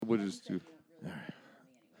we'll just do.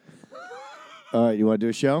 All right, you want to do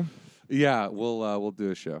a show? Yeah, we'll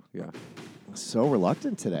do a show. Yeah. So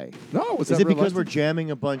reluctant today. No, was Is that it because reluctant? we're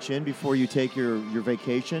jamming a bunch in before you take your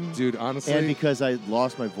vacation? Dude, honestly, And because I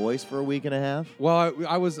lost my voice for a week and a half? well,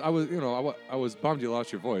 I was bummed you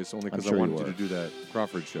lost your voice only because sure I you wanted you were. to do that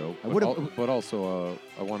Crawford show. I would've- But also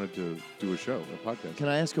I wanted to do a show, a podcast. Can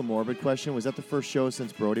I ask a morbid question? Was that the first show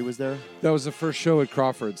since Brody was there? That was the first show at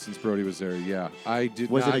Crawford since Brody was there. Yeah, I did.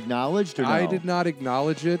 Was not, it acknowledged or no? I did not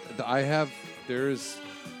acknowledge it. There's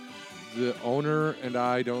the owner and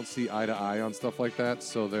I don't see eye to eye on stuff like that.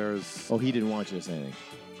 So there's Oh, he didn't want you to say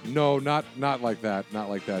anything. no, not like that, not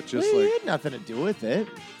like that. Just Well, he like had nothing to do with it.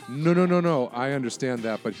 no. I understand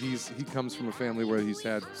that, but he comes from a family where he's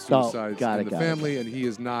had suicides got in it, the got it. family, and he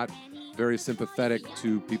is not very sympathetic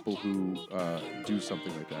to people who do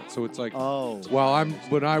something like that. So it's like, Oh.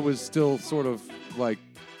 when I was still sort of like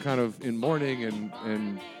kind of in mourning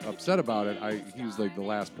and upset about it, he was like the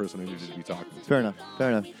last person I needed to be talking to. Fair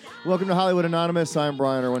enough. Welcome to Hollywood Anonymous. I'm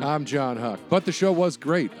Brian Irwin. I'm John Huck. But the show was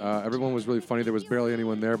great. Everyone was really funny. There was barely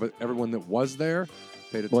anyone there, but everyone that was there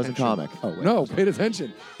paid attention. Wasn't comic. Oh, wait. No, paid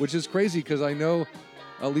attention, which is crazy because I know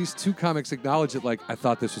at least 2 comics acknowledged it. Like, I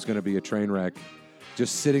thought this was going to be a train wreck.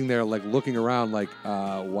 Just sitting there, like, looking around, like,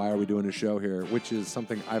 why are we doing a show here? Which is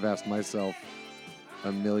something I've asked myself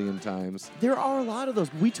a million times. There are a lot of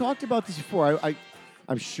those. We talked about this before.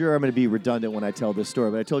 I'm sure I'm going to be redundant when I tell this story,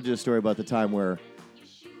 but I told you a story about the time where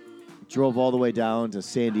drove all the way down to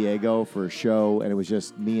San Diego for a show, and it was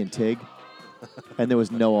just me and Tig, and there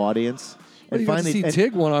was no audience. And And you got to see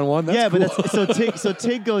Tig one-on-one. That's yeah, cool. but so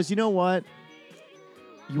Tig goes, you know what?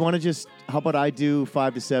 You want to just, how about I do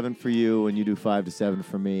 5 to 7 for you, and you do 5 to 7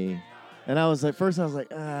 for me? And I was like,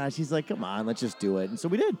 she's like, come on, let's just do it. And so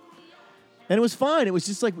we did. And it was fine. It was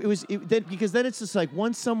just like, because then it's just like,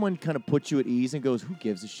 once someone kind of puts you at ease and goes, who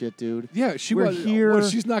gives a shit, dude? Yeah, We're was here. Well,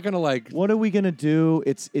 she's not going to like. What are we going to do?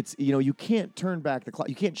 It's you can't turn back the clock.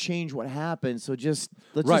 You can't change what happened. So let's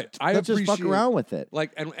just fuck around with it.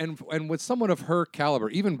 Like, and with someone of her caliber,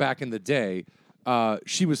 even back in the day,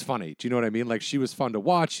 she was funny. Do you know what I mean? Like, she was fun to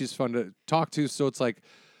watch. She's fun to talk to. So it's like,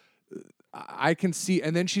 I can see,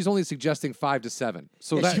 and then she's only suggesting 5 to 7.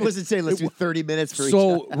 So Yeah, that she wasn't saying let's do 30 minutes for each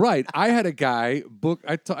So other. right, I had a guy book.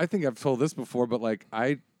 I think I've told this before, but like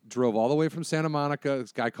I drove all the way from Santa Monica.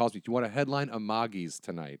 This guy calls me, "Do you want to headline Amagi's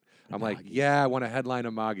tonight?" I'm like, "Yeah, I want to headline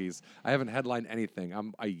Amagi's. I haven't headlined anything.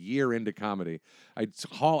 I'm a year into comedy. I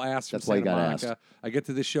haul ass from That's why you Santa got Monica. asked. I get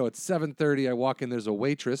to this show at 7:30. I walk in. There's a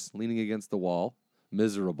waitress leaning against the wall,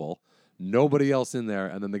 miserable. Nobody else in there.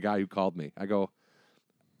 And then the guy who called me, I go,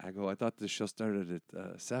 I thought this show started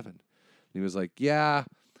at 7. And he was like, yeah,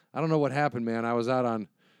 I don't know what happened, man. I was out on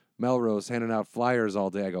Melrose handing out flyers all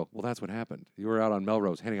day. I go, well, that's what happened. You were out on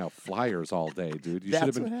Melrose handing out flyers all day, dude. You should have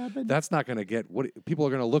That's been. what happened? That's not going to get what people are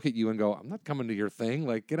going to look at you and go, I'm not coming to your thing.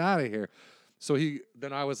 Like, get out of here. So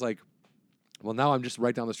then I was like, well, now I'm just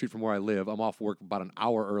right down the street from where I live. I'm off work about an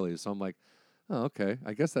hour early. So I'm like, oh, okay.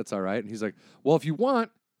 I guess that's all right. And he's like, well, if you want,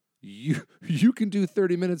 you can do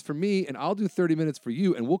 30 minutes for me and I'll do 30 minutes for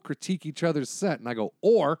you and we'll critique each other's set. And I go,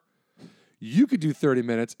 or you could do 30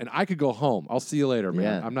 minutes and I could go home. I'll see you later,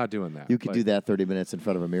 man. Yeah. I'm not doing that. You could do that 30 minutes in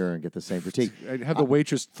front of a mirror and get the same critique. I'd have the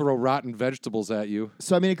waitress throw rotten vegetables at you.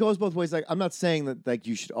 So, I mean, it goes both ways. Like, I'm not saying that like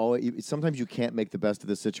you should always. Sometimes you can't make the best of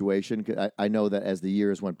the situation. 'Cause I know that as the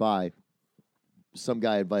years went by, some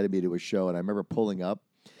guy invited me to a show, and I remember pulling up.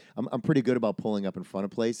 I'm pretty good about pulling up in front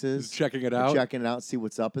of places, Just checking it out. checking it out, see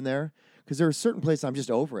what's up in there. Because there are certain places I'm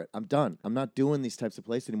just over it. I'm done. I'm not doing these types of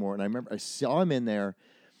places anymore. And I remember I saw him in there,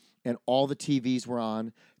 and all the TVs were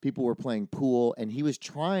on. People were playing pool, and he was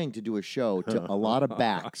trying to do a show to a lot of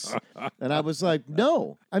backs. And I was like,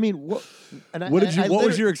 no. I mean, what? And What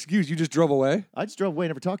was your excuse? You just drove away? I just drove away,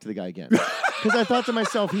 never talked to the guy again. Because I thought to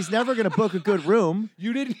myself, he's never going to book a good room.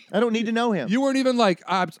 You didn't. I don't need to know him. You weren't even like,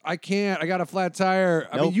 I can't. I got a flat tire.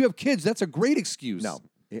 I mean, Nope. you have kids. That's a great excuse. No.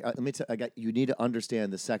 Let me tell you need to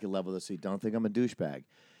understand the second level of this so you don't think I'm a douchebag.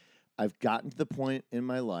 I've gotten to the point in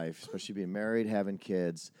my life, especially being married, having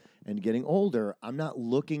kids, and getting older, I'm not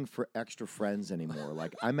looking for extra friends anymore.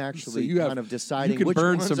 Like, I'm actually kind of deciding you can which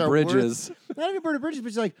burn ones some are bridges. Not even burn bridges, but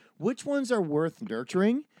it's like, which ones are worth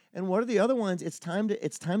nurturing? And what are the other ones? It's time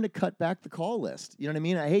to cut back the call list. You know what I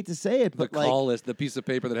mean? I hate to say it, The but call list, the piece of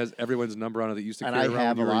paper that has everyone's number on it that you used to and carry I around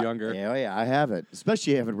have when you a were lot. younger. Yeah, I have it.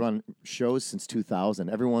 Especially I haven't run shows since 2000.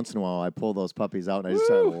 Every once in a while, I pull those puppies out and I just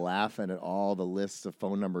start laughing at all the lists of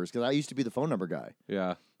phone numbers because I used to be the phone number guy.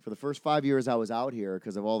 Yeah. For the first 5 years I was out here,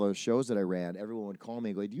 because of all those shows that I ran, everyone would call me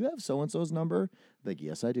and go, "Do you have so and so's number?" Like,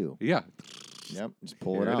 yes, I do. Yeah. Yep, just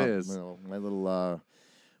pull Here it it out. is. My little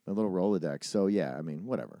A little Rolodex. So yeah, I mean,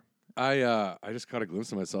 whatever. I just caught a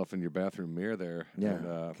glimpse of myself in your bathroom mirror there. Yeah.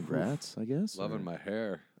 And, Congrats, I guess. loving my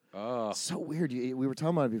hair. Oh, So weird. We were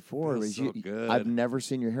talking about it before. Feels so good. I've never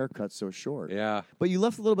seen your hair cut so short. yeah. But you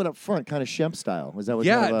left a little bit up front, kind of Shemp style. Was that what?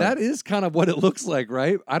 Yeah, kind of that is kind of what it looks like,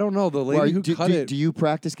 right? I don't know. The lady who cut it. Do you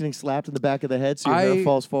practice getting slapped in the back of the head so your hair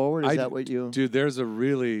falls forward? Is that what you? Dude, there's a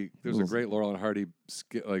great Laurel and Hardy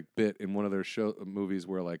bit in one of their movies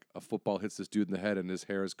where like a football hits this dude in the head and his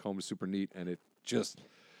hair is combed super neat and it just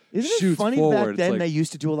Isn't it shoots funny forward. back then It's they like,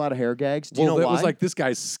 used to do a lot of hair gags? Do you know it why? was like this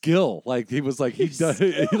guy's skill. Like he was like he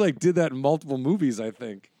like did that in multiple movies, I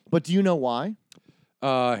think. But do you know why?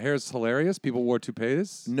 Hair's hilarious. People wore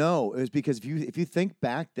toupees. No, it was because if you think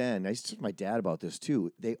back then, I used to talk to my dad about this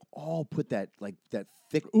too. They all put that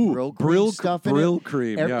thick brill stuff in brill it.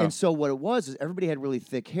 cream. Yeah. And so what it was is everybody had really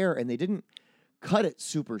thick hair, and they didn't cut it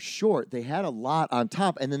super short. They had a lot on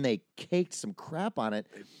top, and then they caked some crap on it.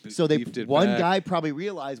 So beefed it one back. guy probably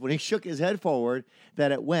realized when he shook his head forward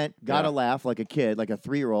that it got a laugh like a kid, like a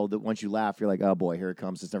 3-year-old. That once you laugh, you're like, oh boy, here it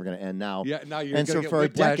comes. It's never going to end now. Yeah, now you're and gonna so get for a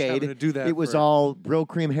whiplash having decade, to do that it was for- all brill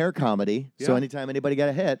cream hair comedy. So Yeah. anytime anybody got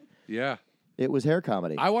a hit, Yeah. it was hair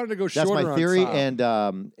comedy. I wanted to go That's shorter my theory, on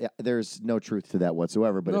top. and there's no truth to that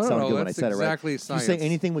whatsoever. But No, it no, sounded no, good when I that's said exactly it right. science. You say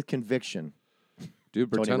anything with conviction. Dude,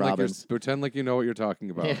 Tony Robbins. pretend like you know what you're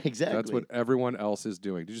talking about. Yeah, exactly. That's what everyone else is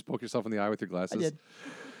doing. Did you just poke yourself in the eye with your glasses? I did.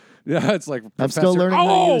 Yeah, it's like I'm still learning how to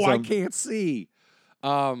Oh, use I them." can't see.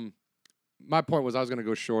 My point was I was going to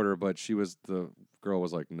go shorter, but the girl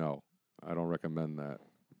was like, "No, I don't recommend that,"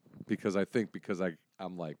 because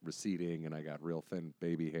I'm like receding and I got real thin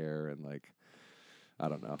baby hair and like I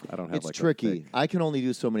don't know. I don't have It's like tricky. A thick, I can only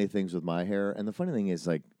do so many things with my hair. And the funny thing is,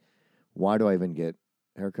 like, why do I even get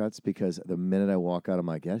haircuts? Because the minute I walk out, I'm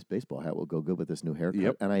like, yes, baseball hat will go good with this new haircut.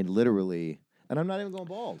 Yep. And I literally, and I'm not even going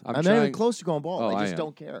bald. I'm not even trying- close to going bald. Oh, I I just am.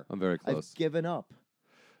 don't care. I'm very I've close. given up.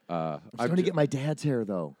 I'm I'm starting to get my dad's hair,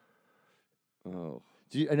 though. Oh,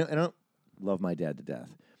 I don't love my dad to death,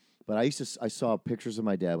 but I saw pictures of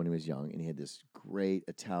my dad when he was young, and he had this great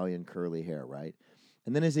Italian curly hair, right?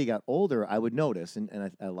 And then as he got older, I would notice,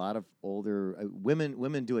 and a lot of older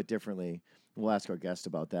women do it differently. We'll ask our guest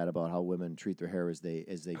about that, about how women treat their hair as they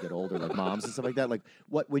get older, like moms and stuff like that. Like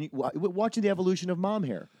watching the evolution of mom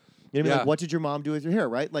hair. You know what I mean? Yeah. Like, what did your mom do with your hair,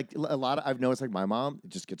 right? Like a lot of I've noticed, like my mom, it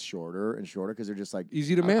just gets shorter and shorter because they're just like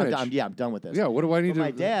easy to manage. I'm done with this. Yeah, what do I need But to?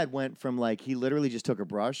 my dad went from like he literally just took a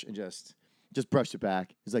brush and just brushed it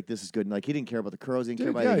back. He's like, this is good. And like he didn't care about the curls. He didn't care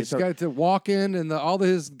Dude, about yeah, anything. he's So- got to walk in, and all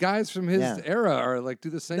his guys from his Yeah. era are like do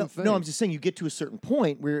the same thing. No, I'm just saying you get to a certain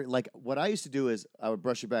point where like what I used to do is I would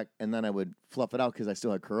brush it back and then I would fluff it out because I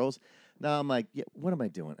still had curls. Now I'm like, yeah, what am I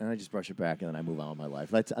doing? And I just brush it back and then I move on with my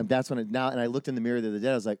life. That's when it now. And I looked in the mirror the other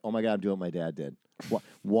day. I was like, oh my God, I'm doing what my dad did.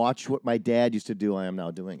 Watch what my dad used to do. I am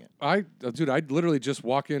now doing it. I literally just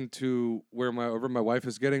walk into wherever my wife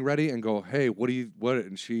is getting ready and go, hey, what?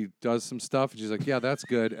 And she does some stuff and she's like, yeah, that's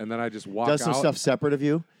good. And then I just walk Does some out. stuff separate of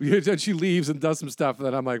you. And she leaves and does some stuff. And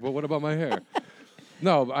then I'm like, well, what about my hair?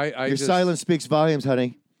 No, I Your just, silence speaks volumes,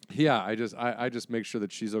 honey. Yeah, I just make sure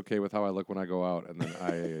that she's okay with how I look when I go out, and then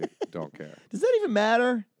I don't care. Does that even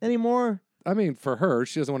matter anymore? I mean, for her,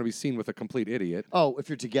 she doesn't want to be seen with a complete idiot. Oh, if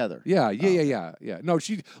you're together. Yeah. No,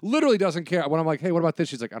 she literally doesn't care. When I'm like, hey, what about this?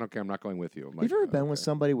 She's like, I don't care. I'm not going with you. I'm like, Have you ever been with okay.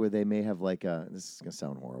 somebody where they may have like this is gonna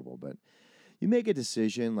sound horrible, but you make a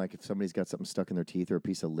decision like if somebody's got something stuck in their teeth or a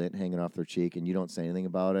piece of lint hanging off their cheek and you don't say anything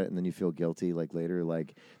about it and then you feel guilty like later,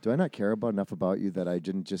 like, do I not care enough about you that I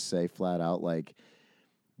didn't just say flat out like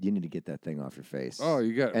you need to get that thing off your face? Oh,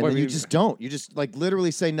 you got. and what, then I you mean, just don't. You just like literally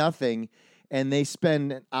say nothing and they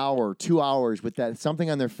spend an hour, 2 hours with that something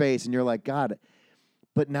on their face and you're like, God,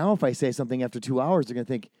 but now if I say something after 2 hours, they're gonna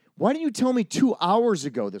think, why didn't you tell me 2 hours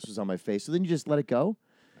ago this was on my face? So then you just let it go?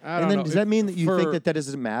 I And don't then know. does that mean that you think For- that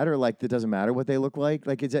doesn't matter? Like that doesn't matter what they look like?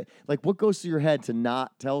 Like is it like what goes through your head to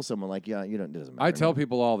not tell someone like yeah you don't it doesn't matter? I tell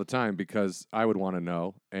people all the time because I would want to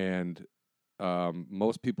know, and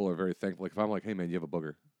most people are very thankful. Like if I'm like, hey man, you have a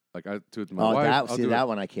booger. Like I do it to my wife. I'll do it. that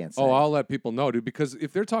one I can't say. Oh, I'll let people know, dude. Because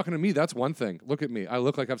if they're talking to me, that's one thing. Look at me. I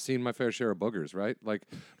look like I've seen my fair share of boogers, right? Like,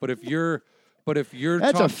 but if you're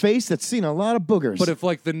that's a face that's seen a lot of boogers. But if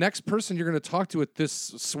like the next person you're going to talk to at this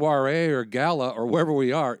soiree or gala or wherever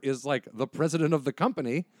we are is like the president of the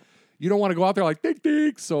company, you don't want to go out there like ding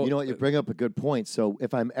ding. So you know what, you bring up a good point. So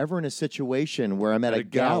if I'm ever in a situation where I'm at a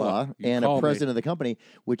gala, gala you and call a me. president of the company,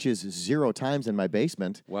 which is 0 times in my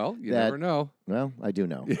basement, well, you that- never know. well, I do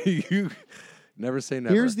know. Never say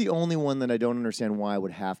never. Here's the only one that I don't understand why I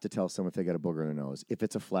would have to tell someone if they got a booger in their nose. If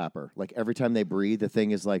it's a flapper, like every time they breathe, the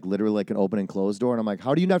thing is like literally like an open and closed door, and I'm like,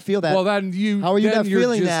 how do you not feel that? Well, then you. How are you then not you're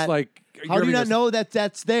feeling just that? Like, How do you not know that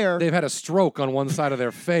that's there? They've had a stroke on one side of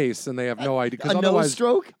their face, and they have no idea. 'Cause A nose otherwise,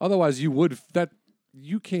 stroke? Otherwise, you would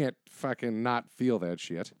you can't fucking not feel that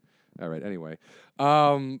shit. All right. Anyway,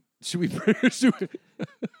 should we?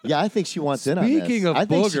 Yeah, I think she wants in on this. Speaking of I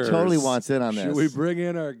think she boogers, totally wants in on this. Should we bring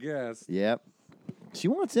in our guest? Yep. She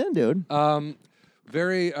wants in, dude.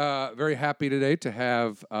 Very happy today to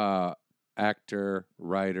have actor,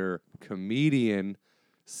 writer, comedian,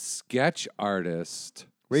 sketch artist.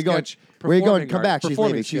 Where you going? sketch Where you going? performing Come art- back. She's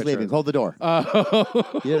performing leaving. She's sketch leaving. artist. Hold the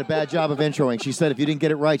door. You did a bad job of introing. She said if you didn't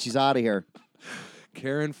get it right, she's out of here.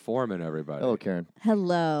 Karen Foreman, everybody. Hello, Karen.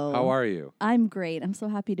 Hello. How are you? I'm great. I'm so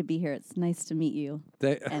happy to be here. It's nice to meet you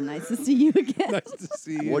They- and nice to see you again. nice to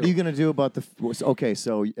see you. What are you going to do about the... Okay,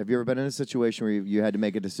 so have you ever been in a situation where you had to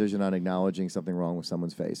make a decision on acknowledging something wrong with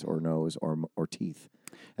someone's face or nose or teeth?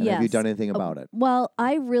 And have you Yes. done anything about it? Well,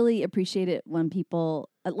 I really appreciate it when people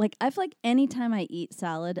like. I feel like anytime I eat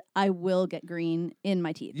salad, I will get green in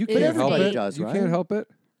my teeth. You It can't is help everybody it. does, you right? can't help it.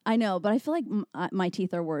 I know, but I feel like my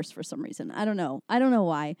teeth are worse for some reason. I don't know. I don't know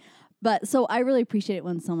why. But so I really appreciate it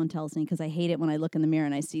when someone tells me because I hate it when I look in the mirror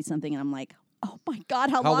and I see something and I'm like, oh my God,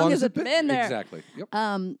 how long has it been there? Exactly. Yep.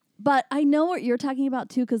 But I know what you're talking about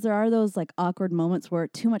too, because there are those like awkward moments where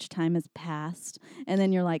too much time has passed, and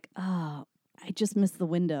then you're like, oh, I just missed the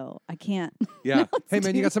window. I can't. Yeah. Hey,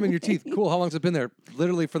 man, you got something in your teeth. Cool. How long's it been there?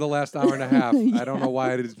 Literally for the last hour and a half. I don't know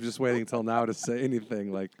why I was just waiting until now to say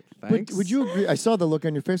anything. Like, thanks. Would you agree? I saw the look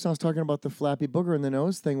on your face when I was talking about the flappy booger in the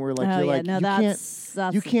nose thing where like Oh, you're yeah, like, no, that's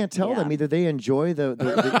you can't tell yeah. them. Either they enjoy the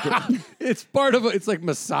It's part of it's like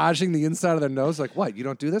massaging the inside of their nose. Like, what? You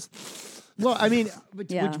don't do this? Well, I mean,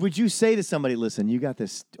 Yeah. would you say to somebody, listen, you got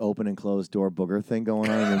this open and closed door booger thing going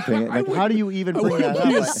on? And thing, like, how do you even bring that wouldn't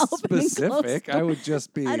be up? as Like, Open and specific. closed I would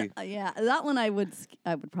just be. yeah, that one I would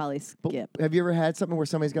probably skip. have you ever had something where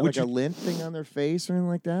somebody's got Would like a you- lint thing on their face or anything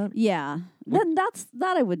like that? Yeah, then that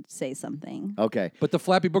I would say something. Okay. But the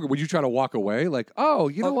flappy booger, would you try to walk away? Like, oh,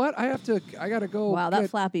 you know what? I gotta go. Wow, that get-"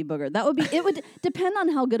 flappy booger. That would be. It would depend on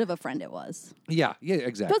how good of a friend it was. Yeah, If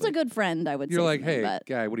exactly. it was a good friend, I would. You're say like, something, hey, but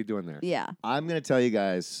guy, what are you doing there? yeah. I'm going to tell you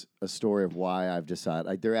guys a story of why I've decided.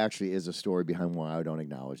 Like, there actually is a story behind why I don't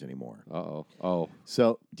acknowledge anymore. Oh.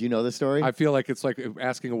 So, do you know the story? I feel like it's like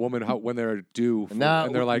asking a woman when they're due, No,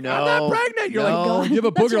 and they're like, no, "I'm not pregnant." You're no. like, "You have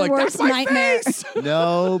a That's booger." your Like, that's worst my nightmare. face.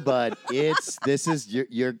 No, but this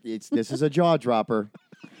is a jaw dropper.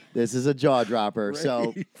 This is a jaw dropper.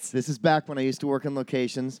 So Great. this is back when I used to work in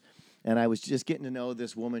locations, and I was just getting to know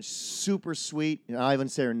this woman, super sweet. And I'll even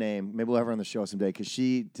say her name. Maybe we'll have her on the show someday because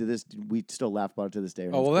we still laugh about it to this day. Her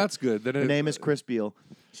Oh name's well, Chris. that's good. Then Her name is Chris Beal.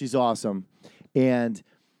 She's awesome, and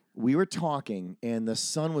we were talking, and the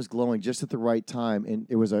sun was glowing just at the right time, and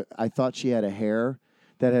I thought she had a hair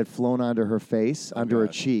that had flown onto her face, onto her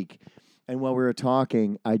God. cheek. And while we were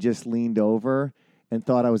talking, I just leaned over and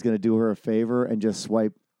thought I was going to do her a favor and just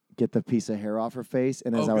get the piece of hair off her face.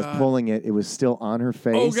 And as Oh, I was God. pulling it, it was still on her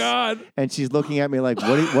face. Oh God. And she's looking at me like,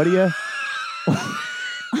 what are you what are you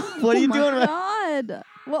Oh my doing? God,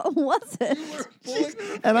 what was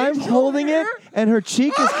it? And I'm holding it, and her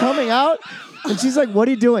cheek is coming out, and she's like, "What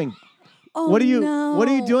are you doing? Oh, What are you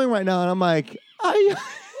no. doing right now?" And I'm like,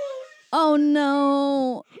 Oh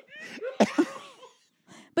no.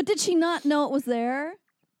 But did she not know it was there?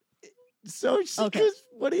 So she Okay. goes,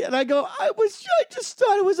 "What are you?" And I go, I just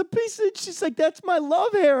thought it was a piece of." She's like, "That's my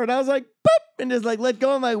love hair," and I was like, "Boop," and just like let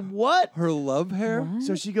go. I'm like, "What?" Her love hair. What?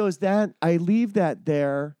 So she goes, "That I leave that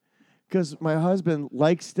there." Because my husband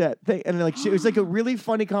likes that thing, and like it was like a really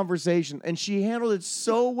funny conversation, and she handled it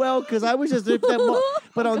so well. Because I was just,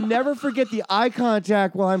 but I'll never forget the eye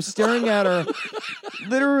contact while I'm staring at her,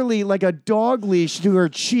 literally like a dog leash to her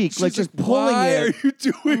cheek, like She's just pulling Why it. are you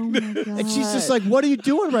doing Oh my this? God. And she's just like, "What are you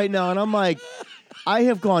doing right now?" And I'm like, "I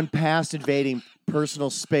have gone past invading personal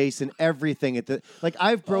space and everything at the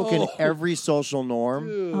I've broken Oh. every social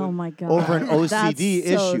norm, Oh my God. over an OCD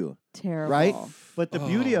That's so issue, terrible. right?" But the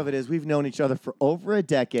beauty of it is we've known each other for over a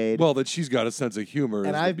decade. Well, that she's got a sense of humor. and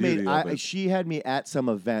is the I've beauty of it. she had me at some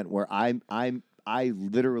event where I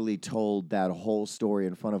literally told that whole story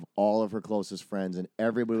in front of all of her closest friends, and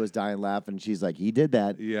everybody was dying laughing. And she's like, "He did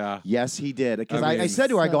that." Yeah. Yes, he did. Because I I mean- said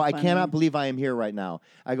to her, I So go, "I funny. cannot believe I am here right now."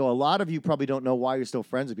 I go, "A lot of you probably don't know why you're still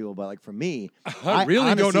friends with people, but like for me, I really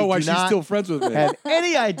don't honestly know why do she's not still friends with me. have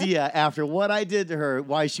any idea after what I did to her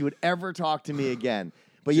why she would ever talk to me again."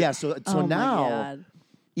 But yeah, so Oh my now, God.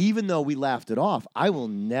 even though we laughed it off, I will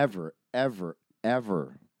never, ever,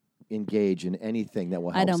 ever engage in anything that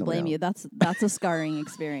will help I don't somebody blame out. you. That's a scarring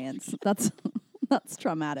experience. That's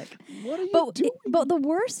traumatic. What are you doing? But the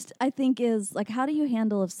worst, I think, is like, how do you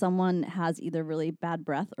handle if someone has either really bad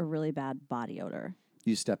breath or really bad body odor?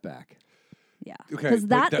 You step back. Yeah, Okay, because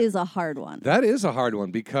but that is a hard one. That is a hard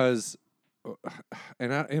one because,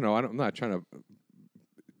 and I'm not trying to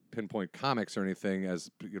pinpoint comics or anything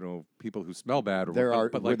as people who smell bad.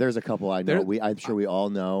 Or There's a couple I know. I'm sure we all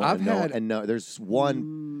know. I've had there's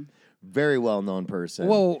one very well known person.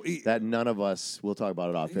 That none of us will talk about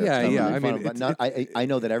it off here. I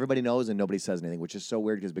know that everybody knows and nobody says anything, which is so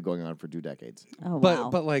weird because it's been going on for 2 decades. Oh wow!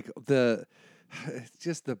 But like it's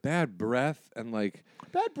just the bad breath and like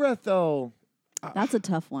bad breath though. That's a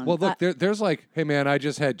tough one. Well, look, there's like, hey man, I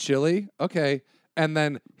just had chili. Okay. And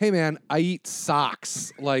then, hey man, I eat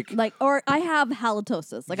socks. Like, or I have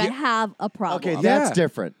halitosis. Like, I have a problem. Okay, that's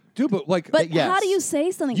different. Dude, but yes. how do you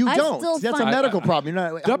say something? You I don't. Still That's find a medical problem.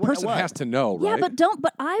 You're not. That person has to know, right? Yeah,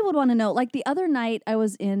 but I would want to know. Like the other night, I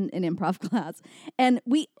was in an improv class, and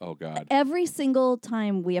oh god, every single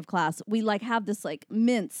time we have class, we like have this like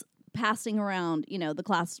mints passing around, the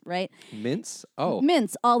class, right? Mints? Oh.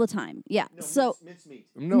 Mints all the time. Yeah. No, mince meat.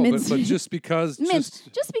 No, but just because. Mints.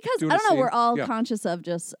 Just because, I don't know, we're all conscious of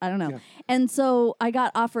I don't know. Yeah. And so I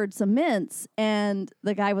got offered some mints, and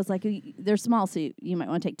the guy was like, they're small, so you might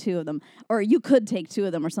want to take 2 of them. Or you could take 2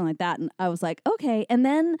 of them or something like that. And I was like, okay. And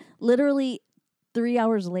then literally 3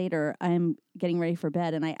 hours later, I'm getting ready for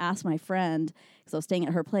bed, and I asked my friend, because I was staying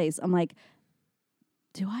at her place, I'm like,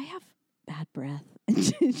 do I have bad breath?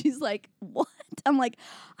 And she's like, what? I'm like,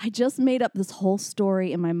 I just made up this whole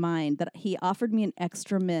story in my mind that he offered me an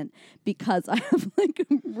extra mint because I have like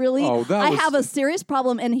really, I have a serious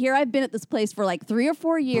problem. And here I've been at this place for like 3 or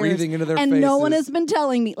 4 years. Breathing into their and faces. No one has been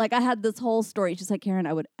telling me. Like I had this whole story. She's like, Karen,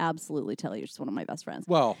 I would absolutely tell you. She's one of my best friends.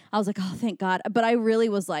 Well, I was like, oh, thank God. But I really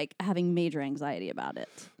was like having major anxiety about it.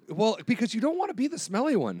 Well, because you don't want to be the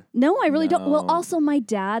smelly one. No, I really don't. Well, also my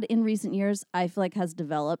dad in recent years, I feel like has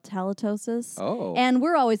developed halitosis. Oh. And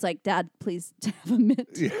we're always like, Dad, please have a mint.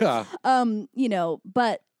 Yeah.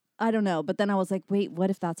 But I don't know. But then I was like, wait, what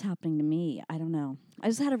if that's happening to me? I don't know. I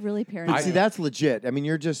just had a really paranoid. See, that's legit. I mean,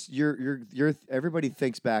 you're everybody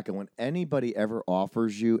thinks back, and when anybody ever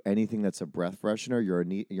offers you anything that's a breath freshener, your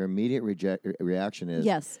immediate reaction is,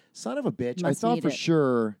 yes, son of a bitch. Must I thought need for it.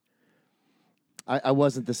 sure I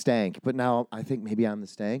wasn't the stank, but now I think maybe I'm the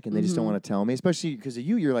stank, and they just don't want to tell me, especially because of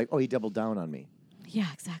you. You're like, oh, he doubled down on me. Yeah,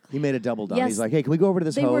 exactly. He made a double down. Yes. He's like, hey, can we go over to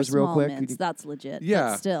this They were hose real small quick? mints. That's legit.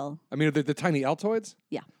 Yeah. But still. I mean, the tiny Altoids?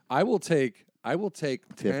 Yeah. I will take 50?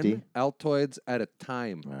 10 Altoids at a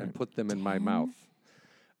time and put them in my mouth.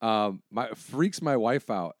 Freaks my wife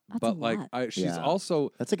out. That's but a like lot. she's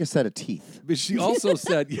also That's like a set of teeth. but she also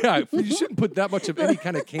said, yeah, you shouldn't put that much of any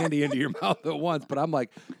kind of candy into your mouth at once. But I'm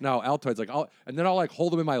like, no, Altoids, like and then I'll like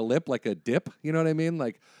hold them in my lip like a dip. You know what I mean?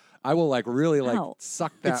 Like I will like really like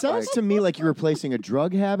suck that. It sounds like, to me like you're replacing a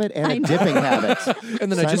drug habit and a dipping habit.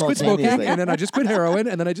 and then I just quit smoking, simultaneously. and then I just quit heroin,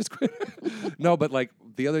 and then I just quit. No, but like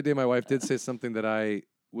the other day, my wife did say something that I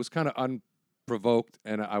was kind of unprovoked,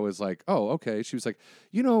 and I was like, "Oh, okay." She was like,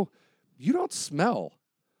 "You don't smell.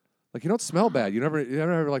 Like you don't smell bad. You never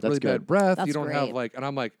have like That's really good. bad breath. That's you don't have great. like." And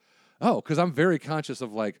I'm like, "Oh," because I'm very conscious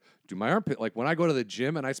of like, do my armpit like when I go to the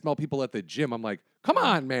gym and I smell people at the gym, I'm like, "Come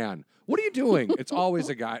on, man." What are you doing? It's always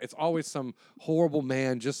a guy. It's always some horrible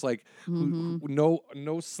man, just like who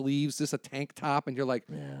no sleeves, just a tank top, and you're like,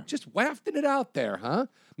 just wafting it out there, huh?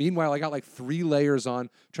 Meanwhile, I got like 3 layers on,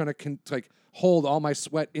 trying to like hold all my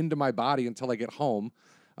sweat into my body until I get home.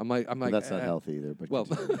 I'm like, Well, that's not healthy either. But Well,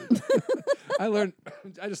 I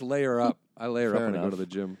just layer up. I layer up when I go to the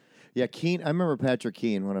gym. yeah, Keane. I remember Patrick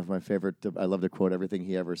Keane, one of my favorite. I love to quote everything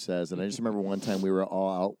he ever says. And I just remember one time we were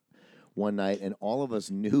all out one night, and all of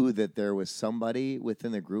us knew that there was somebody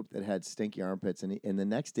within the group that had stinky armpits. And the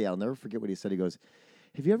next day, I'll never forget what he said. He goes,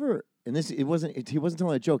 "Have you ever?" And he wasn't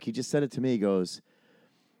telling a joke. He just said it to me. He goes,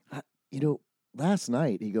 last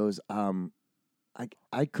night. He goes,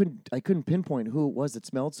 I couldn't pinpoint who it was that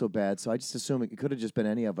smelled so bad, so I just assumed it could have just been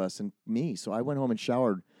any of us and me. So I went home and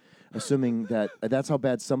showered, assuming that's how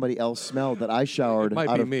bad somebody else smelled. That I showered. It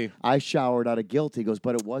might be me. I showered out of guilt. He goes,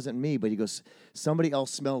 but it wasn't me. But he goes, somebody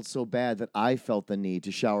else smelled so bad that I felt the need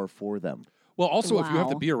to shower for them. Well, also, if you have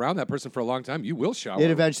to Wow. be around that person for a long time, you will shower.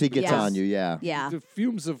 It eventually gets Yes. on you. Yeah. Yeah. The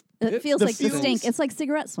fumes of It feels the like the fumes. stink. It's like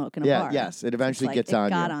cigarette smoke in a Yeah. bar. Yes. It eventually It's like gets it on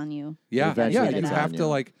got you. on you. Yeah, eventually yeah, gets you on have you. to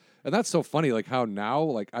like, and that's so funny. Like how now,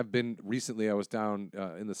 like I've been recently. I was down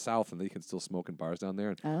in the South, and you can still smoke in bars down there.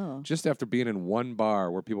 And Oh. just after being in one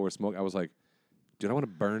bar where people were smoking, I was like, dude, I want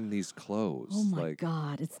to burn these clothes. Oh my like,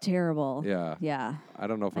 God, it's terrible. Yeah. Yeah. I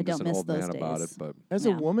don't know if I I'm just don't an miss old man those about days. it, but As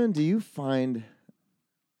a Yeah. woman, do you find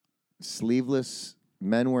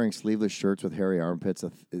men wearing sleeveless shirts with hairy armpits?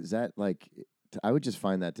 Is that like? I would just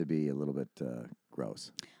find that to be a little bit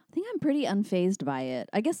gross. I think I'm pretty unfazed by it.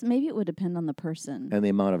 I guess maybe it would depend on the person. And the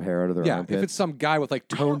amount of hair out of their yeah, armpits. if it's some guy with like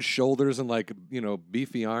toned shoulders and like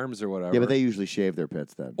beefy arms or whatever. Yeah, but they usually shave their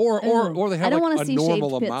pits then. or they I have don't like want a to see normal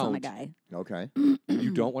shaved pits amount. on a guy. Okay.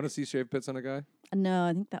 You don't want to see shaved pits on a guy? No,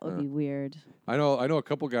 I think that would be weird. I know a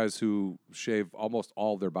couple guys who shave almost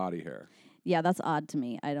all of their body hair. Yeah, that's odd to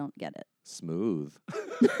me. I don't get it. Smooth.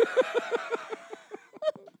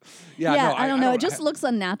 Yeah, no, I don't know. It just looks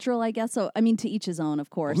unnatural, I guess. So, I mean, to each his own, of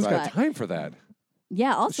course. Who's got But time for that?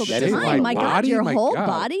 yeah, also the Shave time. my My God, body? your My whole God.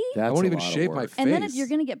 body. That's I won't a even lot of shave work. my face. And then if you're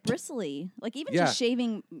gonna get bristly, like even Yeah. just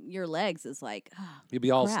shaving your legs is like you'll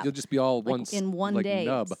just be all like one in one like day.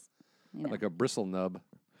 nub, it's, you know. like a bristle nub.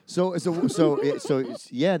 So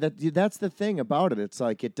yeah, that's the thing about it. It's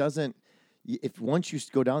like it doesn't. If once you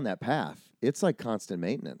go down that path, it's like constant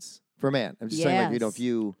maintenance for a man. I'm just saying, like Yes. if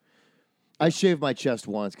you, I shaved my chest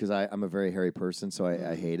once because I'm a very hairy person, so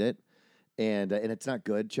I hate it. And it's not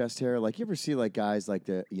good chest hair. Like you ever see like guys like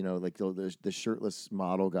the shirtless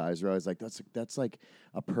model guys are always like that's like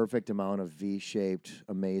a perfect amount of V-shaped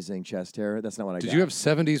amazing chest hair. That's not what I got. Did you have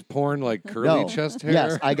 70s porn like curly No. chest hair?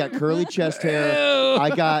 Yes, I got curly chest hair. I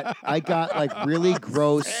got like really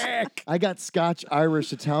gross. I got Scotch,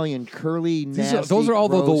 Irish, Italian, curly, nasty. Those are all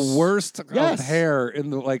the gross- worst Yes. of hair in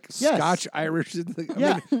the like Yes. Scotch, Irish.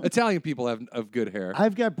 Yeah. Mean, Italian people have good hair.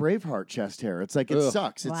 I've got Braveheart chest hair. It's like it Ugh.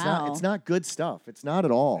 sucks. It's Wow. not. It's not good stuff. It's not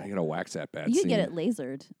at all. I gotta wax that bad. you could get seam. it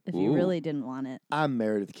lasered if you Ooh. really didn't want it. I'm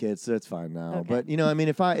married with kids, so it's fine now. Okay. But I mean,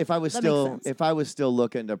 if I was That makes still sense.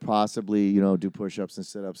 looking to possibly do push-ups and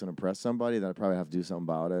sit-ups and impress somebody, then I'd probably have to do something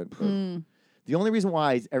about it. But the only reason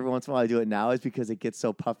why every once in a while I do it now is because it gets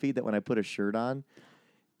so puffy that when I put a shirt on,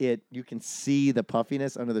 you can see the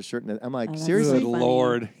puffiness under the shirt, and I'm like, Oh, that's seriously, Good so funny.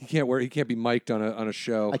 Lord, he can't be mic'd on a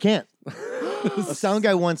show. I can't. A sound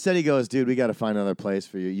guy once said, he goes, dude, we got to find another place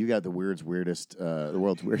for you. You got the world's weirdest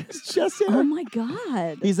chest hair. Oh my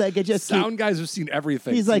God. He's like, it just Sound guys have seen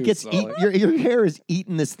everything. He's like, too, it's so, your hair is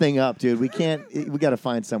eating this thing up, dude. We got to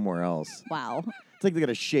find somewhere else. Wow. It's like they got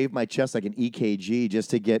to shave my chest like an EKG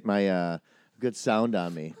just to get my good sound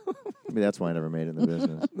on me. Maybe that's why I never made it in the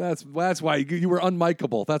business. That's why you were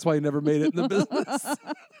unmicable. That's why you never made it in the business.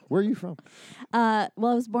 Where are you from? Well,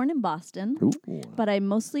 I was born in Boston, Ooh. but I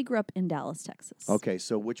mostly grew up in Dallas, Texas. Okay,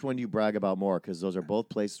 so which one do you brag about more? Because those are both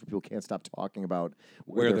places where people can't stop talking about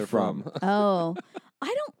Where they're from. Oh,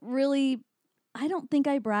 I don't think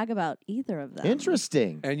I brag about either of them.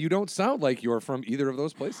 Interesting. And you don't sound like you're from either of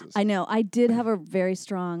those places. I know. I did have a very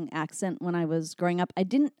strong accent when I was growing up. I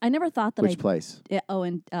never thought that Which place?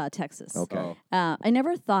 in Texas. Okay. Oh. I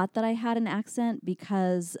never thought that I had an accent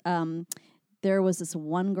because there was this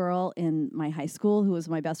one girl in my high school who was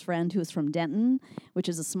my best friend who was from Denton, which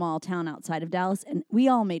is a small town outside of Dallas. And we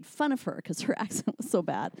all made fun of her because her accent was so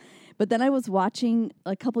bad. But then I was watching,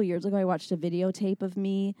 a couple years ago, I watched a videotape of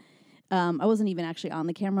me. I wasn't even actually on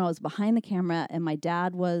the camera. I was behind the camera, and my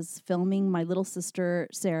dad was filming my little sister,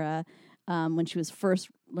 Sarah, when she was first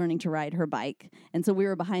learning to ride her bike. And so we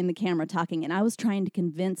were behind the camera talking, and I was trying to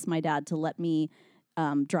convince my dad to let me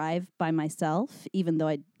drive by myself, even though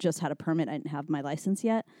I just had a permit. I didn't have my license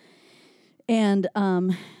yet. And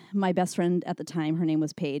my best friend at the time, her name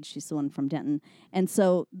was Paige. She's the one from Denton. And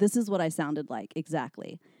so this is what I sounded like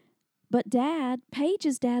exactly. But Dad,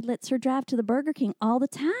 Paige's dad lets her drive to the Burger King all the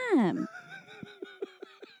time.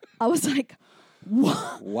 I was like,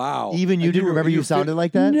 what? Wow. Even you didn't remember you sounded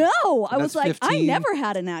like that? No. I And was that's like, I 15? never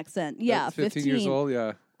had an accent. Yeah, That's 15 years old,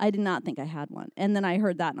 yeah. I did not think I had one. And then I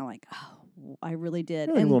heard that and I'm like, oh, I really did.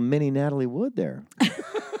 You're like a And, little mini Natalie Wood there.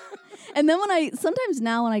 and then sometimes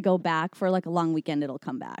now when I go back for like a long weekend, it'll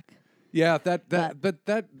come back. Yeah, that's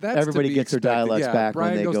Everybody to be gets their expected. dialects Yeah, back when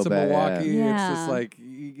Brian they goes go to back, Milwaukee. yeah. It's just like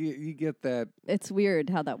you get that. It's weird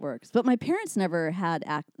how that works. But my parents never had,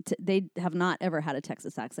 they have not ever had a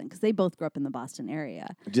Texas accent because they both grew up in the Boston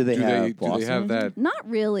area. Do they have Do they have that? Not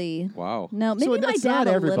really. Wow. No, maybe my that's dad not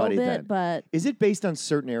a everybody little bit, then. but Is it based on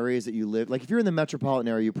certain areas that you live? Like if you're in the metropolitan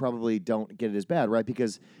area, you probably don't get it as bad, right?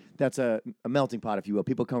 Because that's a melting pot, if you will.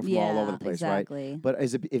 People come from all over the place, exactly. right? But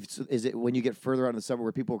is it when you get further out in the suburb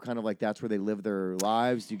where people are kind of like that's where they live their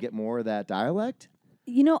lives? Do you get more of that dialect?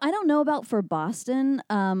 I don't know about for Boston.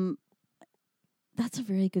 That's a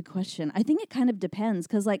very good question. I think it kind of depends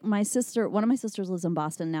because, like, one of my sisters lives in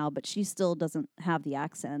Boston now, but she still doesn't have the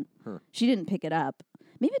accent. Huh. She didn't pick it up.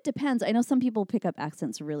 Maybe it depends. I know some people pick up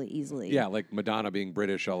accents really easily. Yeah, like Madonna being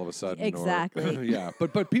British all of a sudden. Exactly. Or, yeah,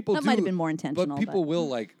 but people That might have been more intentional. But people will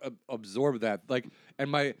like absorb that. Like,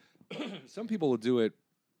 and some people will do it.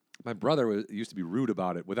 My brother used to be rude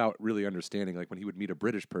about it without really understanding. Like when he would meet a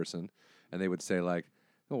British person, and they would say like,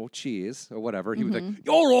 "Oh, cheese" or whatever, he would like,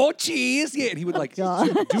 "Oh, cheese," yeah, and he would like do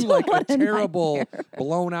like a terrible,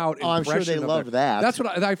 blown out impression. Oh, I'm sure they love that. That's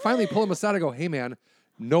what I finally pull him aside. I go, "Hey, man."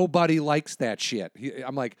 Nobody likes that shit.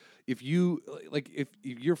 I'm like, if you're,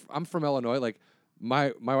 I'm from Illinois. Like,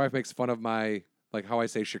 my wife makes fun of my like how I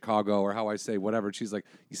say Chicago or how I say whatever. She's like,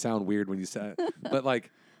 you sound weird when you say it. But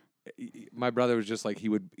like, my brother was just like he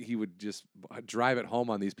would just drive it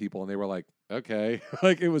home on these people, and they were like, okay,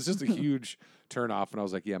 like it was just a huge turn off. And I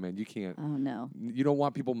was like, yeah, man, you can't. Oh no, you don't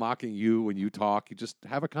want people mocking you when you talk. You just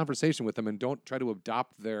have a conversation with them and don't try to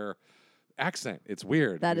adopt their accent. It's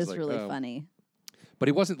weird. That He's is like, really funny. But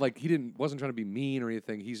he wasn't like wasn't trying to be mean or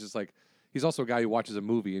anything. He's just like he's also a guy who watches a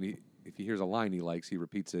movie and if he hears a line he likes, he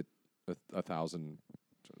repeats it 1,000,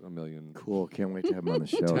 a million. Cool. Can't wait to have him on the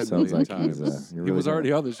show. 10 Sounds million like times. you're He was really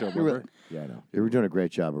already on the show. You're Remember? yeah, I know. You were doing a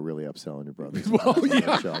great job of really upselling your brother. Well,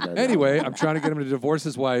 yeah. Anyway, I'm trying to get him to divorce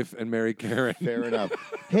his wife and marry Karen. Fair enough.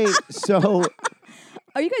 Hey, so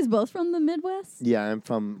Are you guys both from the Midwest? yeah, I'm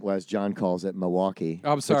from what as John calls it, Milwaukee.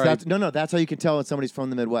 I'm sorry. That's how you can tell when somebody's from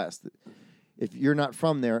the Midwest. If you're not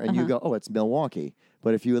from there and you go, oh, it's Milwaukee.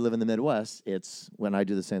 But if you live in the Midwest, it's when I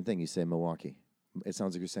do the same thing. You say Milwaukee. It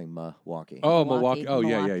sounds like you're saying Milwaukee. Oh, Milwaukee. Oh,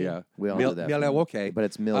 Milwaukee. yeah. We all do that. Milwaukee. But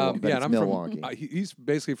it's Yeah, and I'm Milwaukee. from. He's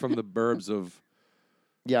basically from the burbs of,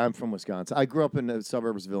 Yeah, I'm from Wisconsin. I grew up in the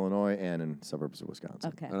suburbs of Illinois and in suburbs of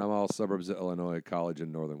Wisconsin. Okay. and I'm all suburbs of Illinois, college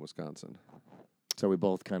in northern Wisconsin. So we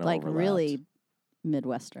both kind of Like overlapped. really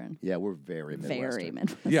Midwestern. Yeah, we're very Midwestern. Very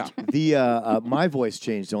Midwestern. Yeah. The my voice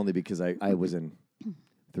changed only because I was in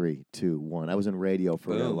 3, 2, 1. I was in radio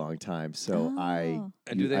for a Boom. long time, so Oh.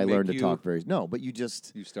 And do they I make learned to you- talk very but you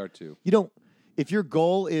start to. you don't. If your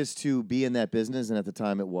goal is to be in that business, and at the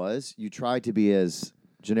time it was, you try to be as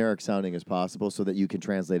generic sounding as possible so that you can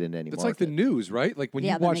translate into any It's market. like the news, right? Like when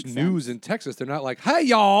Yeah, you that watch makes news sense. in Texas, they're not like, "Hey,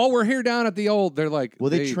 y'all, we're here down at the old." They're like, Well,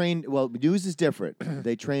 they train. Well, news is different.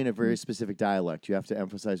 They train a very specific dialect. You have to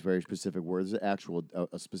emphasize very specific words. A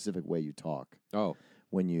specific way you talk Oh,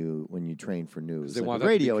 when you train for news. they Like want with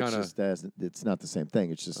that to be radio, it's kinda- just it's not the same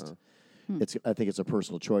thing. It's just I think it's a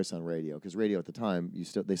personal choice on radio because radio at the time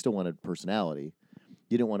they still wanted personality.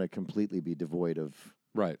 You didn't want to completely be devoid of.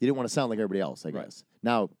 right. You didn't want to sound like everybody else, I Right. guess.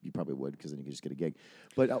 Now you probably would because then you could just get a gig.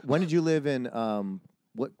 But when did you live in?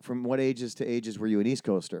 From what ages to ages were you an East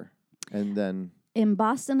Coaster? And then In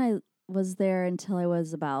Boston, I was there until I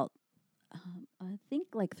was about, I think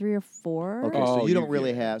like 3 or 4. okay, Oh, so you don't you-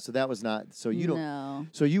 really yeah. have. So that was not. So you don't. No.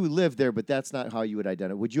 So you lived there, but that's not how you would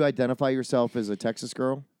identify. Would you identify yourself as a Texas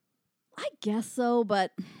girl? I guess so,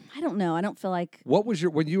 but I don't know. I don't feel like What was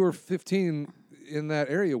when you were 15 in that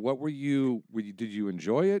area? What were you? Did you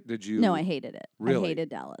enjoy it? Did you? No, I hated it. Really? I hated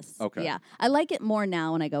Dallas. Okay. Yeah. I like it more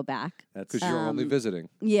now when I go back. That's because you're only visiting.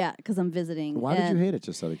 Yeah, because I'm visiting. why did you and hate it?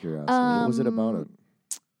 Just out of curiosity, what was it about it?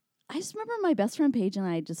 I just remember my best friend Paige and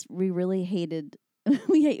I we really hated.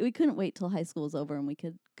 We couldn't wait till high school was over and we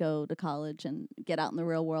could go to college and get out in the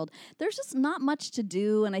real world. There's just not much to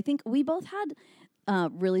do, and I think we both had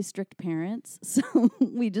really strict parents, so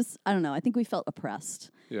I don't know. I think we felt oppressed,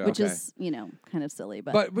 Yeah. which Okay. is kind of silly.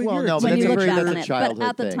 But But Well, you're no, a but when that's you a look very back that's on a it, but childhood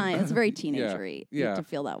at the thing. time, it's very teenagery Yeah. to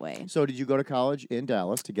feel that way. So did you go to college in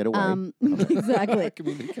Dallas to get away? Exactly.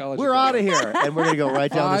 community college. We're out of here, and we're gonna go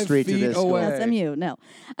right down the 5 street to feet this. school. away. SMU. No,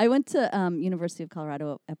 I went to University of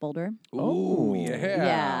Colorado at Boulder. Oh, yeah.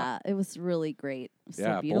 Yeah, it was really great. It was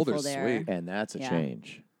Yeah, so beautiful Boulder's there. sweet. And that's a Yeah.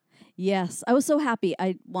 change. Yes, I was so happy.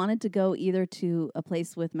 I wanted to go either to a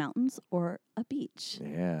place with mountains or a beach.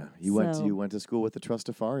 Yeah, you went So- to school with the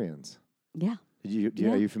Trustafarians. Yeah, Are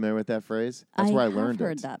you familiar with that phrase? That's I where I have learned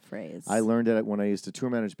heard it. that phrase. I learned it when I used to tour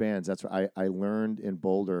manage bands. That's what I learned in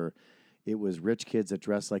Boulder. It was rich kids that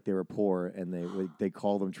dressed like they were poor, and they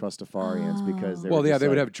call them Trustafarians because they Well, were yeah, just they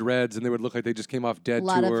would like- have dreads and they would look like they just came off Dead a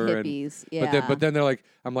lot of Tour. hippies. Yeah, But then they're like,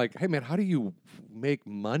 I'm like, hey man, how do you make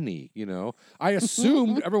money? You know, I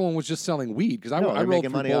assumed everyone was just selling weed because I No, I they're rolled making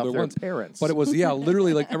through money off Boulder their once, parents. but it was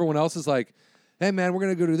literally like everyone else is like, hey man, we're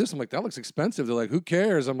gonna go do this. I'm like, that looks expensive. They're like, who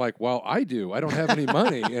cares? I'm like, well, I do. I don't have any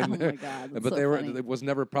money. And Oh my God, that's but so funny. funny. It was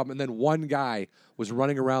never a problem. And then one guy was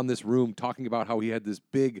running around this room talking about how he had this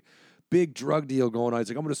big drug deal going on. He's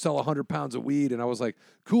like, I'm going to sell 100 pounds of weed. And I was like,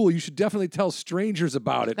 cool, you should definitely tell strangers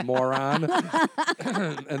about it, moron.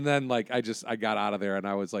 And then like, I got out of there and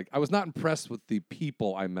I was like, I was not impressed with the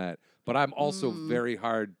people I met, but I'm also very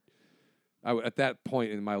hard at that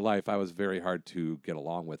point in my life, I was very hard to get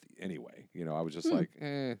along with anyway. You know, I was just like,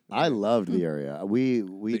 I loved the area. We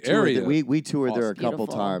toured area, we toured there a awesome. couple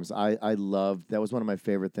Beautiful. times. I loved that was one of my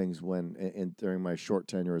favorite things when during my short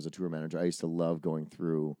tenure as a tour manager. I used to love going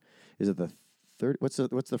through. Is it the third? What's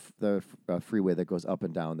the freeway that goes up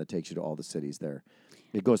and down that takes you to all the cities there?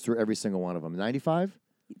 It goes through every single one of them. 95.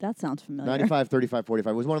 That sounds familiar. 95, 35,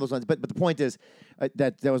 45. It was one of those ones. But the point is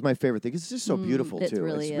that was my favorite thing. It's just so beautiful it too.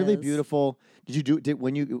 really It's really is. beautiful.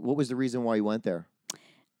 What was the reason why you went there?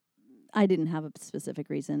 I didn't have a specific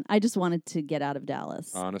reason. I just wanted to get out of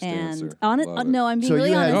Dallas. Honest and answer. Love it. No, I'm being So really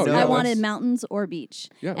you had- honest. No, I no, wanted that's- mountains or beach.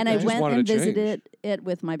 Yeah, And I I just went wanted and to change. visited it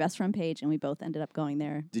with my best friend Paige, and we both ended up going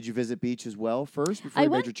there. Did you visit beach as well first before you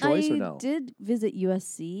made your choice or no? I did visit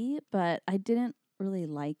USC, but I didn't really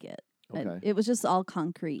like it. Okay. It was just all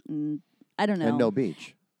concrete, and I don't know. And no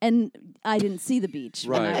beach. And I didn't see the beach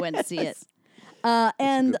when I Right. went to see it. a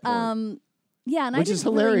And good point. yeah, and Which I is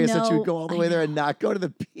didn't really hilarious that you would know- go all the way there and not go to the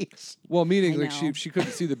beach. Well, meaning I like know. she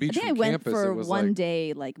couldn't see the I beach think I from went campus. for it was one like,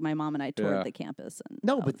 day. Like my mom and I toured Yeah. the campus. And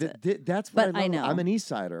No, that but was it. that's what But I I love. know. I'm an East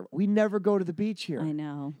Sider. We never go to the beach here. I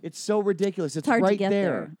know. It's so ridiculous. It's hard to right get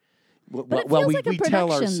there. Well, it well, feels we, like a we tell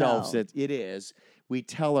production, ourselves though. that it is. We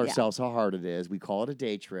tell ourselves how hard it is. We call it a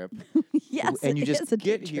day trip. Yes, and you it just is a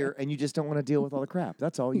day get here trip. and you just don't want to deal with all the crap.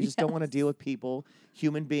 That's all. You just don't want to deal with people,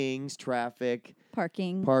 human beings, traffic,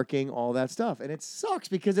 Parking. parking, all that stuff. And it sucks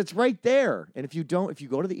because it's right there. And if you go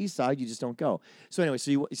to the east side, you just don't go. So anyway,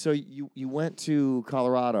 so you went to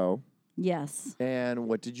Colorado, Yes, and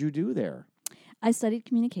what did you do there? I studied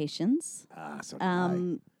communications. So did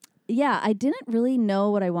I. Yeah, I didn't really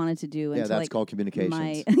know what I wanted to do Yeah, until that's like called communications.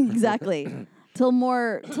 my exactly till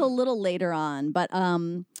a little later on. But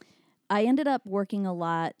I ended up working a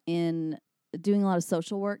lot in doing a lot of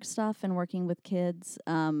social work stuff and working with kids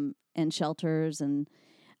and shelters and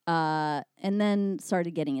then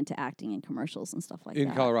started getting into acting and commercials and stuff like in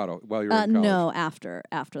that. Colorado while you were in college. No, after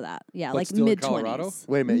that. Yeah, But like still in mid Colorado? 20s.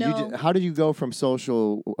 Wait a minute. No. How did you go from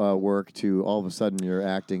social work to all of a sudden you're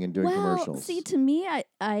acting and doing Well, commercials? see, to me,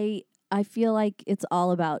 I feel like it's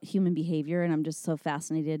all about human behavior, and I'm just so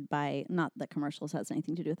fascinated by not that commercials has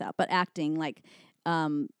anything to do with that, but acting, like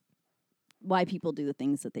why people do the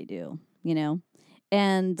things that they do, you know.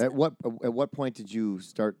 And At what point did you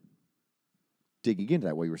start digging into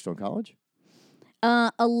that? While you were still in college?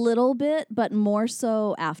 a little bit, but more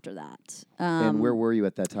so after that. And where were you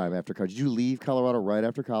at that time after college? Did you leave Colorado right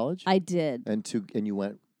after college? I did and you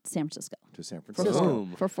went San Francisco to San For Francisco.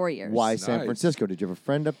 whom? for 4 years. Why San Nice. Francisco? Did you have a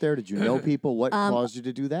friend up there? Did you know people? What caused you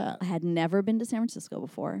to do that? I had never been to San Francisco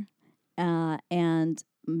before, and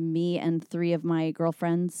me and 3 of my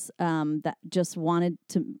girlfriends that just wanted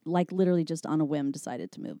to, like, literally just on a whim,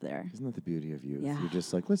 decided to move there. Isn't that the beauty of youth? Yeah. You're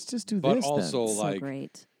just like, let's just do But this. also, then. So like,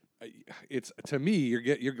 great. it's to me,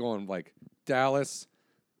 you're going like Dallas,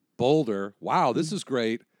 Boulder. Wow, this is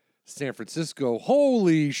great. San Francisco.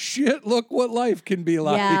 Holy shit! Look what life can be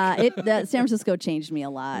like. Yeah, San Francisco changed me a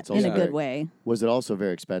lot It's in also a very- good way. Was it also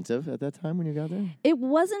very expensive at that time when you got there? It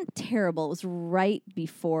wasn't terrible. It was right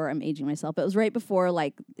before, I'm aging myself, but it was right before,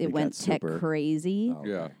 like, It it got went tech super- crazy. Oh,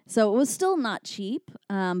 Yeah. okay. So it was still not cheap,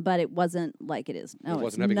 but it wasn't like it is. No, it it's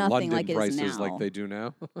wasn't having nothing London like it is prices now. like they do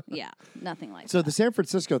now. Yeah, nothing like So that. the San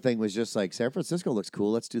Francisco thing was just like, San Francisco looks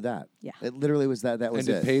cool. Let's do that. Yeah. It literally was that. That was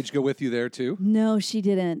And did it. Paige go with you there too? No, she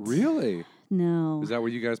didn't. Really? No. Is that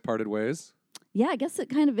where you guys parted ways? Yeah, I guess it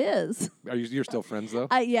kind of is. You're still friends though?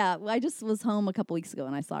 I just was home a couple weeks ago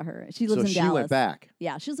and I saw her. She lives So in she Dallas. went back.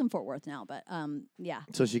 Yeah, she was in Fort Worth now, but yeah.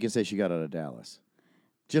 So she can say she got out of Dallas.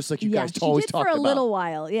 Just like you Yeah, guys she always did talked for a about. little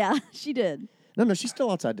while. Yeah, she did. No, she's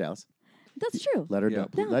still outside Dallas. That's true. Let her Yeah. know.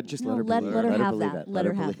 No, Let her no, believe let it. her have believe that. it. Let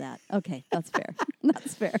her have believe that. Okay, that's fair.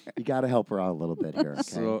 That's fair. You got to help her out a little bit here. Okay?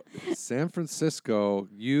 So San Francisco,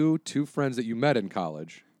 you 2 friends that you met in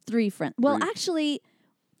college. 3 friends. Well, 3. actually,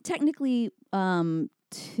 technically,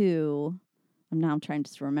 2. I'm trying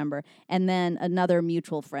to remember, and then another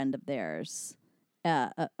mutual friend of theirs,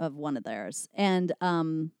 of one of theirs, and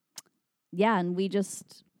yeah, and we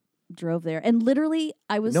just drove there, and literally,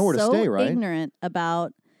 I was Nowhere to so stay, right? ignorant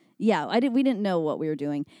about. Yeah, we didn't know what we were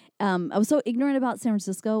doing. I was so ignorant about San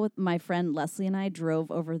Francisco. With my friend Leslie and I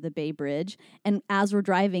drove over the Bay Bridge, and as we're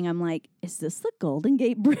driving, I'm like, "Is this the Golden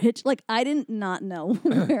Gate Bridge?" Like, I didn't not know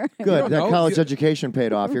where. Good. That know. college You- education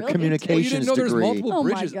paid off. Your Really? Well, you communications didn't know there's degree. multiple Oh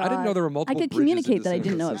my bridges. I didn't know God. there were I multiple could bridges communicate into that I San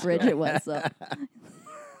didn't know what Francisco. bridge it was.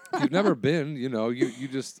 So. You've never been, you know, you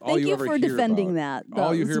just all Thank you you ever for hear defending about. that.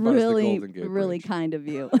 All you That hear was about is the really, Golden Gate really Bridge. kind of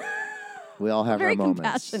you. We all have Very our moments.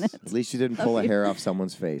 compassionate At least you didn't pull a hair off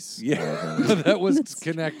someone's face. Yeah, that was That's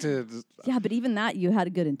true. connected. Yeah, but even that, you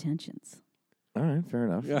had good intentions. All right, fair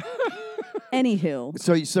enough. Yeah. Anywho,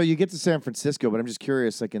 So you get to San Francisco, but I'm just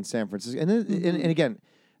curious, like in San Francisco, and then, and again,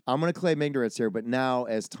 I'm going to claim ignorance here, but now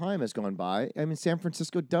as time has gone by, I mean, San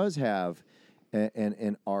Francisco does have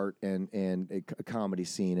an art and a comedy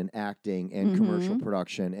scene and acting and commercial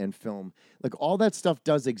production and film. Like all that stuff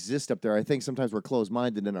does exist up there. I think sometimes we're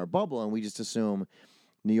closed-minded in our bubble and we just assume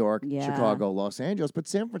New York, Yeah. Chicago, Los Angeles, but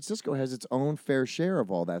San Francisco has its own fair share of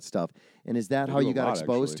all that stuff. And is that They how do you a got lot,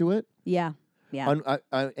 exposed actually. to it? yeah.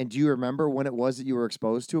 And do you remember when it was that you were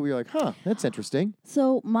exposed to it? Where you're like, huh, that's interesting.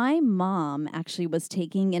 So my mom actually was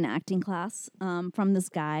taking an acting class from this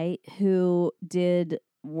guy who did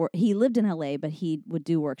he lived in LA, but he would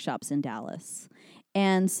do workshops in Dallas.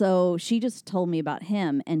 And so she just told me about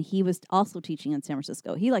him, and he was also teaching in San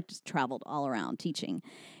Francisco. He like just traveled all around teaching.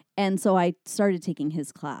 And so I started taking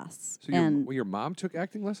his class. So and your mom took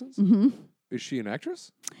acting lessons? Mhm. Is she an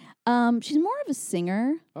actress? She's more of a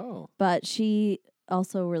singer, Oh. but she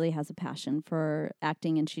also really has a passion for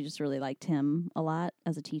acting, and she just really liked him a lot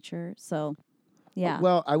as a teacher. So, yeah.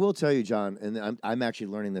 Well, I will tell you, John, and I'm actually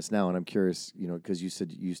learning this now, and I'm curious, because you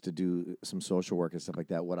said you used to do some social work and stuff like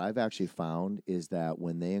that. What I've actually found is that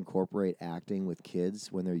when they incorporate acting with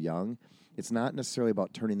kids when they're young, it's not necessarily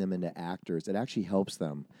about turning them into actors. It actually helps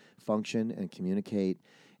them function and communicate.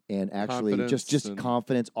 And actually, just Confidence and-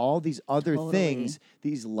 confidence, all these other Totally. things,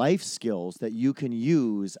 these life skills that you can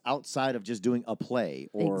use outside of just doing a play.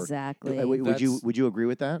 Or Exactly. Would you agree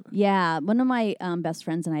with that? Yeah, one of my best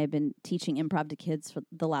friends and I have been teaching improv to kids for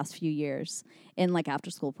the last few years in like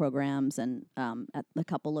after school programs and at a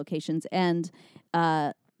couple locations. And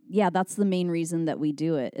yeah, that's the main reason that we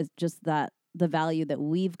do it is just that the value that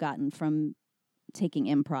we've gotten from taking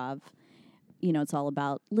improv. It's all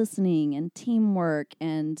about listening and teamwork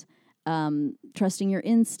and trusting your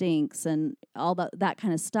instincts and all that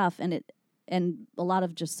kind of stuff. And a lot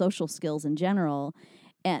of just social skills in general.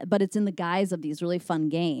 But it's in the guise of these really fun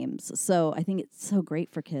games. So I think it's so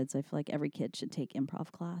great for kids. I feel like every kid should take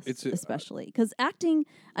improv class, especially because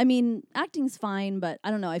acting's fine, but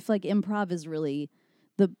I don't know. I feel like improv is really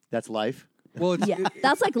That's life. Well, it's, yeah,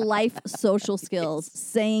 that's like life social skills,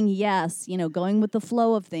 saying yes, going with the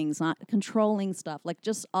flow of things, not controlling stuff, like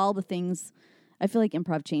just all the things. I feel like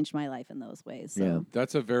improv changed my life in those ways. So. Yeah.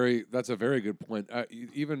 that's a very good point.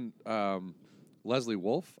 Even Leslie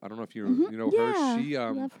Wolf, I don't know if you know Yeah, her. She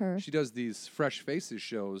love her. She does these Fresh Faces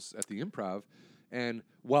shows at the Improv, and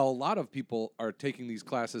while a lot of people are taking these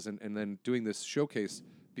classes and then doing this showcase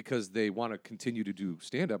because they want to continue to do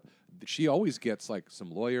stand up, she always gets like some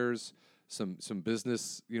lawyers, some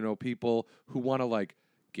business, people who want to like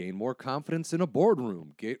gain more confidence in a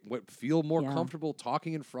boardroom, feel more Yeah. comfortable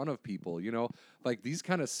talking in front of people, like these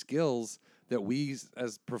kind of skills that we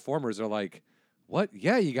as performers are like, what?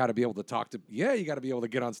 Yeah, you got to be able to talk to, you got to be able to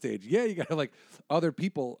get on stage. Yeah, you got to like other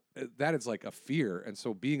people. That is like a fear. And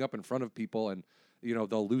so being up in front of people and,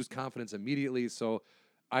 they'll lose confidence immediately. So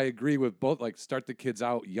I agree with both, like start the kids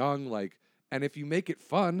out young, like, and if you make it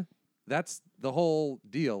fun, that's the whole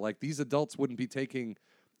deal. Like these adults wouldn't be taking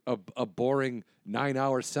a boring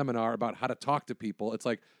 9-hour seminar about how to talk to people. It's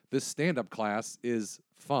like this stand-up class is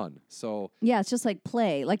fun. So Yeah, it's just like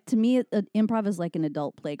play. Like to me, improv is like an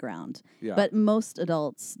adult playground. Yeah. But most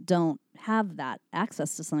adults don't have that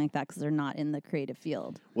access to something like that because they're not in the creative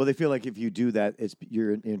field. Well, they feel like if you do that,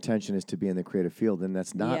 your intention is to be in the creative field, and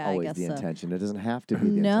that's not Yeah, I always guess the so. intention. It doesn't have to be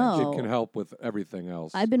the No. intention. it can help with everything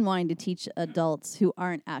else. I've been wanting to teach adults who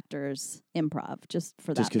aren't actors improv just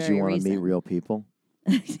for Just that because very you want to reason. meet real people.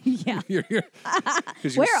 Yeah. You're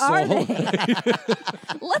 'cause Where you're are so- they?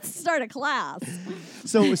 Let's start a class.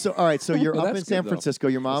 So all right. So you're Well, up in that's San good, though. Francisco.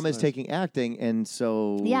 Your mom That's is nice. taking acting, and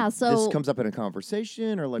so Yeah, this so- comes up in a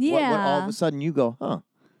conversation, or like what all Yeah. of a sudden you go, huh?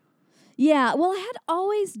 Yeah, well, I had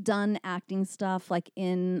always done acting stuff. Like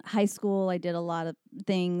in high school, I did a lot of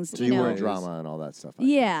things. So you were in know. drama and all that stuff. I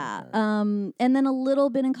Yeah, guess. Okay. and then a little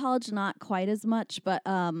bit in college, not quite as much, but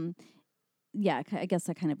yeah, I guess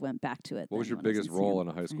I kind of went back to it. What was then your when I biggest in role San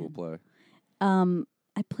in a high school Fran. play?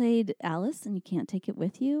 I played Alice, and You Can't Take It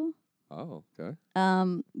With You. Oh, okay.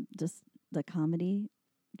 Just the comedy.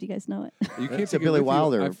 Do you guys know it? You can't It's a take it Billy with you.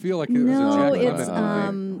 Wilder. I feel like it was No, a Jack it's,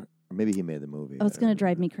 Lemmon movie. Or maybe he made the movie. Oh, it's I going to don't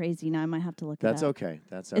drive know. me crazy now. I might have to look That's it up. okay.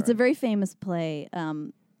 That's all It's a right. very famous play.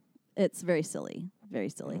 It's very silly. Very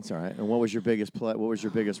silly. That's all right. And what was your biggest play? What was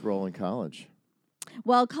your biggest role in college?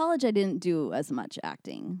 Well, college I didn't do as much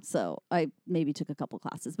acting, so I maybe took a couple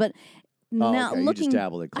classes. But now okay. You looking, just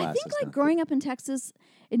dabbled in I classes. think like now. growing up in Texas,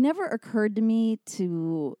 it never occurred to me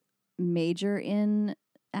to major in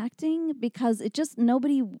acting because it just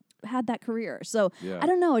nobody had that career. So Yeah. I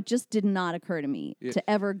don't know. It just did not occur to me Yeah. to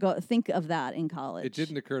ever go think of that in college. It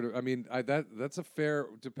didn't occur to. I mean, that's a fair.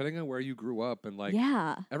 Depending on where you grew up, and like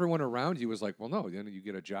Yeah. everyone around you was like, well, no, then you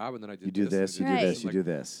get a job, and then I did You do this, you and do I Right. this, you Like, do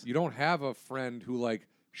this. You don't have a friend who like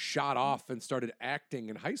shot off and started acting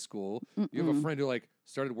in high school. You have a friend who like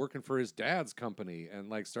started working for his dad's company and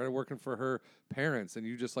like started working for her parents, and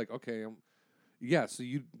you just like, okay, yeah. So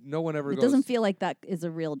no one ever It goes. doesn't feel like that is a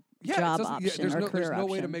real Yeah, it job doesn't- option there's or no, career there's no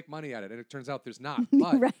option. way to make money at it, and it turns out there's not.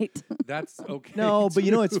 But right. that's okay. No, but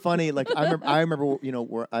you know it's too. funny. Like I remember, you know,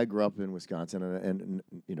 where I grew up in Wisconsin, and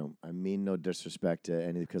you know, I mean no disrespect to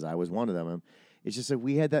any because I was one of them. It's just that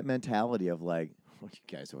we had that mentality of like, what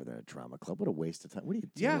you guys over there at drama club? What a waste of time. What are you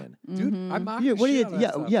Yeah, doing? dude, Mm-hmm. I mock Yeah, the what do shit you? out of that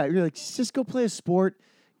Yeah, stuff. yeah. You're like, just go play a sport,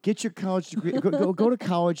 get your college degree, go to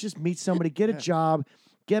college, just meet somebody, get a job,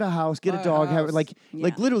 get a house, get Buy a a dog, have house. like Yeah.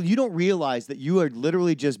 literally, you don't realize that you are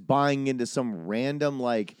literally just buying into some random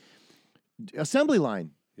like assembly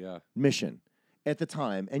line Yeah. mission at the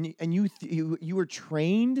time, and you were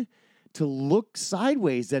trained to look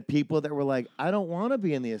sideways at people that were like, I don't want to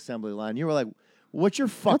be in the assembly line. You were like, what's your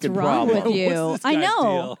What's fucking wrong problem? with you? What's this I guy's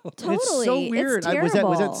know. deal? Totally. It's so weird. It's Was that the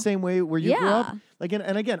terrible. same way where you grew up? Yeah. Like,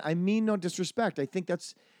 and again, I mean no disrespect. I think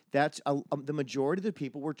that's the majority of the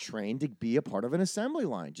people were trained to be a part of an assembly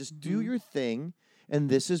line. Just Mm-hmm. do your thing, and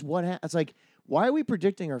this is what it's like. Why are we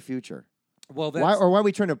predicting our future? Well, Why that's or why are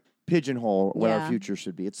we trying to pigeonhole what our Yeah. future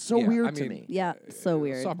should be? It's so Yeah, weird I to mean, me. Yeah, so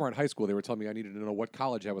weird. sophomore in high school, they were telling me I needed to know what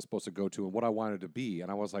college I was supposed to go to and what I wanted to be,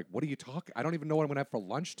 and I was like, "What are you talking? I don't even know what I'm gonna have for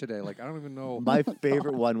lunch today. Like, I don't even know." My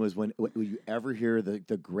favorite one was when you ever hear the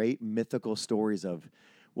great mythical stories of,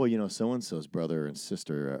 well, you know, so and so's brother and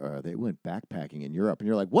sister they went backpacking in Europe, and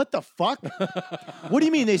you're like, what the fuck? What do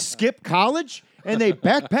you mean they skipped college and they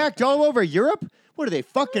backpacked all over Europe? What are they,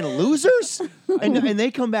 fucking losers? And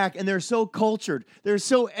they come back and they're so cultured, they're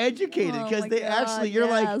so educated Oh because my they God, actually, you're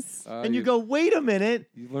yes. like, and you go, wait a minute.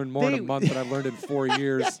 You learn more in a They- month than I've learned in 4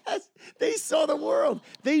 years. Yes, they saw the world.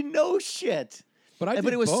 They know shit. But I But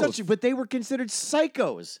did it was both. but they were considered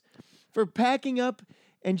psychos for packing up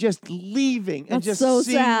and just leaving and That's just so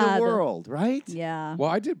seeing sad. the world, right? Yeah. Well,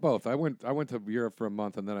 I did both. I went to Europe for a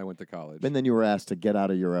month and then I went to college. And then you were asked to get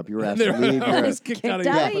out of Europe. You were asked to I leave Europe. was kicked out of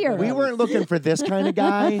Kicked out Europe. of Europe. We weren't looking for this kind of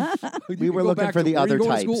guy. You we can were go looking back for to the where you other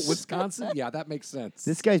going to types. school? Wisconsin? Yeah, that makes sense.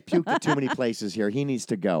 This guy's puked at too many places here. He needs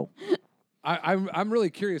to go. I'm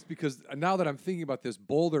really curious because now that I'm thinking about this,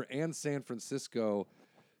 Boulder and San Francisco.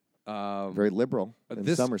 Very liberal in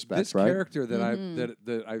this, some respects, this right? character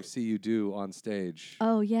that I see you do on stage,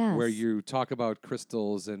 Oh yes. where you talk about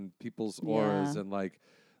crystals and people's auras, Yeah. and like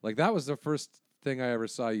that was the first thing I ever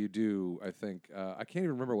saw you do. I think I can't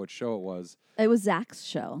even remember what show it was. It was Zach's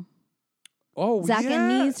show. Oh, Zach yeah,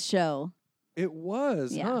 and me's show. it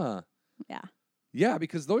was, Yeah. huh? Yeah. Yeah,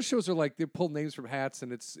 because those shows are like they pull names from hats,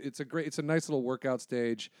 and it's a nice little workout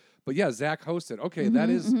stage. But yeah, Zach hosted. Okay,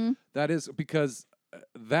 Mm-hmm, that is because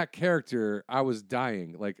that character, I was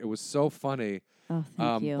dying. Like it was so funny. Oh,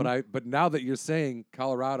 thank you. But now that you're saying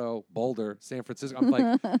Colorado, Boulder, San Francisco, I'm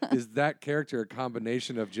like, is that character a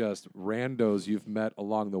combination of just randos you've met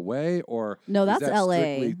along the way, or No, is that's that LA.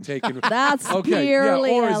 strictly taken? That's okay, purely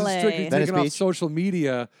yeah, or is LA. it strictly Venice taken off Beach? social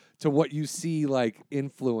media to what you see like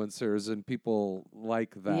influencers and people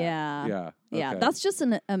like that? Yeah. yeah, Yeah, okay. that's just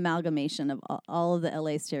an amalgamation of all of the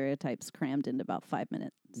LA stereotypes crammed into about 5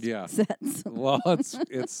 minutes. Yeah. Sets. Well,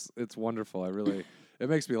 it's wonderful. It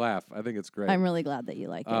makes me laugh. I think it's great. I'm really glad that you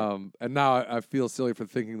like it. And now I feel silly for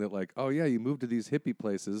thinking that like, oh yeah, you moved to these hippie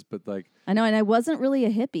places, but like, I know, and I wasn't really a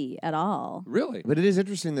hippie at all. really? But it is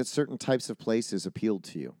interesting that certain types of places appealed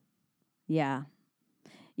to you. Yeah.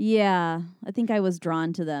 Yeah. I think I was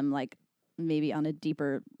drawn to them like maybe on a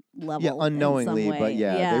deeper level. Yeah, in unknowingly, some way. but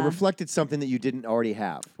yeah, they reflected something that you didn't already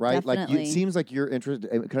have, right? Like Definitely. it seems like you're interested.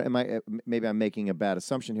 Maybe I'm making a bad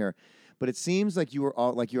assumption here, but it seems like you were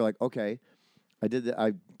all like you're like, okay, I did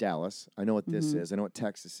Dallas. I know what this is. I know what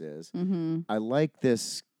Texas is. Mm-hmm. I like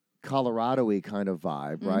this Colorado-y kind of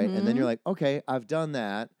vibe, right? And then you're like, okay, I've done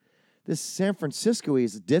that. This San Francisco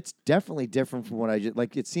is definitely different from what I just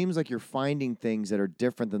like. It seems like you're finding things that are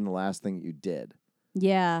different than the last thing that you did.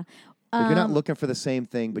 Yeah. Like you're not looking for the same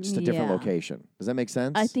thing, but just a different yeah. location. Does that make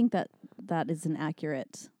sense? I think that is an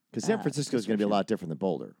accurate. Because San Francisco is going to be a lot different than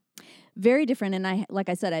Boulder. very different. And like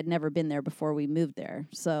I said, I'd never been there before we moved there.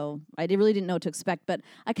 So I really didn't know what to expect. But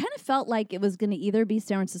I kind of felt like it was going to either be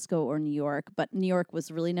San Francisco or New York. But New York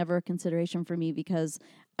was really never a consideration for me because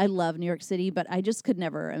I love New York City, but I just could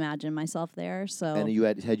never imagine myself there. So And you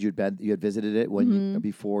had visited it when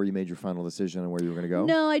before you made your final decision on where you were going to go?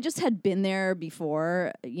 No, I just had been there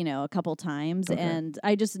before, a couple times, and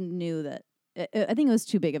I just knew that I think it was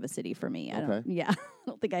too big of a city for me. I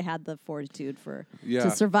don't think I had the fortitude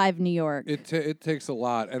to survive New York. It takes a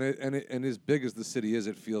lot, and as big as the city is,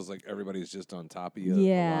 it feels like everybody's just on top of you a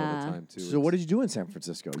lot of the time too. So what did you do in San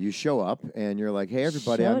Francisco? You show up and you're like, "Hey,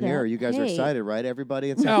 everybody, I'm here. You guys are excited, right? Everybody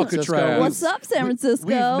in San Francisco. What's up, San Francisco?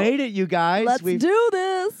 We've made it, you guys. Let's do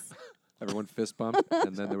this." Everyone fist bumped,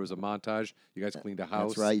 and then there was a montage. You guys cleaned a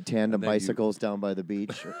house. That's right. You tandem bicycles down by the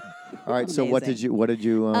beach. All right. So what did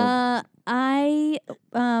you?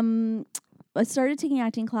 I started taking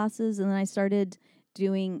acting classes, and then I started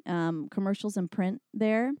doing commercials and print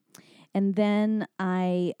there, and then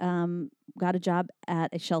I got a job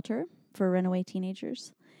at a shelter for runaway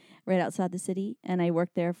teenagers, right outside the city, and I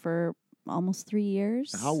worked there for almost 3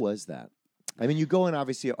 years. How was that? I mean, you go in,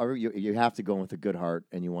 obviously, you have to go in with a good heart,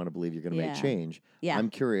 and you want to believe you're going to make change. Yeah. I'm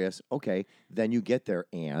curious. Okay, then you get there,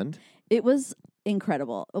 and? It was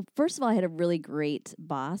incredible. First of all, I had a really great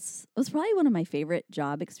boss. It was probably one of my favorite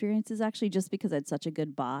job experiences, actually, just because I had such a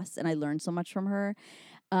good boss, and I learned so much from her.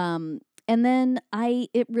 And then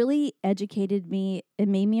it really educated me. It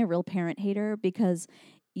made me a real parent hater because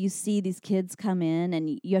you see these kids come in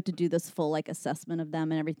and you have to do this full assessment of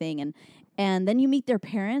them and everything. And then you meet their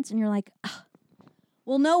parents and you're like,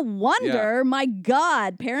 well, no wonder, my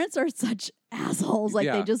God, parents are such assholes.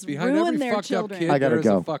 They just ruin their children. Kid, I gotta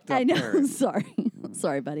go. I know.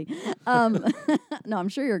 Sorry, buddy. No, I'm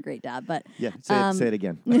sure you're a great dad, but yeah, say it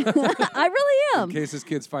again. I really am. In case his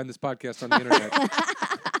kids find this podcast on the internet.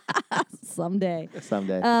 Someday.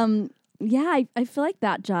 Yeah, I feel like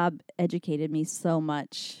that job educated me so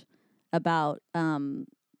much about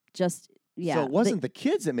just. Yeah, so it wasn't the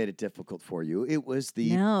kids that made it difficult for you. It was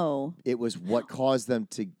It was what caused them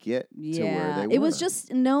to get to where they were. It was just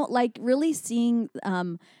really seeing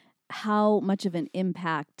how much of an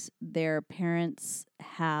impact their parents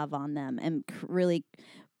have on them, and really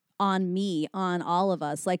on me, on all of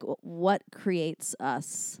us. Like what creates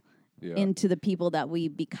us into the people that we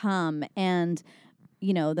become, and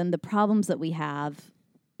then the problems that we have,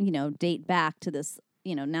 date back to this.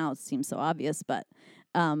 Now it seems so obvious, but.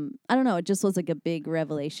 I don't know. It just was like a big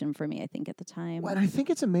revelation for me, I think, at the time. Well, and I think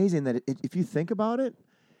it's amazing that if you think about it,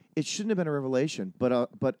 it shouldn't have been a revelation, but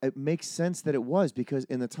it makes sense that it was, because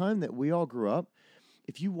in the time that we all grew up,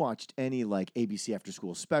 if you watched any ABC After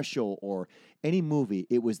School special or any movie,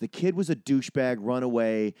 it was the kid was a douchebag,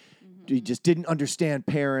 runaway, he just didn't understand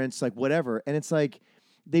parents, whatever. And it's like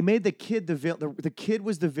they made the kid the villain. The kid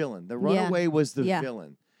was the villain. The runaway was the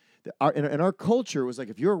villain. In our culture, it was like,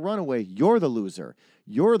 if you're a runaway, you're the loser.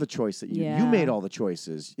 You're the choice that you made all the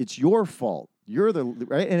choices. It's your fault. You're the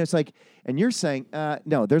right, and it's like, and you're saying,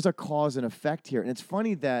 no, there's a cause and effect here, and it's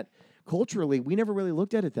funny that culturally we never really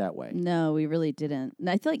looked at it that way. No, we really didn't. And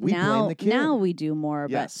I feel like now we do more.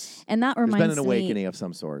 Yes, but and that reminds me, there's been an awakening of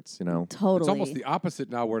some sorts. Totally. It's almost the opposite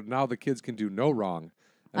now, where now the kids can do no wrong.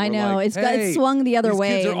 And I know. like, it's swung the other way.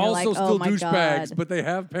 These kids are and also still douchebags, God. but they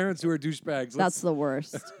have parents who are douchebags. That's the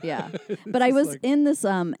worst. Yeah. But I was in this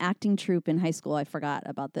acting troupe in high school. I forgot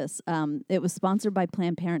about this. It was sponsored by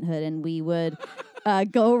Planned Parenthood, and we would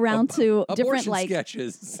go around to different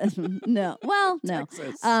sketches. No. Well, no.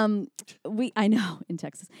 Texas. I know, in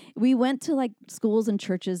Texas. We went to schools and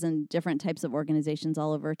churches and different types of organizations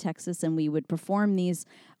all over Texas, and we would perform these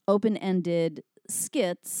open-ended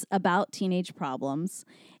skits about teenage problems,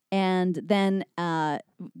 and then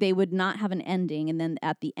they would not have an ending, and then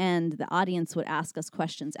at the end the audience would ask us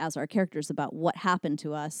questions as our characters about what happened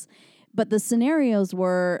to us. But the scenarios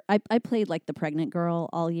were, I played the pregnant girl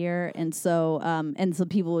all year, and so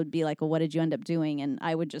people would be like, well, what did you end up doing? And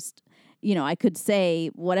I would just, I could say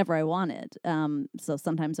whatever I wanted. So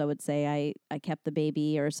sometimes I would say I kept the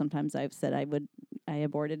baby, or sometimes I've said I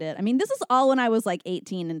aborted it. I mean, this is all when I was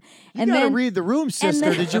 18, and you gotta read the room,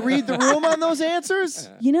 sister. Did you read the room on those answers?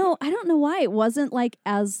 I don't know why it wasn't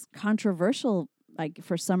as controversial.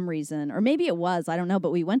 For some reason, or maybe it was, I don't know.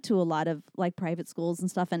 But we went to a lot of private schools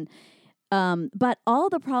and stuff, and but all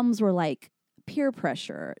the problems were peer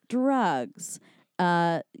pressure, drugs,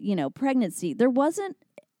 pregnancy. There wasn't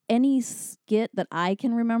any skit that I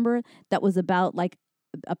can remember that was about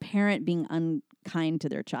a parent being kind to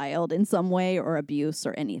their child in some way or abuse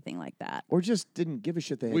or anything like that. Or just didn't give a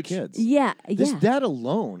shit they had Which- kids. Yeah, That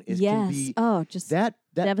alone can yes. be Oh, just that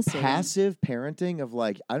devastating. passive parenting of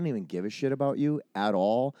like, I don't even give a shit about you at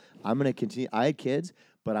all. I'm gonna continue. I had kids,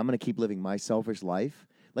 but I'm gonna keep living my selfish life.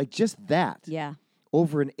 Like just that yeah,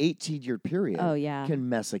 over an 18-year period. Oh, yeah. Can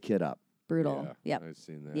mess a kid up. brutal. Yeah, Yep. I've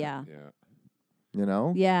seen that. Yeah. Yeah. You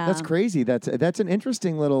know? Yeah. That's crazy. That's an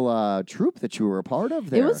interesting little troop that you were a part of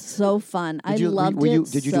there. It was so fun. I Did you, loved were you,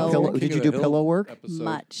 it Did you so do pillow? King Did of you the do Hill pillow work? episode.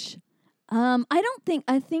 much.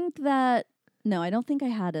 I think that no, I don't think I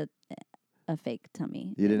had a fake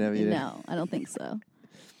tummy. You didn't have- you didn't- No, I don't think so.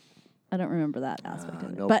 I don't remember that aspect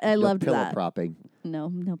of it. No, But I no loved pillow that. propping.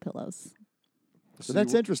 No pillows. So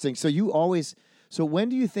that's interesting. So you always. So when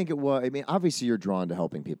do you think it was? I mean, obviously you're drawn to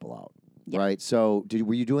helping people out, Yeah. right? So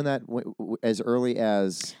were you doing that as early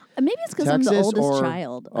as Maybe it's because I'm the Texas oldest or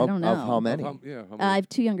child. I don't know. Of how many? How many? I have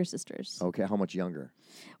 2 younger sisters. Okay, how much younger?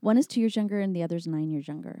 One is 2 years younger, and the other's 9 years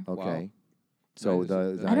younger. Okay, so Nice.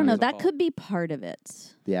 the I don't know. Nice. That could be part of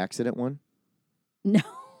it. the accident one. No,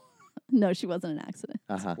 no, she wasn't an accident.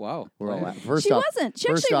 Wow. We're all Right. first She off. wasn't. She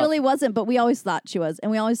first actually off- really wasn't, but we always thought she was.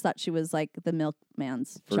 And we always thought she was like the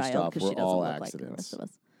milkman's First child off, because we're she doesn't all look like the accidents. rest of us.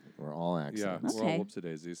 We're all Yeah. accidents. We're all Okay.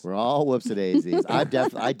 whoopsie-daisies. We're all whoopsie-daisies. I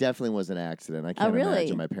definitely was an accident. I can't really?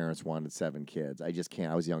 imagine my parents wanted 7 kids. I just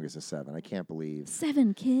can't. I was youngest of 7. I can't believe.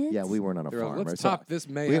 7 kids? Yeah, we weren't on a They're like, farm. let's right? So top this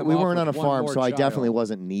we mayhem we off weren't on a with one farm, more so I child. definitely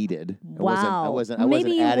wasn't needed. Wow. I wasn't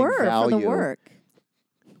Maybe you adding were value. for the work.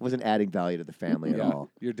 Wasn't adding value to the family at Yeah. all.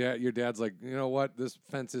 Your dad's like, you know what? This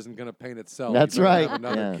fence isn't going to paint itself. That's You better right. have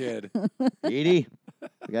another Yeah. kid. Edie,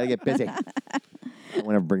 we gotta get busy. I don't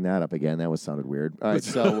want to bring that up again. That sounded weird. All right,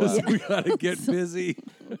 so We got to get busy.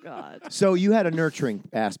 Oh, God. so you had a nurturing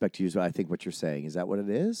aspect to you. So I think what you're saying is that what it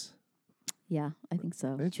is? Yeah, I think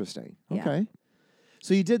so. Interesting. Yeah. Okay.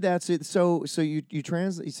 So you did that. So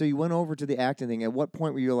you went over to the acting thing. At what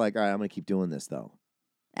point were you like, all right, I'm gonna keep doing this though?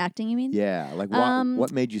 Acting, you mean? Yeah. Like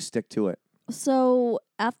what made you stick to it? So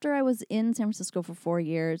after I was in San Francisco for 4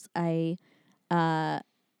 years, I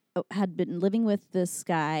had been living with this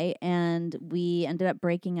guy, and we ended up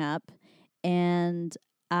breaking up. And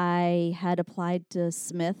I had applied to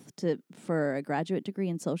Smith for a graduate degree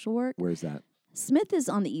in social work. Where's that? Smith is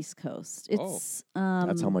on the East Coast. It's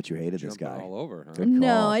That's how much you hated this Jumping guy. all over, huh? Good no,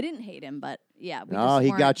 call. I didn't hate him, but yeah, we No, just he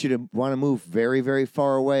weren't- got you to want to move very, very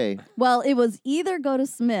far away. Well, it was either go to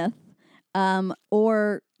Smith,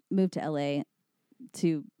 or move to LA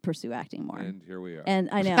to pursue acting more. And here we are. And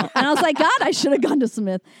I know. And I was like, God, I should have gone to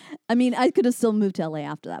Smith. I mean, I could have still moved to LA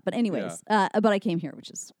after that. But anyways, but I came here, which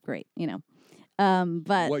is great, you know.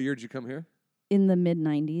 But What year did you come here? in the mid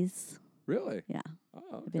 90s, Really? yeah,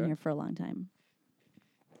 Oh, I've been here for a long time.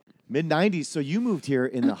 Mid 90s. So you moved here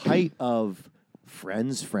in the height of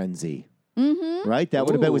Friends frenzy, Mm-hmm. right? That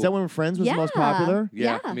would have been. Was Ooh. that when Friends was the most popular?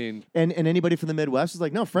 Yeah. Yeah. I mean, And anybody from the Midwest was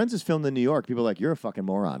like, no, Friends is filmed in New York. People are like, you're a fucking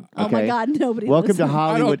moron. Oh my Okay? God, nobody. Welcome lives to in an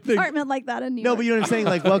Hollywood. think- apartment like that in New No, York. but you know what I'm saying?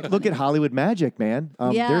 Like, look at Hollywood Magic, man.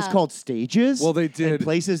 There's Yeah. called stages. Well, they and did.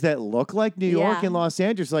 places that look like New York Yeah. and Los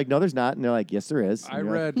Angeles. Like, no, there's not. And they're like, yes, there is. I And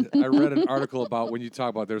you're like, read an article about when you talk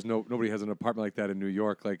about nobody has an apartment like that in New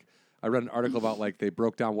York. Like I read an article about like they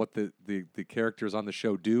broke down what the characters on the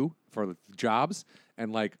show do for the jobs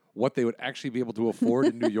and like what they would actually be able to afford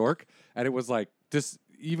in New York. And it was like this.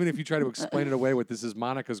 Even if you try to explain it away with this is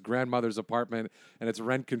Monica's grandmother's apartment and it's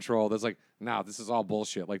rent control, that's like, no, this is all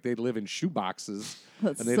bullshit. Like they live in shoe boxes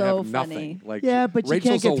That's and they'd so have nothing. funny. Like Yeah, but you can't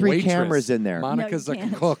Rachel's get a 3 waitress. cameras in there. Monica's No, you a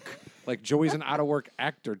can't. cook. Like Joey's an out of work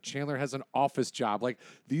actor. Chandler has an office job. Like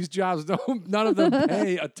these jobs don't. None of them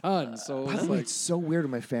pay a ton. So By it's the way, like it's so weird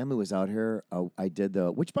when my family was out here. I did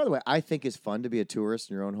which by the way, I think is fun to be a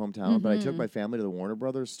tourist in your own hometown. But I took my family to the Warner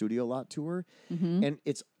Brothers Studio Lot tour, and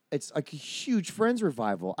it's like a huge Friends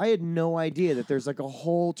revival. I had no idea that there's like a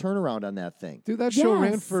whole turnaround on that thing. dude, that show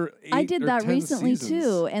ran Yes. for 8 I did or that 10 recently seasons.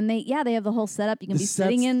 too, and they have the whole setup. You can The be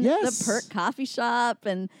sitting sets- in yes. the Perk coffee shop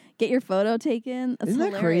and get your photo taken. That's Isn't that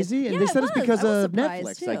hilarious. crazy? And Yeah, they it said it's was. because I was of surprised,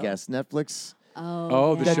 Netflix, I too. guess. Netflix.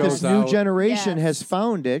 Oh, the That show's this new out. generation has Yes.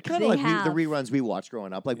 found it. Kind They of like the have. reruns we watched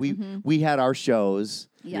growing up. Like we had our shows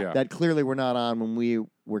Yeah. that clearly were not on when we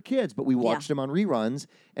were kids, but we watched them on reruns,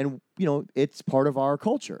 and it's part of our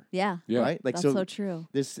culture, Yeah. Yeah. right? Like That's so true.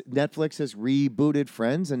 This Netflix has rebooted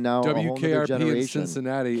Friends, and now a whole other WKRP in generation.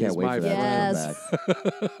 Cincinnati Can't is wait my for that friend. to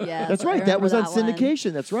come back. Yes, That's I right. That remember was on that one.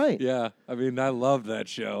 syndication. That's right. Yeah, I mean, I love that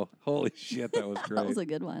show. Holy shit, that was great. That was a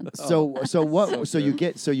good one. So what? So So you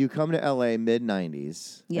good. you come to LA mid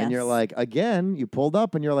 '90s, and you're Yes. like, again, you pulled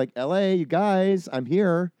up, and you're like, LA, you guys, I'm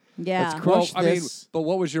here. Yeah. Let's crush I mean, this. but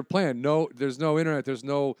what was your plan? No, there's no internet. There's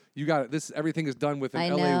no. You got it. This everything is done with an I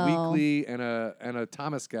LA know. Weekly and a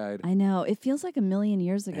Thomas Guide. I know. It feels like a million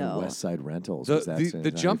years And ago. West Side Rentals. The was that soon?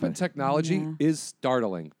 the jump in 95? technology Yeah. is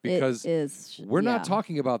startling because it is. we're not yeah.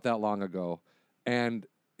 talking about that long ago, and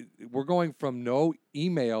we're going from no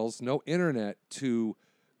emails, no internet to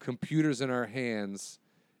computers in our hands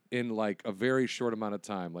in like a very short amount of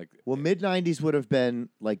time. Like, Well, mid '90s would have been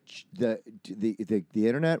like the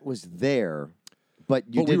internet was there, but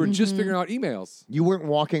you but we were didn't. just figuring out emails. You weren't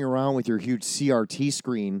walking around with your huge CRT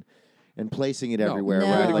screen and placing it everywhere. No.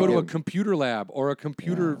 We right? had to Like go to a it- computer lab or a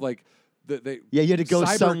computer like they. Yeah, you had to go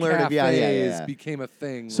cyber somewhere to- yeah, cafes yeah. became a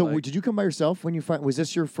thing. So like, did you come by yourself when you was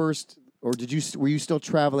this your first, or were you still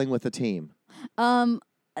traveling with a team?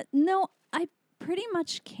 No, I pretty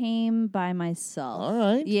much came by myself. All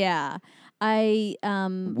right. Yeah. I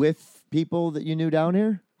With people that you knew down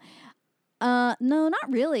here? no, not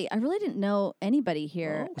really. I really didn't know anybody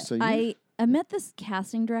here. Oh, so I met this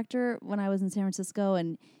casting director when I was in San Francisco,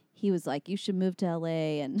 and he was like, "You should move to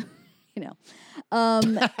LA," and you know,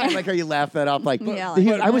 I like how you laugh that off. Like, Yeah,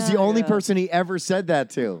 I was the only yeah. person he ever said that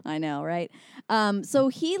to. I know, right? So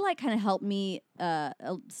he like kind of helped me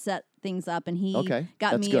set things up, and he Okay,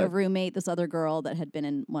 got that's me a good. roommate, this other girl that had been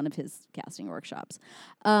in one of his casting workshops.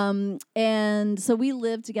 And so we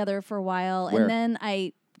lived together for a while, Where? and then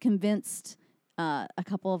I convinced a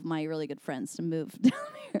couple of my really good friends to move down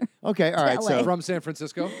here. Okay, all right. LA. So from San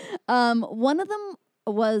Francisco. One of them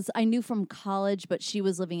was I knew from college, but she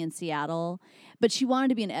was living in Seattle, but she wanted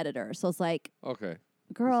to be an editor. So I was like, Okay.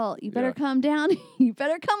 girl, you better Yeah. come down. You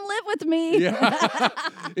better come live with me. Yeah,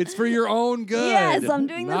 it's for your own good. Yes, I'm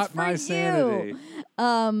doing this not for my you. sanity.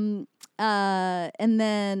 And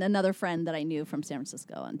then another friend that I knew from San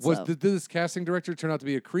Francisco, and so Did this casting director turn out to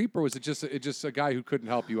be a creep, or was it just a guy who couldn't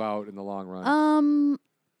help you out in the long run,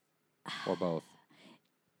 or both?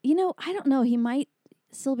 you know, I don't know. He might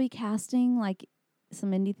still be casting like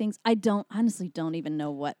some indie things. I honestly don't even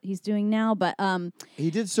know what he's doing now, but he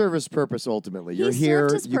did serve his purpose ultimately. he You're here.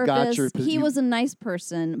 served his You purpose. got your. He you- was a nice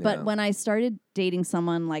person, Yeah. but when I started dating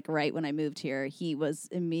someone like right when I moved here, he was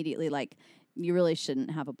immediately like, you really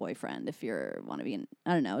shouldn't have a boyfriend if you want to be an,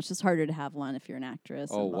 I don't know, it's just harder to have one if you're an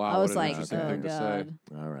actress. Oh, And wow, I what was an like, interesting oh thing to say. God.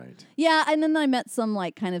 All right. Yeah, and then I met some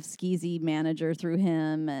like kind of skeezy manager through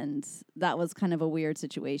him, and that was kind of a weird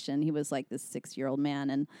situation. He was like this 6-year-old man,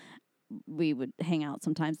 and we would hang out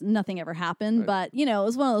sometimes. Nothing ever happened, Right. but you know, it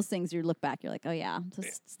was one of those things. You look back, you're like, oh yeah,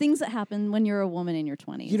 just things that happen when you're a woman in your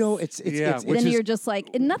 20s. You know, it's Yeah, it's which then is- you're just like,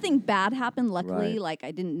 and nothing bad happened. Luckily, Right. like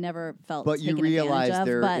I never felt. but you taken advantage realize of,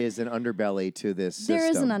 there but is an underbelly to this system. there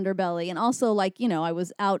is an underbelly, and also like, you know, I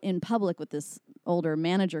was out in public with this older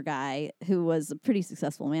manager guy who was a pretty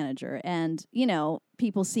successful manager, and you know,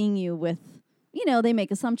 people seeing you with, you know, they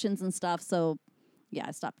make assumptions and stuff. So yeah,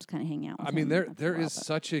 I stopped kind of hanging out with I mean, him there after a there while, is but-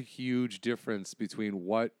 such a huge difference between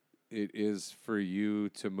what it is for you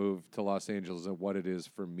to move to Los Angeles and what it is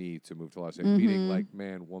for me to move to Los Angeles. Meaning, like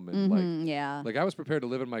man, woman, Mhm, yeah. like I was prepared to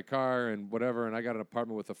live in my car and whatever, and I got an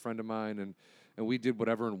apartment with a friend of mine, and we did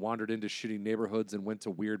whatever and wandered into shitty neighborhoods and went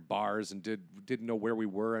to weird bars and didn't know where we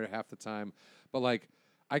were half the time. But like,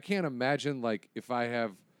 I can't imagine like if I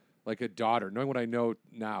have like a daughter, knowing what I know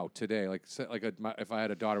now today, like if I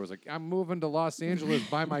had a daughter was like, I'm moving to Los Angeles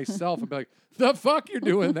by myself, I'd be like, the fuck you're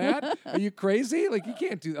doing that? Are you crazy? Like you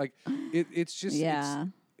can't do like it's just Yeah.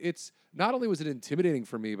 it's not only was it intimidating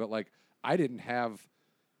for me, but like I didn't have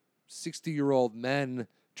 60-year-old men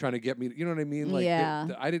trying to get me, you know what I mean? Like Yeah.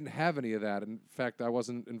 I didn't have any of that. In fact, I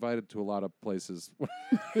wasn't invited to a lot of places when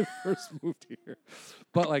I first moved here.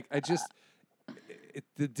 But like I just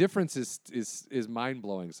the difference is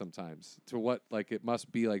mind-blowing sometimes to what like it must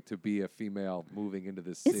be like to be a female moving into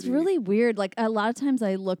this city. It's really weird. Like a lot of times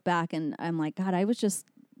I look back and I'm like, God, I was just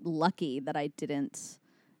lucky that I didn't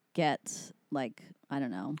get like, I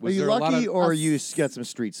don't know. Are Was you there a lot lucky, of- or you got some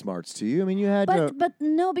street smarts to you? I mean, you had to. But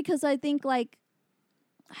no, because I think like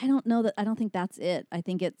I don't know that I don't think that's it. I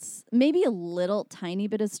think it's maybe a little tiny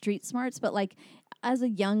bit of street smarts, but like as a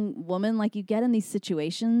young woman, like you get in these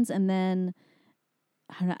situations and then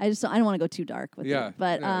I don't want to go too dark with Yeah, it.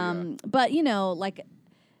 But yeah. but you know, like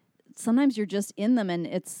sometimes you're just in them and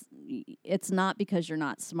it's not because you're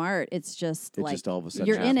not smart. It's just It like just all of a sudden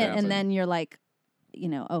you're in it happens. and then you're like, you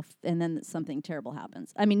know, and then something terrible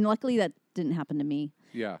happens. I mean, luckily that didn't happen to me.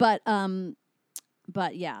 Yeah. But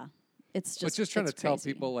yeah, it's just. But just trying to it's tell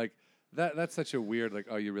crazy. people like that's such a weird like,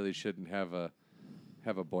 oh, you really shouldn't have a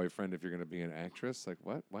boyfriend if you're going to be an actress. Like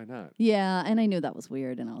what? Why not? Yeah, and I knew that was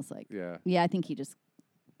weird, and I was like, Yeah. yeah, I think he just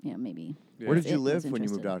maybe. Yeah. Where did you It was live when you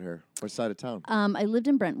moved interested. out here? What side of town? I lived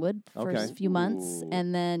in Brentwood for Okay. a few months, Ooh.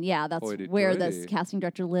 and then that's Hoity-toity. where the casting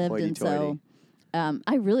director lived, and so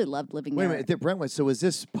I really loved living Wait a there. minute, Brentwood. So was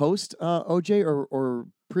this post OJ or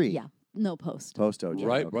pre? Yeah, no post. Post OJ.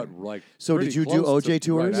 Right, okay. but like. So did pretty you do close to OJ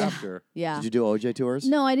tours? Right Yeah. after. Yeah. Did you do OJ tours?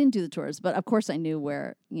 No, I didn't do the tours, but of course I knew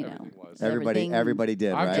where Everything was. Everybody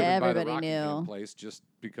did, I've right? driven by the Everybody Rockingham knew. place just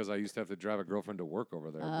because I used to have to drive a girlfriend to work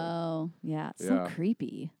over there. but- Oh, yeah, it's Yeah. so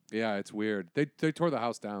creepy. yeah, it's weird. They tore the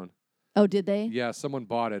house down. Oh, did they? Yeah, someone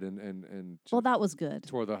bought it and Well, just that was good.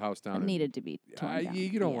 tore the house down. It and- needed to be torn down.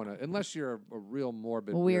 You don't Yeah. want to, unless you're a real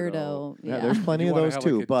morbid Weirdo. Yeah, Yeah. there's plenty You of wanna those have,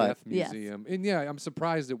 too, like, a but death Yes. museum. And yeah, I'm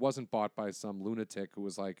surprised it wasn't bought by some lunatic who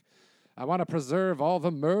was like, I want to preserve all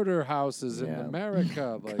the murder houses in Yeah.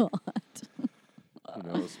 America. Like, God. who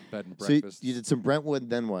knows, bed and so breakfast. you did some Brentwood,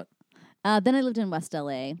 then what? Then I lived in West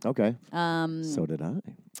LA. Okay. Um, So did I.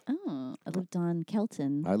 I lived on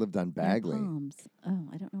Kelton. I lived on and Bagley. Palms. Oh,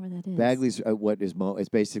 I don't know where that is. Bagley's what is it's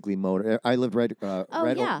basically motor. I lived right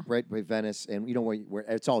yeah. right by Venice, and you know where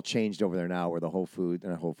it's all changed over there now, where the Whole Foods,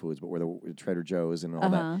 not Whole Foods, but where the Trader Joe's and all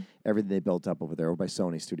Uh-huh. that, everything they built up over there, over by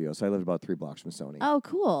Sony Studios. So I lived about 3 blocks from Sony. Oh,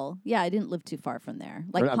 cool. Yeah, I didn't live too far from there.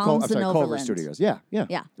 Like Or, I'm Palms sorry, and Culver Overland. Studios. Yeah. Yeah.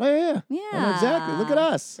 Oh yeah. I know exactly. Look at Yeah.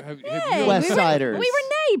 us. have Hey, you West we Siders. we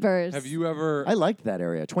were neighbors. have you ever? I liked that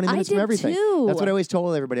area. 20 I minutes from did everything. too. That's what I always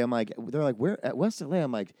told everybody. I'm like, they're like, where at West LA?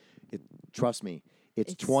 I'm like, trust me,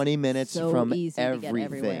 it's 20 minutes so from easy to get everything.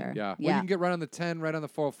 everywhere. yeah. Well, you Yeah. can get right on the 10, right on the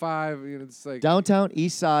 405. You know, it's like Downtown,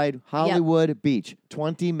 East Side, Hollywood Beach,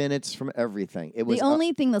 20 minutes from everything. It was The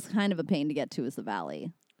only thing that's kind of a pain to get to is the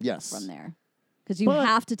valley yes. from there. Because you But-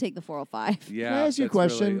 have to take the 405. yeah. Can I ask you a that's really-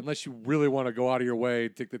 question? unless you really want to go out of your way,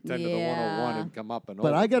 take the 10 to the 101 Yeah. and come up and But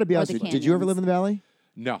over. I got to be Or honest the with you. Did you ever live in the Valley?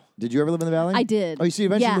 No. Did you ever live in the Valley? I did. Oh, so you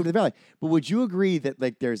eventually Yeah. moved to the Valley. But would you agree that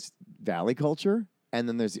like there's Valley culture and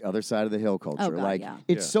then there's the other side of the hill culture? God, like yeah.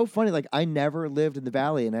 it's Yeah. so funny. Like I never lived in the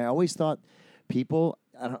Valley, and I always thought people.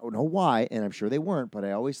 I don't know why, and I'm sure they weren't, but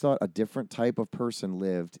I always thought a different type of person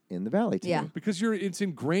lived in the Valley. To Yeah. me. Because it's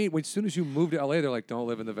ingrained. As soon as you move to LA, they're like, "Don't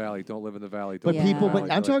live in the valley. Don't live in the valley." Don't But live in the people, valley." but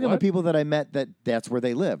You're I'm like, talking about "What?" people that I met that's where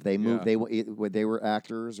they live. They moved. Yeah. They were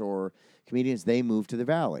actors or comedians. They moved to the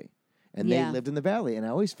Valley, and Yeah. they lived in the Valley. And I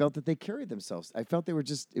always felt that they carried themselves. I felt they were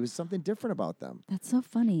just. It was something different about them. That's so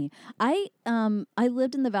funny. I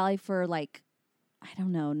lived in the valley for like, I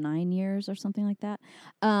don't know, 9 years or something like that.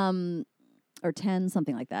 Or 10,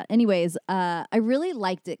 something like that. Anyways, I really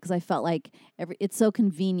liked it because I felt like it's so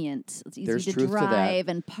convenient. It's easy There's to truth to that. drive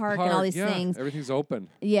and park and all these yeah, things. Everything's open.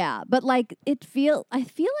 Yeah, but like I feel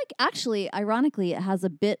like actually, ironically, it has a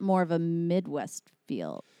bit more of a Midwest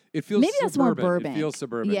feel. It feels Maybe that's more suburban. Burbank. It feels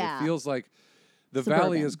suburban. Yeah. It feels like the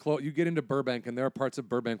valley Suburban. is close. You get into Burbank, and there are parts of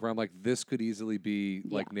Burbank where I'm like, this could easily be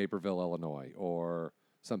like Yeah. Naperville, Illinois, or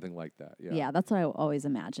something like that. Yeah. Yeah, that's what I always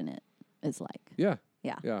imagine it is like. Yeah.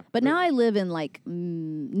 Yeah. Yeah. But now I live in like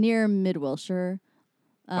near Mid Wilshire.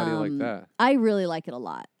 How do you like that? I really like it a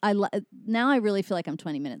lot. Now I really feel like I'm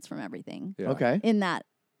 20 minutes from everything Yeah. Okay. in that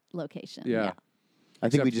location. Yeah. I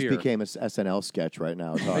think we Except just here. became a SNL sketch right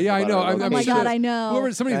now. talking Yeah, I about know. our I Oh my mean, locations. God, I know.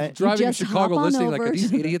 Whoever somebody Right? driving in just Chicago hop on listening, like, over are these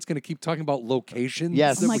to- idiots going to keep talking about locations?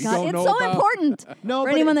 Yes. that Oh my we God, don't it's know so about? important No, for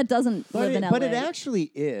but anyone it- that doesn't live in LA. But it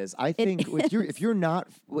actually is. I think if you're not,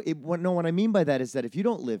 what I mean by that is that if you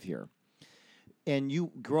don't live here, and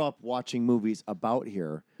you grow up watching movies about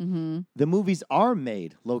here, the movies are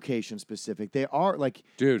made location specific. They are like,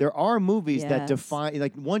 Dude. there are movies that Yes. define,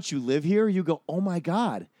 like once you live here, you go, oh my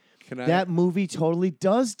God, Can I? that movie totally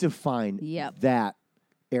does define Yep. that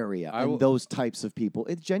area I and will- those types of people.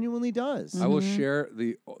 It genuinely does. I will Mm-hmm. share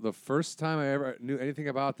the first time I ever knew anything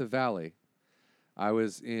about the Valley. I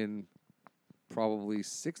was in probably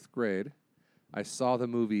 6th grade. I saw the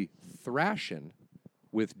movie Thrashin'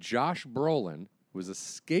 with Josh Brolin. It was a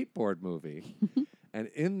skateboard movie. And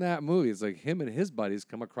in that movie, it's like him and his buddies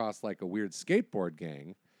come across like a weird skateboard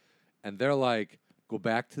gang. And they're like, go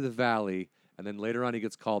back to the Valley. And then later on, he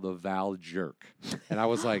gets called a Val Jerk. And I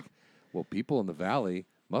was like, well, people in the Valley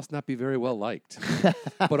must not be very well liked.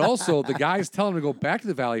 But also, the guys telling him to go back to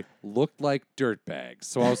the Valley looked like dirtbags.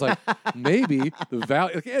 So I was like, maybe the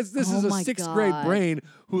Valley. Like, this is Oh a my 6th grade God. brain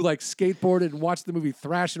who like skateboarded and watched the movie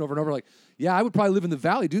Thrashing over and over. Like, yeah, I would probably live in the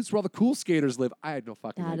Valley, dude. It's where all the cool skaters live. I had no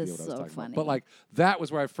fucking That idea is what I was so talking funny. about. But like, that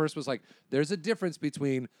was where I first was like, there's a difference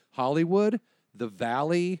between Hollywood, the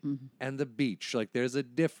Valley, Mm-hmm. and the beach. Like, there's a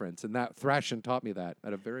difference, and that Thrashing taught me that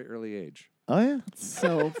at a very early age. Oh, yeah.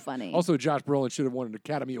 so funny. Also, Josh Brolin should have won an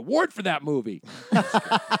Academy Award for that movie.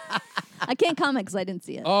 I I can't comment because I didn't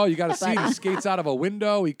see it. Oh, you got to see it. But- He skates out of a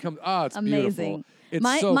window. He comes. Oh, it's Amazing. beautiful. It's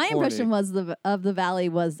my so my corny. impression was of the Valley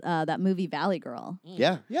was that movie Valley Girl.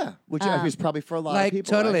 Yeah, which is probably for a lot of like people.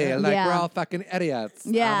 totally, right? like Yeah. we're all fucking idiots.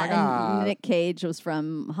 Yeah, oh my god. and Nick Cage was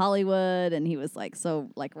from Hollywood, and he was like so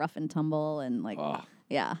like rough and tumble, and like Oh,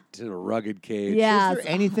 yeah, to a rugged cage. yeah. Is there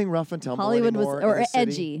anything rough and tumble Hollywood was anymore in or the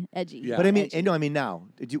city? edgy. Yeah. But I mean, edgy. no, I mean now.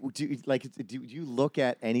 Do you look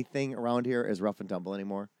at anything around here as rough and tumble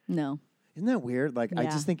anymore? No. Isn't that weird? Like I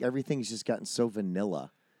Yeah. just think everything's just gotten so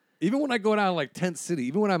vanilla. Even when I go down like Tent City,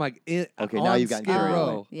 even when I'm like Okay, on now you've gotten Skid curious.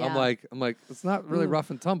 Row, Yeah. I'm like, it's not really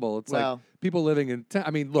rough and tumble. It's like Well- people living in tent.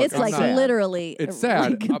 I mean, look, It's I'm like not, sad. literally it's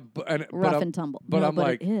sad, like, but rough I'm, and tumble. But No, I'm but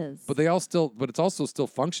like, it is. but it's also still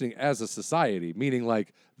functioning as a society, meaning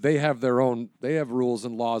like they have rules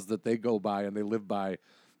and laws that they go by and they live by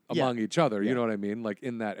among each other. Yeah. You know what I mean? Like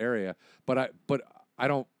in that area. But I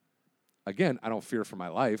don't fear for my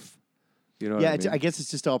life. You know what Yeah, I mean? I guess it's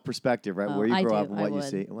just all perspective, right? Oh, Where you I grow do. up and I what you would.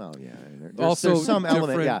 see. Well, yeah. There's also some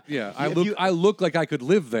element. different- Yeah, I look like I could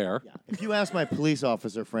live there. If you ask my police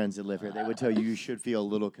officer friends that live here, they would tell you should feel a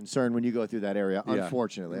little concerned when you go through that area. Yeah.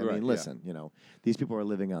 Unfortunately, I Right, mean, yeah. listen, these people are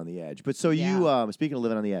living on the edge. But so Yeah. you, speaking of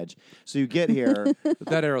living on the edge, so you get here.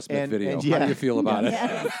 That Aerosmith And- video. and How yeah. do you feel about it?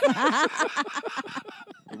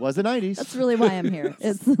 It was the '90s. That's really why I'm here.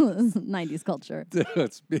 It's 90s culture.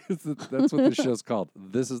 That's what this show's called.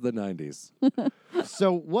 This is the 90s.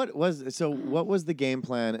 So what was the game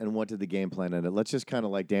plan, and what did the game plan end up? Let's just kind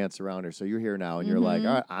of like dance around here. So you're here now, and you're like,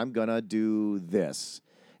 all right, I'm gonna do this.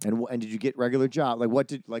 And did you get regular job? Like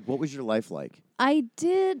what was your life like? I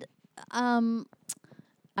did.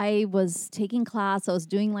 I was taking class. I was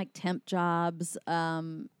doing like temp jobs,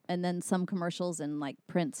 and then some commercials and like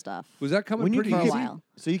print stuff. Was that coming When you pretty for a easy? while.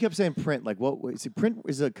 So you kept saying print. Like see, print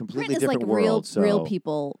is a completely Print is like different world. so real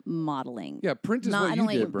people modeling. Yeah, print is Not- what I you don't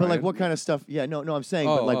like- did, But Brian. like what kind of stuff? Yeah, no, I'm saying,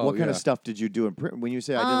 but like what kind yeah. of stuff did you do in print? When you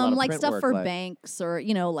say I did a lot of like print stuff work, for like, banks or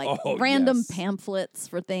like Oh, random yes. pamphlets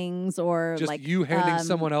for things or Just like you handing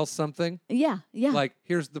someone else something? Yeah. Like,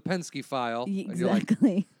 here's the Penske file. And you're like,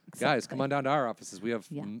 Exactly. guys, come on down to our offices. We have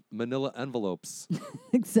Yeah. manila envelopes.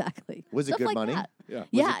 Exactly. Was it Stuff good like money? that. Yeah.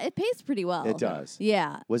 Yeah, it pays pretty well. It does.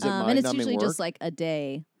 Yeah. Was it And it's mind-numbing usually work? just like a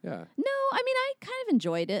day. Yeah. No, I mean, I kind of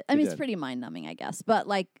enjoyed it. I You mean, did. it's pretty mind numbing, I guess. But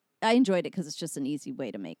like, I enjoyed it because it's just an easy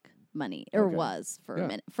way to make money, or Okay. was for Yeah. a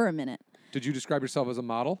minute. For a minute. Did you describe yourself as a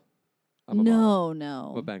model? I'm a model. I'm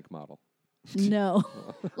a No, bank model. no.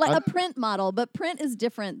 Like a print model, but print is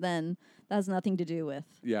different than that has nothing to do with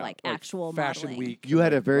Yeah. like actual Fashion modeling. week. You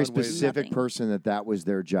had a and very runways. specific Nothing. person that was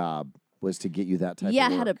their job, was to get you that type Yeah,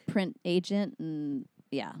 of I work. had a print agent, and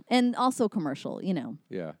and also commercial.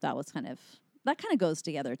 Yeah. That was kind of goes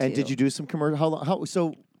together too. And did you do some commercial?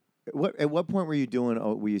 At what point were you doing?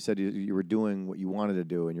 Where you said you were doing what you wanted to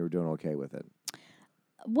do, and you were doing okay with it?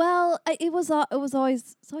 Well, it's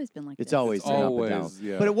always been like It's this. always been up and down. always,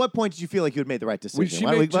 yeah. But at what point did you feel like you had made the right decision? She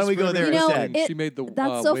Why made don't we just go for there everyone You know, instead? listening, she made the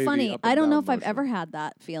That's so wavy funny. up I and don't know down if I've motion. ever had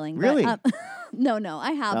that feeling. Really? But, no,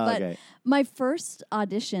 I have. Oh, but okay. my first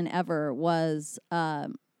audition ever was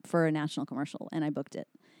for a national commercial, and I booked it.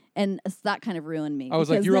 And that kind of ruined me. I was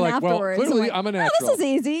like, because you were then like, well, afterwards, clearly I'm I'm a like, natural. this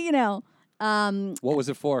is easy, What was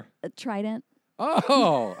it for? Trident.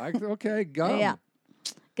 Oh, okay, gum. Yeah.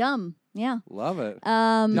 Gum. Yeah. Love it.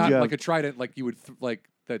 Um, Not you have- like a trident, like you would like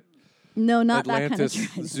that no, not Atlantis that kind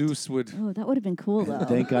of trident. Zeus would. Oh, that would have been cool though.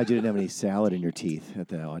 Thank God you didn't have any salad in your teeth at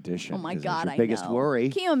the audition. Oh my 'cause that's God, your I biggest know. worry.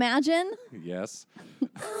 Can you imagine? Yes,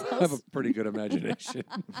 I have a pretty good imagination.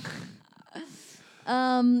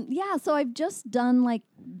 Yeah, so I've just done like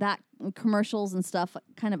that commercials and stuff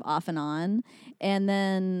kind of off and on. And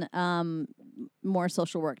then more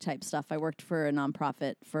social work type stuff. I worked for a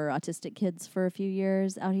nonprofit for autistic kids for a few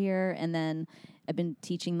years out here. And then I've been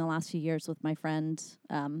teaching the last few years with my friend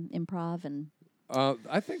improv and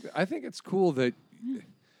I think it's cool that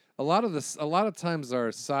a lot of times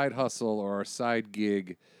our side hustle or our side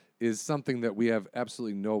gig is something that we have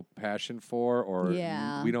absolutely no passion for, or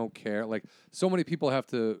Yeah. we don't care. Like so many people have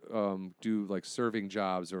to do like serving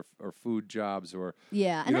jobs or food jobs or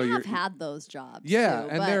yeah, and know, I have you're- had those jobs. yeah, too,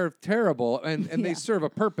 and but they're terrible, and Yeah. they serve a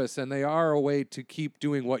purpose, and they are a way to keep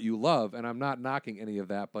doing what you love. And I'm not knocking any of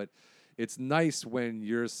that, but it's nice when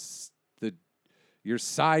your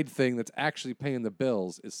side thing that's actually paying the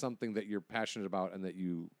bills is something that you're passionate about and that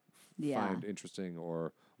you Yeah. find interesting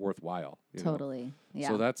or worthwhile. you know? totally. Yeah.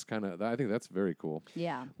 So that's I think that's very cool.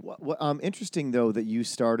 yeah. Interesting though that you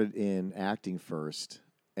started in acting first,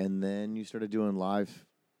 and then you started doing live,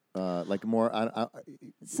 like more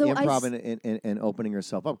So I improv and opening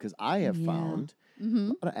yourself up. Because I have Yeah. found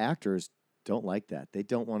Mm-hmm. a lot of actors don't like that. They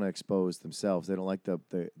don't want to expose themselves. They don't like the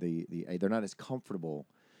they're not as comfortable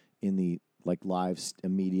in the like live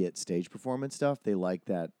immediate stage performance stuff. They like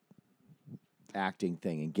that acting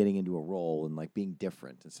thing and getting into a role and like being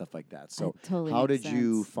different and stuff like that. So totally how makes did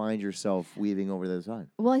you sense. find yourself weaving over the time?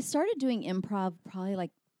 Well, I started doing improv probably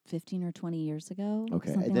like 15 or 20 years ago.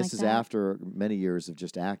 Okay. something This like is that. after many years of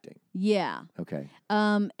just acting. Yeah. Okay.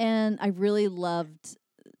 And I really loved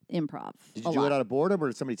improv. Did a you do lot. it out of boredom or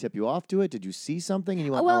did somebody tip you off to it? Did you see something and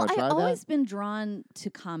you went, I Well, want to try I've that? always been drawn to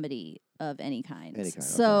comedy of any kind. Any kind,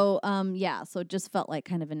 So, yeah, so it just felt like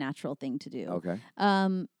kind of a natural thing to do. Okay.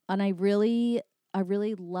 And I really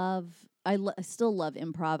love, I still love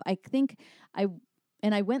improv. I think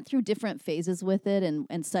I went through different phases with it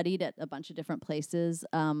and studied at a bunch of different places.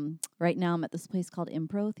 Right now I'm at this place called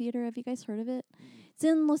Impro Theater. Have you guys heard of it? It's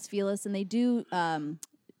in Los Feliz, and they do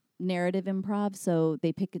narrative improv. So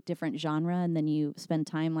they pick a different genre, and then you spend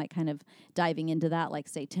time like kind of diving into that, like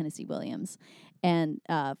say Tennessee Williams, and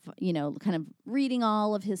kind of reading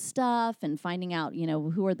all of his stuff and finding out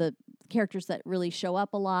who are the characters that really show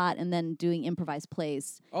up a lot, and then doing improvised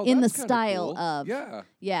plays in the that's kinda style cool. of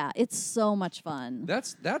Yeah. it's so much fun.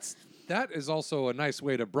 That is also a nice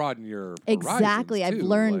way to broaden your Exactly. horizons, I've too.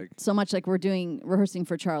 learned Like, so much. Like we're rehearsing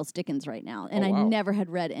for Charles Dickens right now, and Oh, I wow. never had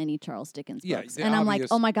read any Charles Dickens Yeah, books. the And I'm like,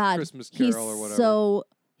 obvious oh my God, Christmas he's Carol or whatever.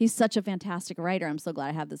 he's such a fantastic writer. I'm so glad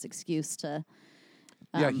I have this excuse to.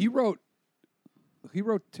 he wrote. Who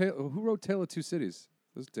wrote Tale of Two Cities?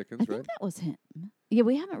 It was Dickens, I think right? that was him. Yeah,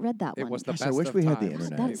 we haven't read that It one. was the Gosh, best I wish of we had the times.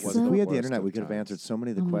 internet. That's If so- we had the Worst internet, of we could have times. answered so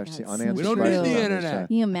many of the Oh my questions, God, so unanswered We don't need questions. the on this internet. show.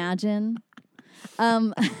 Can you imagine?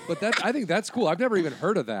 But I think that's cool. I've never even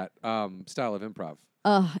heard of that style of improv.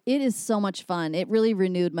 It is so much fun. It really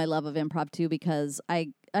renewed my love of improv too, because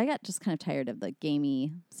I got just kind of tired of the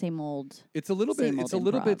gamey, same old. It's a little Same bit. old It's a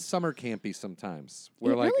little bit improv. summer campy sometimes.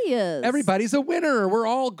 Where It like really is. everybody's a winner. We're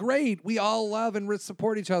all great. We all love and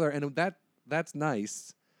support each other, and that's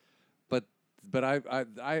nice. But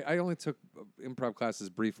I only took improv classes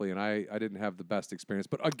briefly, and I didn't have the best experience.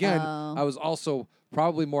 But again, Oh. I was also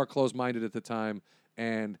probably more closed-minded at the time,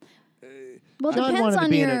 and Well, it John depends wanted to on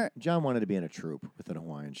be your. John wanted to be in a troupe with an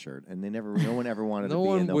Hawaiian shirt, and no one ever wanted no to be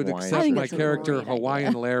in one the would Hawaiian accept think my it's a character great idea.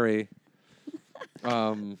 Hawaiian Larry.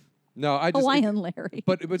 No, I just Hawaiian Larry.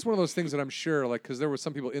 But it's one of those things that I'm sure, like, because there were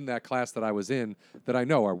some people in that class that I was in that I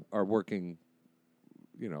know are working,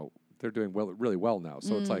 they're doing really well now.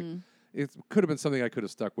 So it's like, it could have been something I could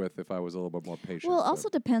have stuck with if I was a little bit more patient. Well, so. also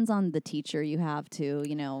depends on the teacher you have too.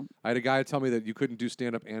 I had a guy tell me that you couldn't do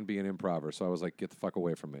stand-up and be an improver. So I was like, get the fuck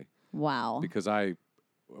away from me. Wow. Because I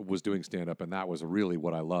was doing stand-up and that was really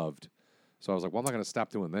what I loved. So I was like, well, I'm not going to stop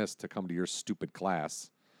doing this to come to your stupid class.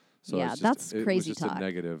 So Yeah, it's just, that's it crazy was just talk. a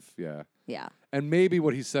negative, yeah. Yeah. And maybe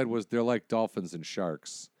what he said was they're like dolphins and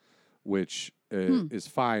sharks, which is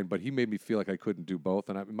fine. But he made me feel like I couldn't do both.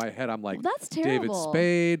 And in my head, I'm like, Well, that's David terrible.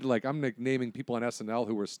 Spade. Like I'm naming people on SNL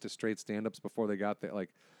who were straight stand-ups before they got there.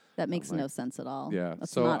 Like, That makes like- no sense at all. Yeah,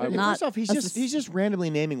 That's so not, I- not First off, he's that's just randomly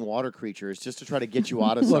naming water creatures just to try to get you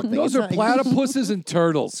out of look, something. those It's are platypuses and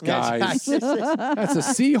turtles, guys. That's a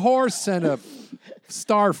seahorse and a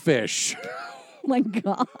starfish. Oh my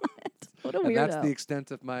God. What a And weirdo. that's the extent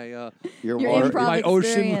of my Your Your water, improv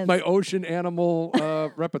experience. my ocean animal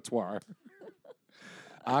repertoire.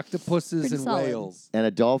 Octopuses Pretty and solid. whales. and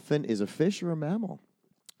a dolphin is a fish or a mammal?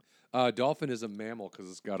 Dolphin is a mammal because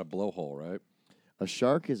it's got a blowhole, right? A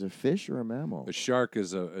shark is a fish or a mammal? A shark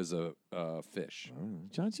is a fish.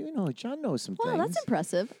 John knows some Wow, things. that's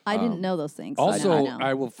impressive. I didn't know those things. so Also, now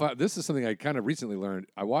I know. this is something I kind of recently learned.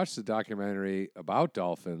 I watched a documentary about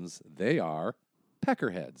dolphins. They are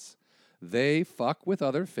peckerheads. They fuck with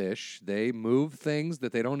other fish. They move things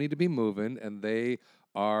that they don't need to be moving, and they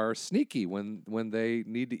are sneaky when they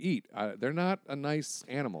need to eat. They're not a nice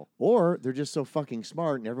animal. Or they're just so fucking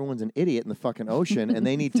smart, and everyone's an idiot in the fucking ocean, and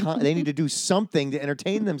they need time. They need to do something to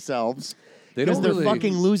entertain themselves They because don't they're really,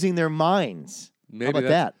 fucking losing their minds. Maybe How about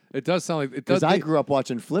that's- that? It does sound like it does. Because I grew up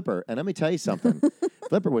watching Flipper, and let me tell you something.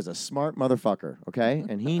 Flipper was a smart motherfucker, okay,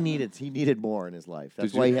 and he needed more in his life.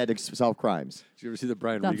 That's Did why you- he had to solve crimes. Did you ever see the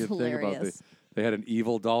Brian That's Regan thing about hilarious. they had an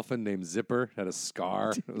evil dolphin named Zipper, had a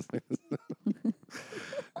scar. It was like-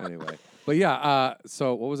 anyway, but yeah.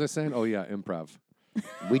 So what was I saying? Oh yeah, improv.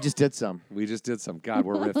 We just did some. We just did some. God,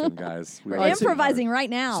 we're riffing, guys. We're All right, so- improvising right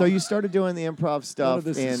now. So you started doing the improv None stuff, of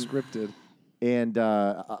this is scripted. and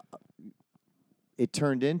it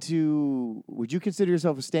turned into. Would you consider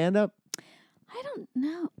yourself a stand-up? I don't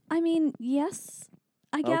know. I mean, yes,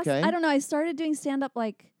 I guess. Okay. I don't know. I started doing stand up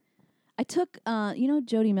like I took,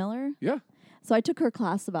 Jody Miller. Yeah. So I took her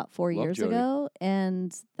class about 4 Love years Jody. ago,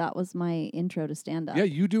 and that was my intro to stand-up. Yeah,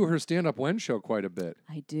 you do her Stand Up When show quite a bit.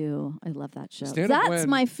 I do. I love that show. Stand Up That's When-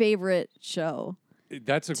 my favorite show.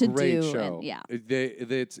 That's a To great do, show. and- yeah.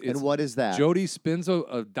 It's And what is that? Jody spins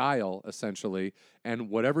a dial, essentially, and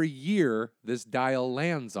whatever year this dial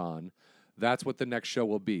lands on, that's what the next show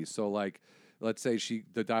will be. So, like, let's say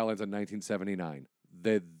the dial lands on 1979.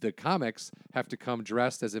 The comics have to come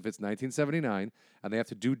dressed as if it's 1979, and they have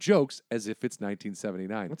to do jokes as if it's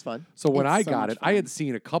 1979. That's fun. So when It's I so got much it, I had fun.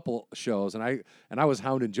 seen a couple shows, and I was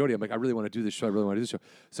hounding Jody. I'm like, I really want to do this show. I really want to do this show.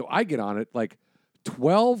 So I get on it like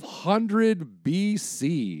 1200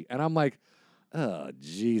 BC, and I'm like, oh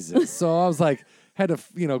Jesus. So I was like, had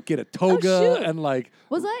to get a toga shoot. and like.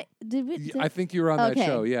 Was I? Did we? I think you were on that Okay.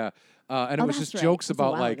 show, yeah. And it Oh, was that's just right. jokes It was a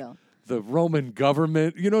about while like ago. the Roman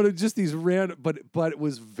government, just these random, but it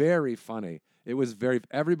was very funny. It was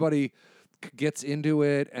everybody gets into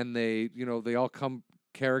it, and they all come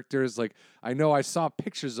characters. Like, I know I saw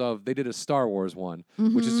pictures they did a Star Wars one,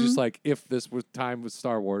 which is just like if this was time with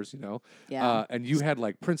Star Wars, Yeah. and you had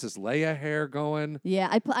like Princess Leia hair going. Yeah,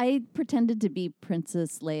 I pretended to be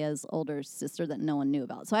Princess Leia's older sister that no one knew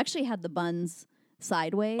about. So I actually had the buns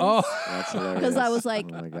sideways. Oh, That's hilarious. Because I was like,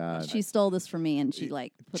 oh my God. she stole this from me, and she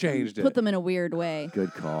like Changed it. put them in a weird way.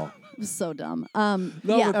 Good call. It was so dumb. No, yeah. but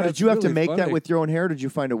Now, That's did you have to really make that funny. with your own hair? Or did you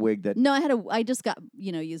find a wig that? No, I just got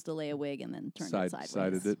used a Leia wig and then turned it sideways.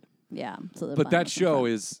 sided it. Yeah. So the But bun that was in show front.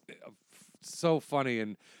 is so funny,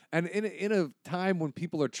 and in a time when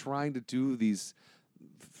people are trying to do these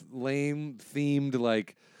lame themed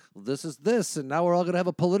like this is this, and now we're all gonna have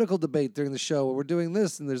a political debate during the show, and we're doing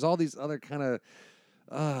this, and there's all these other kind of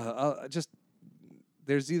just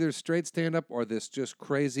there's either straight stand up or this just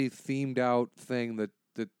crazy themed out thing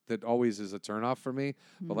that always is a turnoff for me.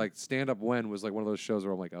 But like Stand Up When was like one of those shows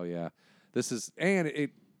where I'm like, oh yeah, this is, and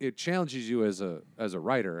it challenges you as a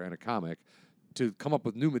writer and a comic to come up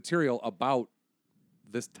with new material about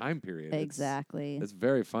this time period. Exactly. It's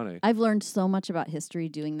very funny. I've learned so much about history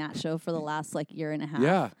doing that show for the last year and a half.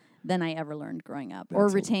 Yeah. Than I ever learned growing up, or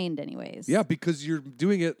retained anyways. Yeah, because you're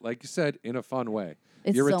doing it, like you said, in a fun way.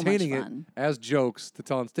 It's You're so much retaining fun. it as jokes to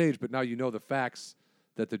tell on stage, but now you know the facts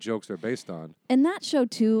that the jokes are based on. And that show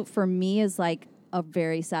too, for me, is like a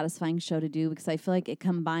very satisfying show to do because I feel like it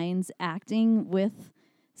combines acting with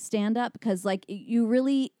stand up because like you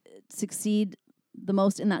really succeed the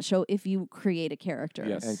most in that show if you create a character.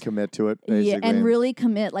 Yes. And commit to it. Yeah, Basically. and really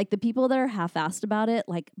commit. Like the people that are half-assed about it,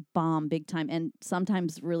 like bomb big time. And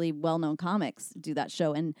sometimes really well-known comics do that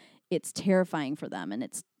show, and it's terrifying for them.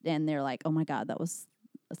 And they're like, "Oh my God, that was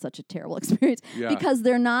such a terrible experience," Yeah. because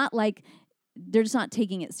they're just not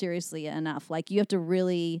taking it seriously enough. Like you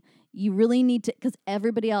really need to, because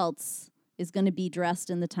everybody else is going to be dressed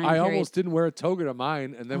in the time I period. almost didn't wear a toga to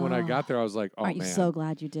mine, and then when I Oh. got there, I was like, "Oh Aren't man!" you so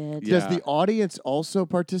glad you did? Yeah. Does the audience also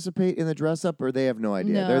participate in the dress up, or they have no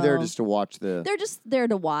idea? They're there No. just to watch the. They're just there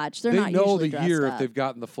to watch. They're they not know usually the dressed year up. if they've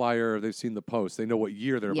gotten the flyer or they've seen the post. They know what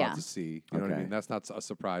year they're Yeah. about to see. You know what I Okay. mean? That's not a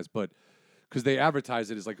surprise, but because they advertise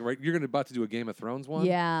it as like, right, you're about to do a Game of Thrones one.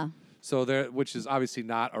 Yeah. So which is obviously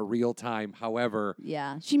not a real time. However,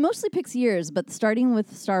 Yeah, she mostly picks years, but starting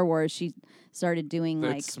with Star Wars, she started doing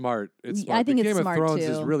like it's smart. It's I smart. think the it's Game of smart, Thrones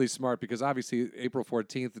is too. really smart because obviously April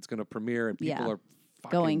 14th it's going to premiere and people Yeah. are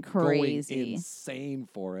fucking Going crazy. insane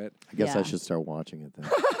for it. I guess I Yeah. should start watching it then.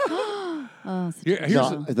 oh, Here's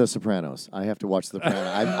No, The Sopranos. I have to watch The Sopranos.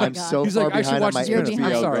 I'm God. so He's far like, I should behind on watch my the You're Spanish.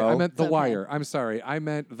 behind. I'm sorry, I HBO meant The It's okay. Wire. I'm sorry, I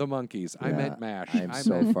meant The Monkeys. I Yeah, meant MASH. I'm I so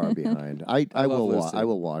meant far behind. I love will Lucy. I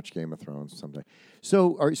will watch Game of Thrones someday.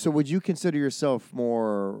 So would you consider yourself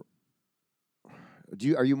more?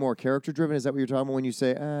 Are you more character driven? Is that what you're talking about when you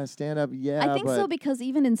say stand up? Yeah, I think but so because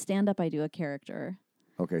even in stand up, I do a character.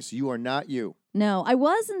 okay, so you are not you. No, I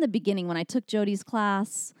was in the beginning when I took Jody's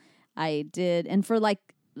class. I did, and for like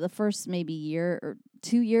the first maybe year or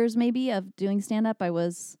 2 years maybe of doing stand up, I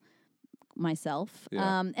was myself.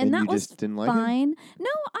 Yeah. And And that you was just didn't like it? fine. No,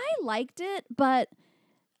 I liked it, but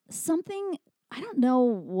something, I don't know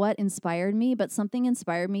what inspired me, but something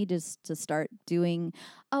inspired me just to start doing.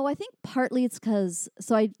 Oh, I think partly it's because,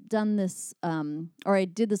 so I done this, or I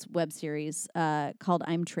did this web series called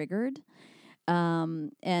I'm Triggered.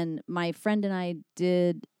 And my friend and I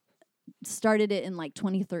started it in like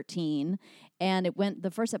 2013, and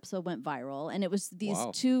the first episode went viral, and it was these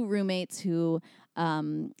Wow. two roommates who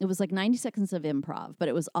It was like 90 seconds of improv, but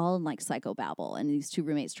it was all in like psychobabble, and these two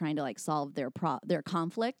roommates trying to like solve their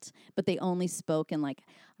conflict, but they only spoke in like,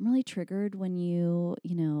 I'm really triggered when you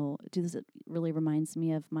do this. It really reminds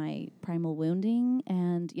me of my primal wounding,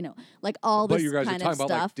 and like all But this you guys are kind talking of about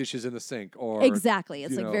stuff. like dishes in the sink or Exactly.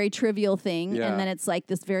 It's like very trivial thing. Yeah. And then it's like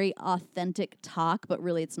this very authentic talk, but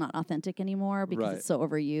really it's not authentic anymore because Right. it's so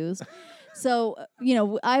overused. So,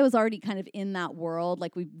 I was already kind of in that world.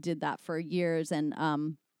 Like we did that for years.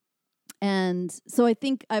 And so I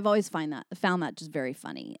think I've always found that just very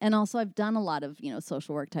funny. And also I've done a lot of,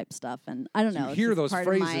 social work type stuff. And I don't know. You it's hear just those part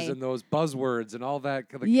of phrases and those buzzwords and all that.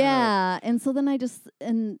 Yeah. And so then I just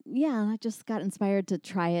got inspired to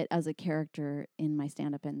try it as a character in my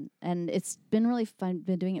stand-up. And it's been really fun.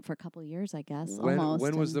 Been doing it for a couple of years, I guess, almost.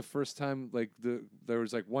 When was the first time, like, there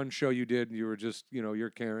was, like, one show you did and you were just,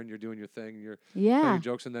 you're Karen, you're doing your thing, you're telling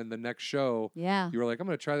jokes, and then the next show, you were like, I'm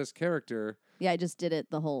going to try this character. Yeah, I just did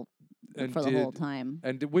it the whole time.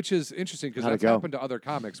 And which is interesting because that's happened to other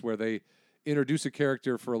comics where they introduce a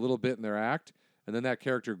character for a little bit in their act, and then that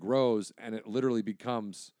character grows and it literally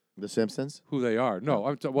becomes The Simpsons? who they are. No,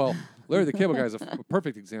 Larry the Cable Guy is a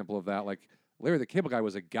perfect example of that. Like, Larry the Cable Guy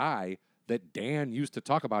was a guy that Dan used to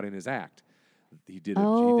talk about in his act. He did a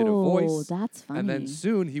voice. Oh, that's funny. And then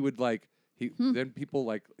soon he would then people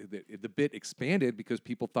the bit expanded because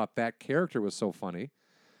people thought that character was so funny.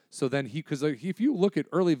 So then because if you look at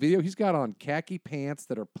early video, he's got on khaki pants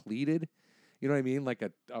that are pleated. You know what I mean? Like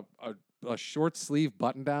a short sleeve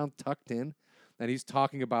button down tucked in. And he's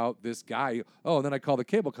talking about this guy. Oh, and then I call the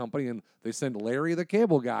cable company and they send Larry the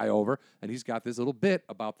Cable Guy over. And he's got this little bit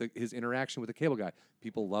about his interaction with the cable guy.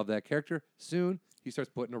 People love that character. Soon he starts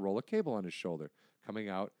putting a roll of cable on his shoulder. Coming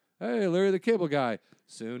out, hey, Larry the Cable Guy.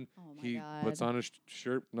 Soon he puts on a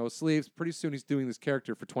shirt, no sleeves. Pretty soon he's doing this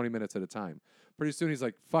character for 20 minutes at a time. Pretty soon he's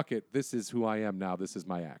like, fuck it. This is who I am now. This is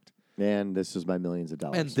my act. And this is my millions of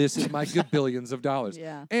dollars. And this is my billions of dollars.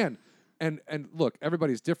 Yeah. And look,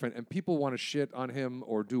 everybody's different, and people want to shit on him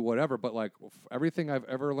or do whatever. But like everything I've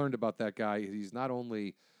ever learned about that guy, he's not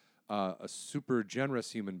only a super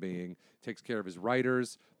generous human being, takes care of his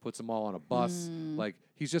writers, puts them all on a bus. Like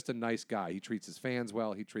he's just a nice guy. He treats his fans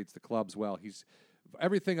well. He treats the clubs well. He's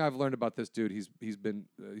everything I've learned about this dude. He's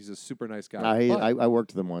a super nice guy. I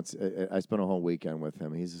worked with him once. I spent a whole weekend with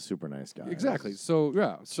him. He's a super nice guy. Exactly. So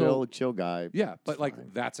yeah, chill guy. Yeah, but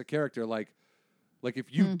like that's a character. Like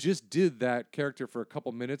if you just did that character for a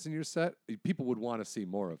couple minutes in your set, people would want to see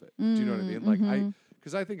more of it. Do you know what I mean? Like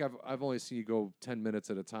because I think I've only seen you go 10 minutes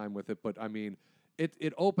at a time with it, but I mean,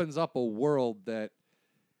 it opens up a world that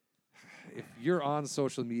if you're on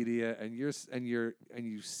social media and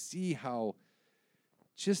you see how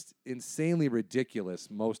just insanely ridiculous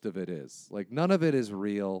most of it is. Like none of it is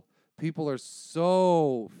real. People are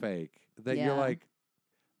so fake that you're like,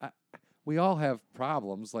 we all have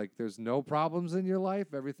problems. Like there's no problems in your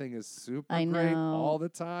life. Everything is super great all the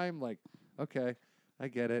time. Like, okay, I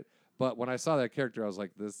get it. But when I saw that character, I was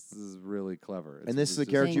like, this is really clever. And this is the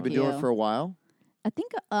character you've been doing for a while? I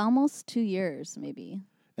think almost 2 years, maybe.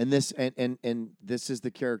 And this and this is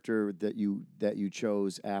the character that you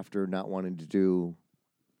chose after not wanting to do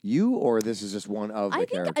you, or this is just one of the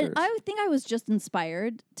characters? I think I was just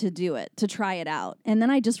inspired to do it, to try it out. And then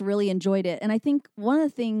I just really enjoyed it. And I think one of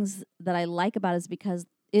the things that I like about it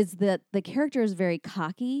is that the character is very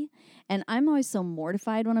cocky, and I'm always so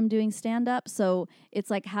mortified when I'm doing stand-up. So it's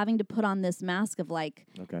like having to put on this mask of like,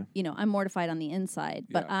 I'm mortified on the inside,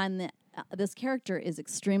 but this character is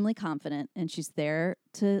extremely confident, and she's there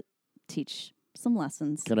to teach some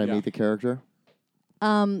lessons. Can I meet the character?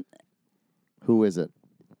 Who is it?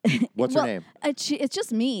 What's her name? It's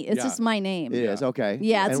just me. It's just my name. It is, okay.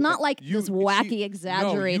 Yeah, it's not like this wacky,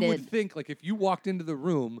 exaggerated. No, you would think, like, if you walked into the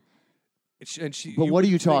room and she... But what do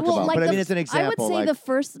you talk about? Like but I mean, it's an example. I would say the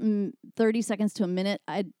first 30 seconds to a minute,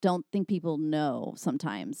 I don't think people know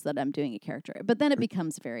sometimes that I'm doing a character. But then it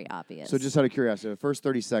becomes very obvious. So just out of curiosity, the first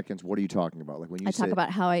 30 seconds, what are you talking about? Like when you talk about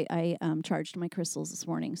how I charged my crystals this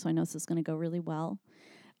morning, so I know this is going to go really well.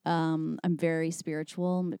 I'm very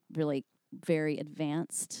spiritual, really very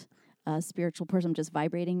advanced spiritual person. I'm just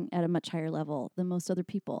vibrating at a much higher level than most other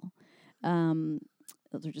people.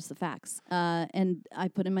 Those are just the facts. And I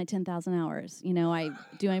put in my 10,000 hours. I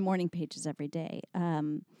do my morning pages every day.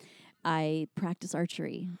 I practice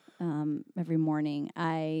archery every morning.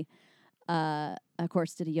 I, of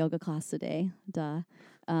course, did a yoga class today. Duh.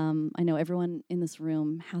 I know everyone in this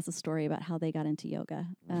room has a story about how they got into yoga.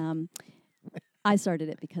 I started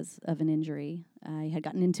it because of an injury. I had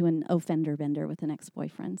gotten into an offender bender with an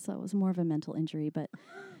ex-boyfriend, so it was more of a mental injury, but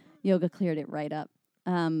yoga cleared it right up.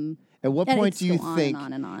 At what and point it's do you go on think? and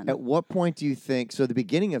on and on. At what point do you think? So the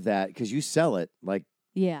beginning of that, because you sell it, like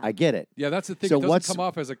Yeah. I get it. Yeah, that's the thing. So it doesn't what's- come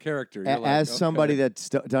off as a character. You're As like, somebody okay. that's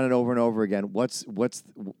done it over and over again, where's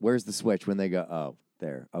the switch when they go, oh,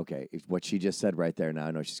 there, okay, it's what she just said right there. Now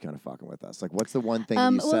I know she's kind of fucking with us. Like, what's the one thing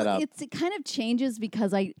that you set up? It kind of changes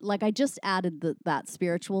because I just added that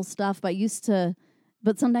spiritual stuff.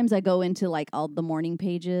 But sometimes I go into like all the morning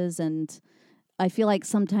pages, and I feel like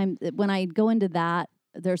sometimes when I go into that,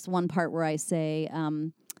 there's one part where I say,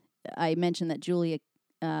 I mentioned that Julia,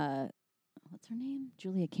 what's her name?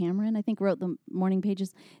 Julia Cameron, I think, wrote the morning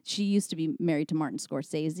pages. She used to be married to Martin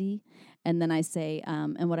Scorsese. And then I say,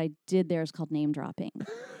 and what I did there is called name dropping.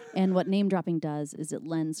 And what name dropping does is it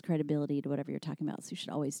lends credibility to whatever you're talking about. So you should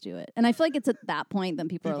always do it. And I feel like it's at that point that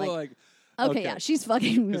people are like, okay, yeah, she's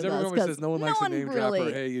fucking with Because us. everyone says no one likes a name really,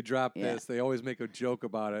 dropper. Hey, you dropped Yeah. this. They always make a joke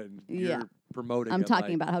about it, and Yeah. you're promoting I'm it. talking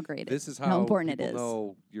like, about how great this is how important it people is.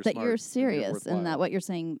 know you're That smart you're and serious and that worthwhile. what you're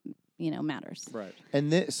saying, matters. Right.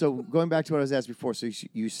 And so going back to what I was asked before, so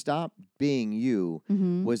you stopped being you.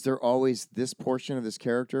 Mm-hmm. Was there always this portion of this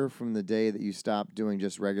character from the day that you stopped doing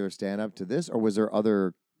just regular stand up to this, or was there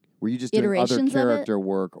other? Were you just doing other Iterations of it? character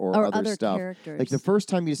work or other stuff? characters. Like the first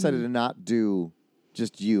time you decided Mhm. to not do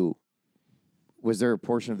just you, was there a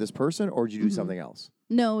portion of this person, or did you do Mhm. something else?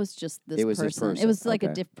 No, it was just this It was person. this person, It was like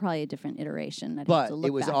okay. probably a different iteration. I'd have But to look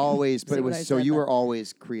it was back always. and But see it what I was so said, you but were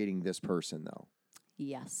always creating this person though,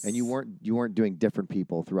 yes, and you weren't doing different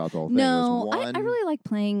people throughout the whole thing. No, it was one, I really like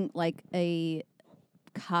playing like a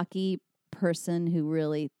cocky person who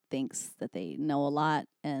really thinks that they know a lot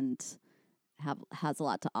and has a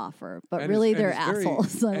lot to offer, but And really it's- they're and it's very-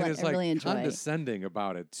 assholes. So and I it's really enjoy. condescending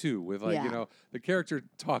about it too. With like Yeah. the character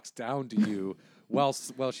talks down to you while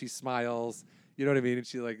she smiles. You know what I mean? And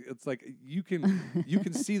she like it's like you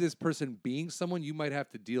can see this person being someone you might have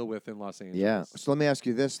to deal with in Los Angeles. Yeah. So let me ask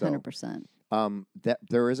you this though. 100%. That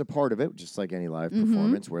there is a part of it, just like any live Mhm.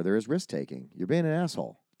 performance, where there is risk taking. You're being an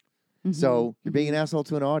asshole. So you're being an asshole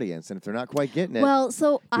to an audience, and if they're not quite getting it, Well,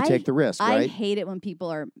 so you take the risk, I right? hate it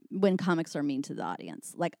when comics are mean to the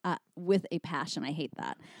audience. Like with a passion, I hate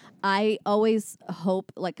that. I always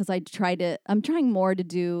hope, like, because I'm trying more to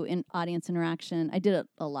do in audience interaction. I did it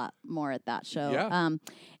a lot more at that show. Yeah.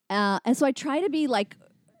 And so I try to be like,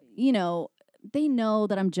 they know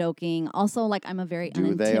that I'm joking. Also, like, I'm a very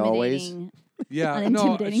Do they always? unintimidating. Yeah, An no,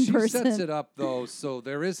 intimidating she sets person. it up though, so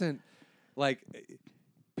there isn't like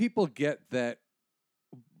people get that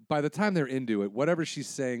by the time they're into it, whatever she's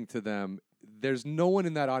saying to them, there's no one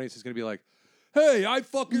in that audience who's going to be like, "Hey, I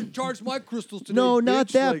fucking charged my crystals today." No, not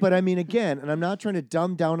bitch." that. Like, But I mean, again, and I'm not trying to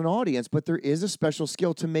dumb down an audience, but there is a special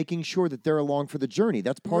skill to making sure that they're along for the journey.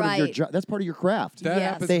 That's part of your Right. job. That's part of your craft. that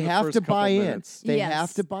Yes. happens They in the have first to couple buy in. minutes. They Yes.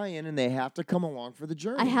 have to buy in, and they have to come along for the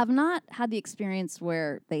journey. I have not had the experience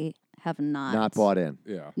where they have not bought in.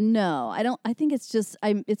 Yeah. No, I don't. I think it's just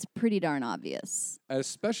it's pretty darn obvious.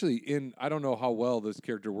 Especially I don't know how well this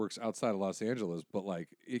character works outside of Los Angeles, but like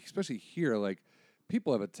especially here, like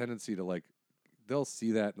people have a tendency to like they'll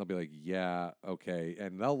see that and they'll be like, "Yeah, okay,"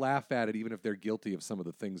 and they'll laugh at it even if they're guilty of some of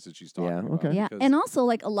the things that she's talking Yeah, about. okay. Yeah, because- and also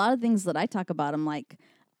like a lot of things that I talk about, I'm like,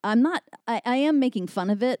 I'm not. I am making fun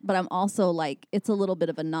of it, but I'm also like, it's a little bit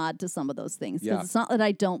of a nod to some of those things because Yeah. it's not that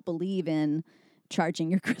I don't believe in charging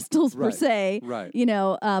your crystals per Right, se, right.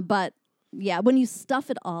 But yeah, when you stuff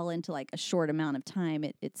it all into like a short amount of time,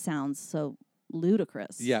 it sounds so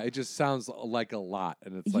ludicrous. Yeah, it just sounds like a lot,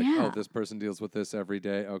 and it's like, Yeah. oh, this person deals with this every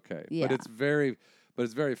day. Okay, Yeah. but it's very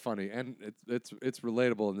funny, and it's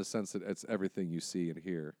relatable in the sense that it's everything you see and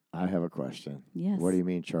hear. I have a question. Yes. What do you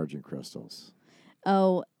mean charging crystals?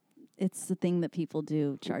 Oh, it's the thing that people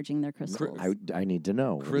do, charging their crystals. I need to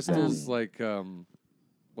know. What does that Crystals, mean? like,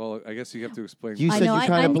 well, I guess you have to explain. You I said know. you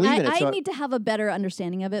kinda believe in it, I so- need to have a better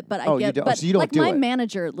understanding of it, but Oh, I you get. don't- But so you don't like do my it.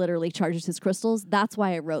 manager literally charges his crystals. That's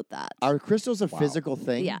why I wrote that. Are crystals a physical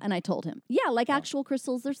thing? Yeah, and I told him, yeah, like actual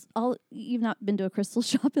crystals. You've not been to a crystal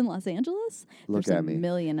shop in Los Angeles? Look There's at a me.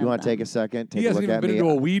 million You of want to them. take a second? Take he a hasn't look even at been me. into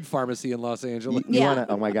a weed pharmacy in Los Angeles. You Yeah. wanna,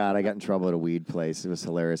 oh my God, I got in trouble at a weed place. It was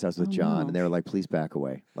hilarious. I was with Oh, John, no. and they were like, please back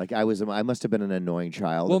away. Like I must have been an annoying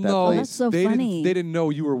child Well, at that no, place. That's so they funny. Didn't, they didn't know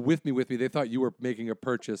you were with me. They thought you were making a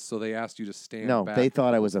purchase, so they asked you to stand No, back. they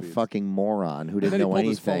thought I was a Please. fucking moron who then didn't he know pulled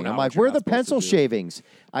his anything. phone I'm out, like, which you're where are not the supposed to pencil do. shavings?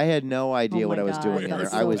 I had no idea Oh what my I was God, doing in that's there.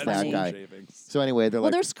 so I was funny. that guy. Shavings. So anyway, they're Well,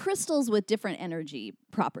 like, there's crystals with different energy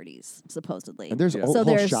properties, supposedly. and there's Yeah. whole So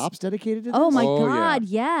there's- shops dedicated to this? Oh my Oh, yeah. God,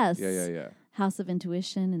 yes. Yeah. House of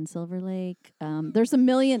Intuition in Silver Lake. There's a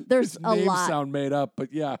million. There's These a names lot. sound made up,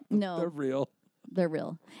 but yeah, No. they're real. They're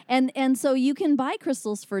real. And so you can buy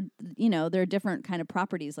crystals for, there are different kind of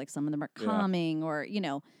properties, like some of them are Yeah. calming or,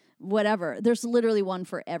 whatever. There's literally one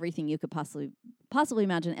for everything you could possibly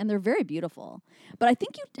imagine, and they're very beautiful. But I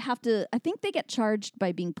think I think they get charged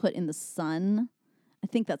by being put in the sun. I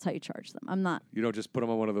think that's how you charge them. I'm not. You don't just put them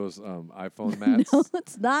on one of those iPhone mats. No,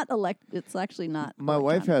 it's not It's actually not. My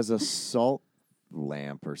wife has a salt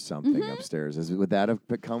lamp or something upstairs. Would that have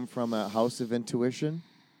come from a House of Intuition?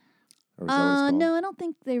 Or is that what it's called? No, I don't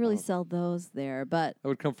think they really sell those there. But That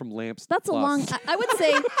would come from Lamps. that's a Plus. long. I would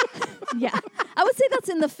say, yeah, I would say that's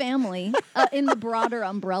in the family, in the broader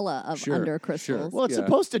umbrella of Sure, under sure. crystals. Well, it's Yeah.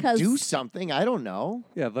 supposed to 'Cause- do something. I don't know.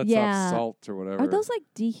 Yeah, that's Yeah. off salt or whatever. Are those like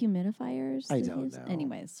dehumidifiers? I they don't use? know.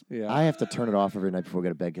 Anyways, Yeah. I have to turn it off every night before I go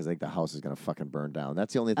to bed because I think the house is going to fucking burn down.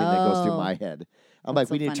 That's the only thing that goes through Oh. my head. I'm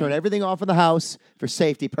That's like, we so need to turn funny. everything off in the house for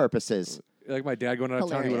safety purposes. Like my dad going out of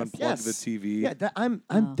town, he would Hilarious. unplug the TV. Yeah, I'm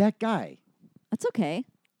Oh. that guy. that's okay.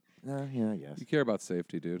 Yeah, I guess. You care about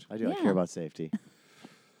safety, dude. I do. I Yeah. care about safety.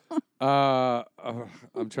 I'm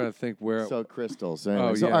trying to think where. So crystals. Anyway.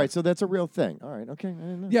 Oh, So yeah. all right. So that's a real thing. All right. Okay. I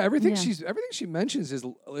didn't know. Yeah, everything Yeah. she mentions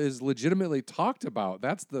is legitimately talked about.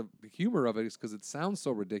 That's the humor of it, is because it sounds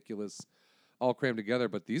so ridiculous, all crammed together.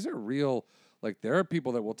 But these are real. Like there are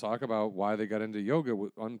people that will talk about why they got into yoga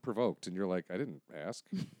unprovoked, and you're like, I didn't ask.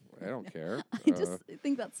 I don't care. I just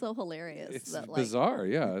think that's so hilarious. It's that, like, bizarre.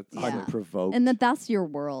 Yeah. It's Yeah. Unprovoked. and that's your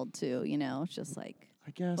world too. It's just like. I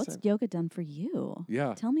guess. What's yoga done for you?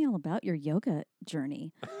 Yeah. Tell me all about your yoga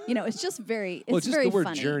journey. It's just very, Well, it's just very the word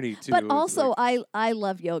funny. journey too. But It's also, like, I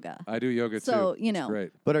love yoga. I do yoga So, too. you It's know.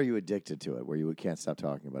 great. But are you addicted to it where you can't stop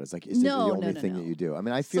talking about it? It's like, is it No, the no, only no, thing no. that you do? I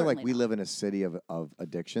mean, I feel like Certainly we not. live in a city of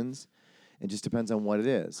addictions. It just depends on what it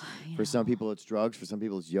is. For some people, it's drugs. For some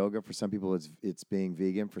people, it's yoga. For some people, it's being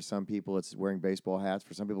vegan. For some people, it's wearing baseball hats.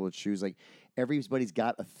 For some people, it's shoes. Like, everybody's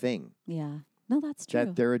got a thing Yeah. No, that's true.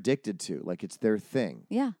 that they're addicted to. Like, it's their thing.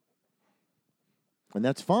 Yeah. And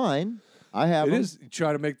that's fine. I have It them. is. You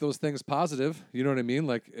try to make those things positive. You know what I mean?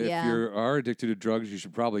 Like if Yeah. you are addicted to drugs, you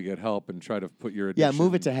should probably get help and try to put your Yeah, addiction.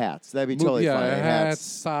 move it to hats. That'd be Move- totally yeah, fine. hats,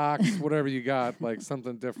 socks, whatever you got, like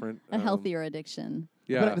something different. A healthier addiction.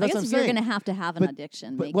 Yeah. But I that's what guess I'm if you're saying. going to have an But-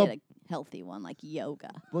 addiction, but- make well- it a healthy one like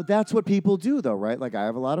yoga. Well, that's what people do, though, right? Like, I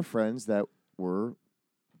have a lot of friends that were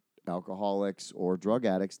alcoholics or drug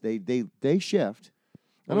addicts. They shift.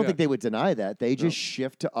 I Oh, don't yeah. think they would deny that. They just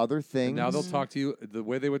shift to other things. And now they'll talk to you the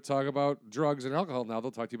way they would talk about drugs and alcohol. Now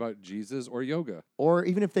they'll talk to you about Jesus or yoga. Or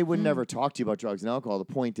even if they would Mm. never talk to you about drugs and alcohol, the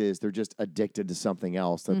point is they're just addicted to something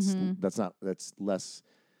else. That's less.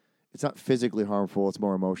 It's not physically harmful. It's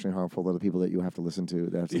more emotionally harmful to the people that you have to listen to.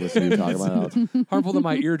 That have to listen to you talk about it. Harmful to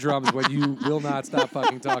my eardrums when you will not stop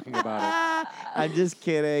fucking talking about I'm just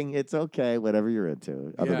kidding. It's okay. Whatever you're into,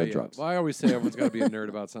 it. other than drugs. Well, I always say everyone's got to be a nerd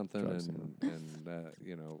about something, Drugs, and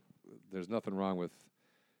there's nothing wrong with.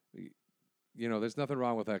 There's nothing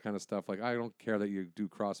wrong with that kind of stuff. Like, I don't care that you do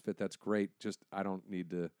CrossFit. That's great. Just I don't need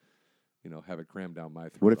to, have it crammed down my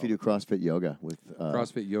throat. What if you all do CrossFit yoga with?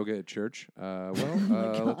 CrossFit yoga at church?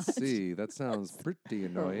 Let's see. That sounds pretty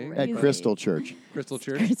annoying. At Crazy. Crystal Church. Crystal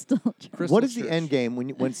Church. Crystal. What is the end game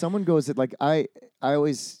when someone goes at, like, I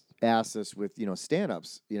always ask this with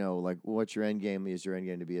stand-ups, like, what's your end game? Is your end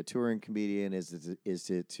game to be a touring comedian? Is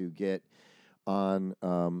it to get on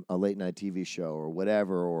a late night TV show or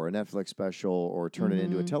whatever, or a Netflix special, or turn it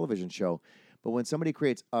into a television show? But when somebody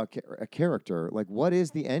creates a character, like, what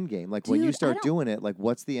is the end game? Like, when you Dude, I start don't- doing it, like,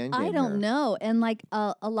 what's the end game? I don't here? know. And like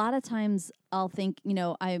a lot of times I'll think,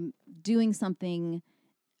 I'm doing something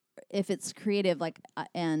if it's creative, like,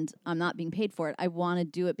 and I'm not being paid for it. I want to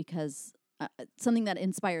do it because something that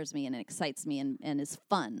inspires me and excites me and is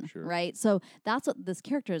fun, Sure. right? So that's what this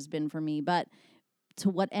character has been for me. But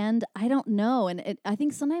to what end, I don't know. And I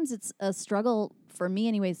think sometimes it's a struggle for me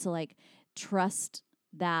anyways to like trust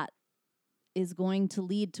that is going to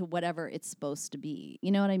lead to whatever it's supposed to be.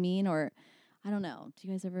 You know what I mean? Or I don't know. Do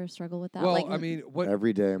you guys ever struggle with that? Well, like, I mean, what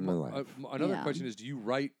Every day of my life. Another Yeah. question is: do you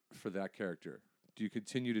write for that character? Do you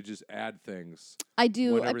continue to just add things? I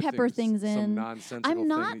do. I whenever pepper things some in. nonsensical I'm thing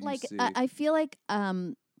not that you like see? I feel like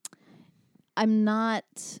I'm not,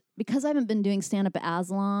 because I haven't been doing stand up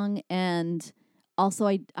as long, and also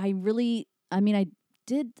I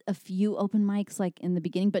did a few open mics like in the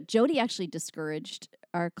beginning, but Jody actually discouraged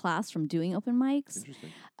our class from doing open mics.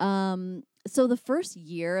 Interesting. So the first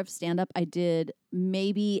year of stand up, I did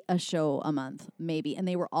maybe a show a month, maybe, and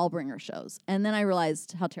they were all bringer shows. And then I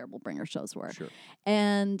realized how terrible bringer shows were. Sure.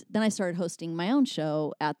 And then I started hosting my own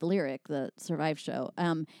show at the Lyric, the Survive show.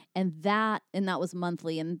 And that was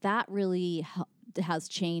monthly, and that really has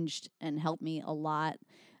changed and helped me a lot.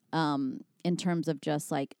 In terms of just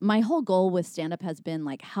like my whole goal with stand up has been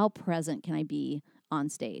like, how present can I be on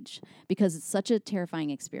stage because it's such a terrifying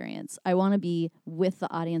experience. I want to be with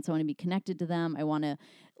the audience. I want to be connected to them. I want to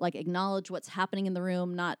like acknowledge what's happening in the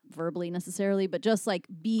room, not verbally necessarily, but just like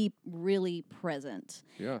be really present.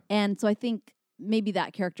 Yeah. And so I think maybe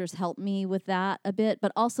that character's helped me with that a bit,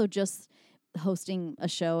 but also just hosting a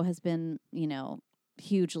show has been,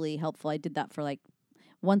 hugely helpful. I did that for like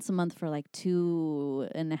once a month for like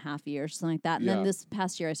 2.5 years, something like that. And then this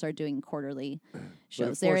past year I started doing quarterly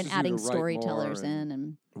shows there and adding storytellers in.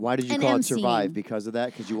 And why did you and call it emceeing. Survive? Because of that?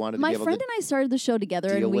 Because you wanted to my be able friend to and I started the show together,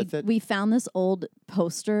 deal and with it? we found this old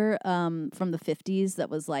poster from the 50s that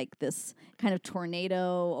was like this kind of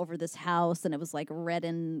tornado over this house, and it was like red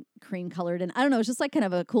and cream colored, and I don't know, it's just like kind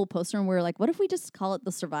of a cool poster. And we were like, what if we just call it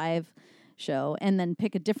the Survive Show and then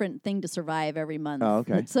pick a different thing to survive every month? Oh,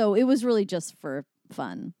 okay. So it was really just for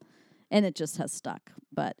fun, and it just has stuck.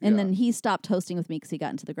 But and then he stopped hosting with me because he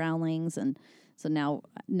got into the Groundlings, and so now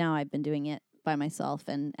I've been doing it by myself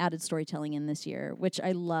and added storytelling in this year, which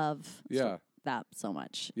I love. That so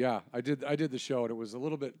much. Yeah, I did the show, and it was a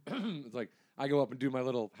little bit it's like I go up and do my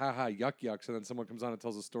little yuck yucks, and then someone comes on and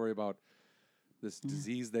tells a story about this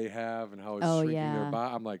disease they have and how it's shrinking their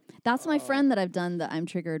body. I'm like, that's my friend that I've done the I'm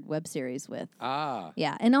Triggered web series with. Ah.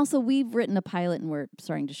 Yeah, and also we've written a pilot and we're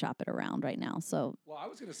starting to shop it around right now. So. Well, I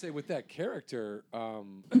was going to say with that character, I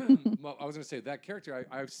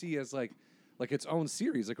see as like its own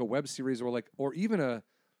series, like a web series, or even a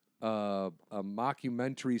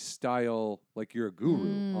mockumentary style, like you're a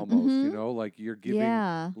guru almost, like you're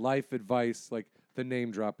giving life advice, like the name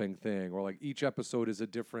dropping thing, or like each episode is a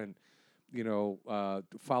different,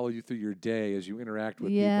 follow you through your day as you interact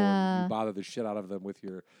with people and you bother the shit out of them with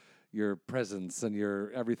your presence and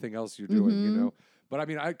your everything else you're doing, But I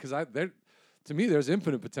mean, to me, there's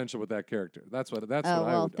infinite potential with that character. That's what I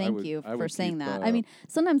would. Thank you for saying that. I mean,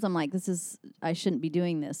 sometimes I'm like, I shouldn't be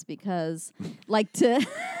doing this because, like,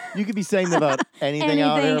 you could be saying about anything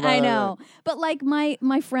out here. I know, but like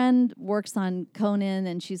my friend works on Conan,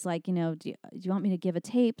 and she's like, do you want me to give a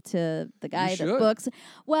tape to the guy that books?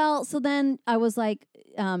 Well, so then I was like,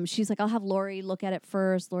 she's like, I'll have Lori look at it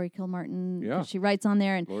first. Lori Kilmartin, she writes on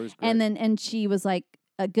there, and she was like,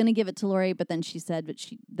 gonna give it to Lori, but then she said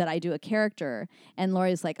that I do a character, and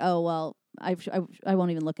Lori's like, oh well, I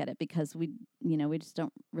won't even look at it because we just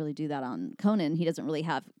don't really do that on Conan. He doesn't really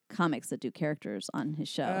have comics that do characters on his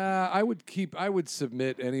show. I would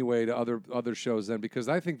submit anyway to other shows then, because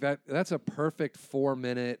I think that's a perfect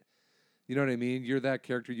 4-minute. You know what I mean? You're that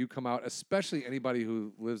character. You come out, especially anybody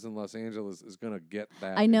who lives in Los Angeles is gonna get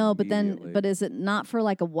that. I know, but is it not for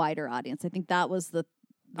like a wider audience? I think that was the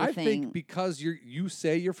thing. Think because you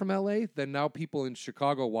say you're from LA, then now people in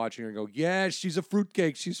Chicago watching her go, yeah, she's a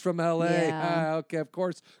fruitcake. She's from LA. Yeah. Okay, of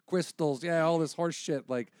course, crystals. Yeah, all this horse shit.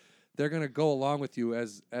 Like they're gonna go along with you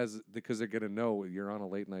as because they're gonna know you're on a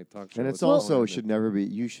late night talk show. And it's also should never be.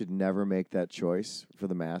 You should never make that choice for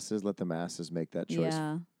the masses. Let the masses make that choice.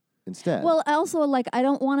 Instead. Well, also like I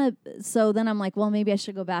don't want to. So then I'm like, well, maybe I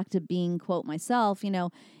should go back to being quote myself.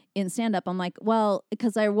 In stand-up, I'm like, well,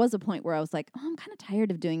 because there was a point where I was like, I'm kind of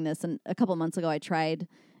tired of doing this. And a couple months ago, I tried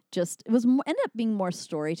ended up being more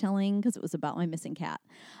storytelling because it was about my missing cat.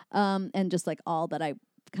 And just like all that I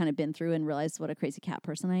kind of been through and realized what a crazy cat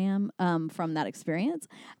person I am from that experience.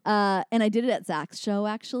 And I did it at Zach's show,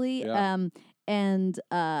 actually. Yeah. And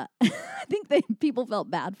I think people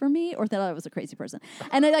felt bad for me or thought I was a crazy person.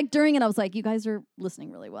 And I during it, I was like, you guys are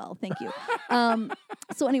listening really well. Thank you.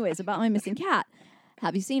 So anyways, about my missing cat.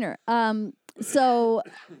 Have you seen her? So,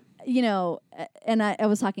 and I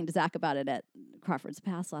was talking to Zach about it at Crawford's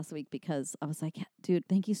Pass last week because I was like, dude,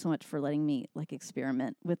 thank you so much for letting me like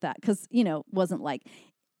experiment with that. Because, wasn't like,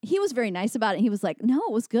 he was very nice about it. He was like, no,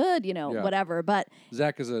 it was good, whatever. But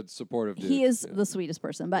Zach is a supportive dude. He is the sweetest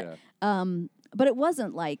person. But it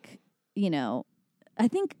wasn't like, I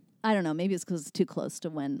think, I don't know. Maybe it's because it's too close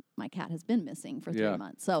to when my cat has been missing for 3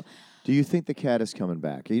 months. So, do you think the cat is coming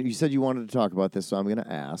back? You said you wanted to talk about this, so I'm going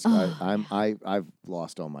to ask. I've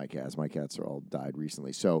lost all my cats. My cats are all died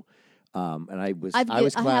recently. So, and I was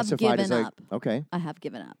classified as like okay. I have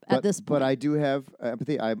given up at this point. But I do have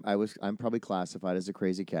empathy. I'm probably classified as a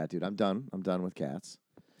crazy cat dude. I'm done. I'm done with cats.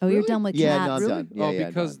 Oh, you're done with cats? Yeah, no, I'm done. Yeah,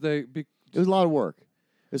 because it was a lot of work.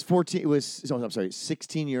 It was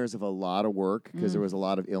 16 years of a lot of work because there was a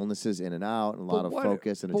lot of illnesses in and out and a lot of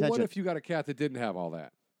focus and attention. But what if you got a cat that didn't have all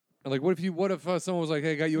that? And like, what if someone was like,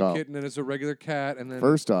 hey, I got you a kitten and it's a regular cat, and then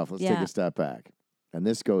first off, let's take a step back. And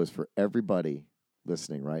this goes for everybody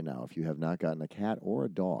listening right now. If you have not gotten a cat or a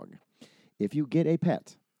dog, if you get a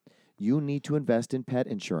pet, you need to invest in pet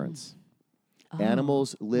insurance.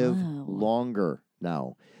 Animals live longer.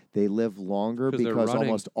 now. They live longer 'Cause they're because running,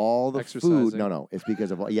 almost all the food. exercising. No, it's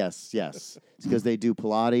because of yes. It's because they do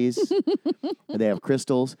Pilates and they have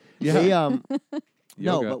crystals. Yeah. They,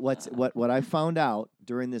 no, Yoga. but what I found out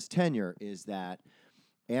during this tenure is that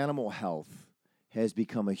animal health has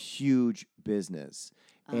become a huge business.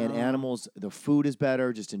 And animals, the food is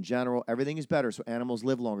better, just in general. Everything is better, so animals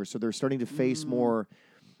live longer. So they're starting to face more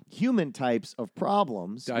human types of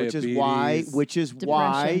problems, Diabetes. which is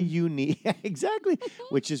why Depression. you need exactly,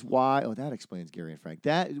 which is why. Oh, that explains Gary and Frank.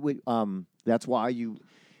 That's why you.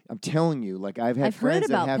 I'm telling you, like I've heard friends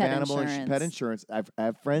that about have pet animal insurance. pet insurance. I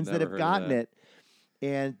have friends that Never have heard of gotten that. it,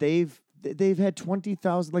 and they've had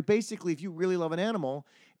 20,000. Like basically, if you really love an animal.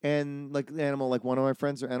 And like the animal, like one of my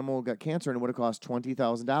friends, their animal got cancer and it would have cost $20,000.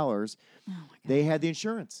 Oh my God. They had the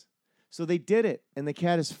insurance, so they did it, and the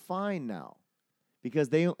cat is fine now because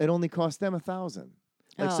it only cost them $1,000.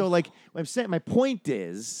 Like so, Oh. like what I'm saying. My point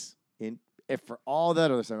is, if for all that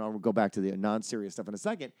other stuff, I'll go back to the non-serious stuff in a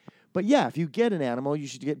second. But yeah, if you get an animal, you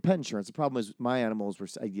should get pet insurance. The problem is my animals were,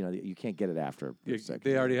 you can't get it after. Yeah,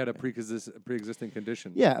 they already had a pre-existing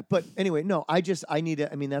condition. Yeah, but anyway, no, I need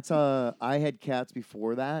to. I mean, I had cats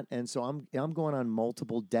before that, and so I'm going on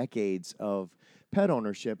multiple decades of pet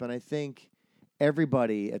ownership, and I think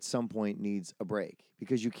everybody at some point needs a break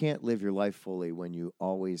because you can't live your life fully when you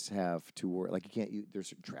always have to work. Like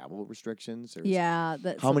there's travel restrictions. There's Yeah.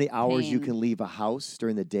 That's how a many hours you pain. can leave a house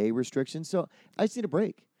during the day restrictions. So I just need a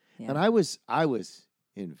break, Yeah. and I was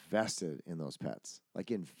invested in those pets, like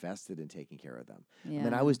invested in taking care of them. Yeah. And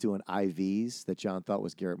then I was doing IVs that John thought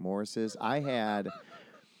was Garrett Morris's. I had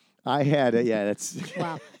that's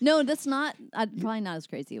Wow. No, that's not. Probably not as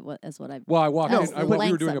crazy as what I've. Well, I walked No, in. the We were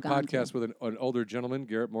lengths doing a I've gone to. podcast with an older gentleman,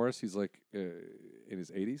 Garrett Morris. He's like in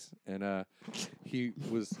his 80s, and he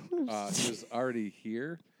was already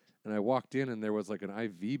here. And I walked in, and there was like an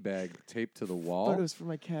IV bag taped to the I wall. thought it was for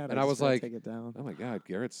my cat. And I just was gotta like, take it down. oh my God,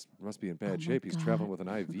 Garrett's must be in bad my shape. He's God. traveling with an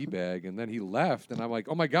IV bag. And then he left, and I'm like,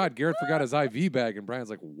 oh my God, Garrett forgot his IV bag. And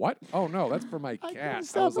Brian's like, what? Oh no, that's for my I cat. couldn't I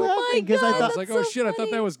stop was like, laughing because I I thought was like, that's oh so shit, I thought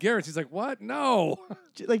funny. that was Garrett's. He's like, what? No.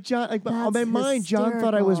 like John, like on That's my mind, John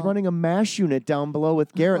thought I was hysterical. running a MASH unit down below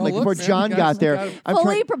with Garrett. Oh, Like look, before man, John you got guys there, got I'm fully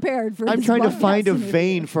trying. prepared for. I'm his trying to podcast find a interview.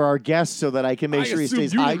 vein for our guests so that I can make I sure he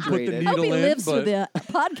assumed stays you didn't put the hydrated. needle Hope he in, lives for but- the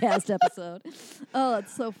podcast episode. Oh,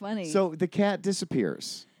 it's so funny. So the cat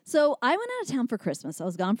disappears. So I went out of town for Christmas. I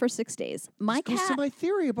was gone for 6 days. My This goes to cat. my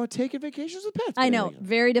theory about taking vacations with pets. I but know, anyway.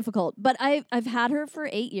 very difficult. But I've had her for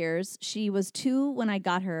 8 years. She was 2 when I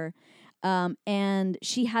got her, and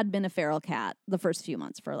she had been a feral cat the first few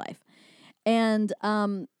months of her life. And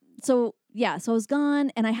so I was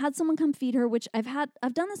gone, and I had someone come feed her, which I've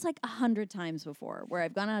done this like 100 times before, where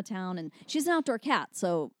I've gone out of town, and she's an outdoor cat,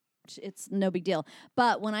 so it's no big deal.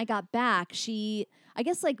 But when I got back, I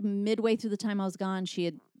guess like midway through the time I was gone, she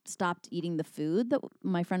had stopped eating the food that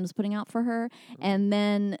my friend was putting out for her, and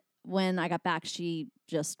then when I got back, she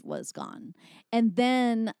just was gone. And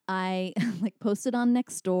then I like posted on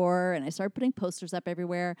Nextdoor, and I started putting posters up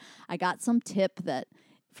everywhere. I got some tip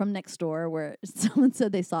from Nextdoor where someone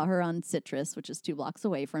said they saw her on Citrus, which is 2 blocks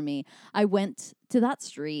away from me. I went to that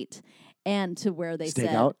street and to where they said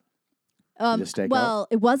Stakeout? Did a stakeout? well,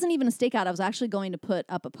 it wasn't even a stakeout. I was actually going to put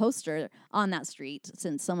up a poster on that street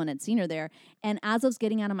since someone had seen her there. And as I was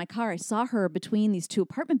getting out of my car, I saw her between these 2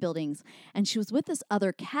 apartment buildings, and she was with this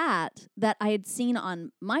other cat that I had seen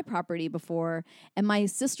on my property before. And my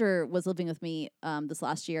sister was living with me this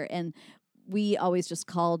last year, and we always just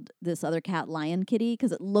called this other cat Lion Kitty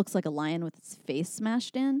because it looks like a lion with its face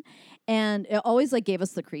smashed in. And it always like gave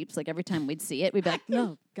us the creeps. Like every time we'd see it, we'd be like,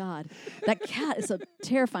 no, God, that cat is so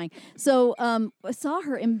terrifying. So I saw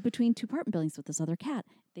her in between 2 apartment buildings with this other cat.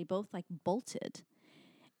 They both like bolted.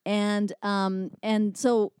 And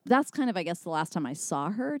so that's kind of, I guess, the last time I saw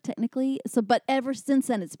her technically. So, but ever since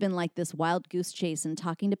then, it's been like this wild goose chase and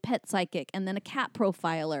talking to Pet Psychic and then a cat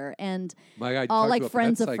profiler and My God, you all talked like to a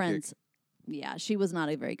friends pet of psychic. friends. Yeah, she was not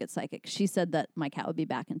a very good psychic. She said that my cat would be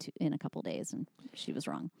back in a couple days, and she was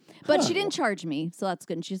wrong. But she didn't charge me, so that's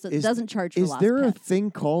good. And she said doesn't charge for Is lost there a pets. thing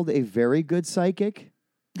called a very good psychic?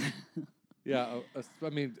 Yeah, I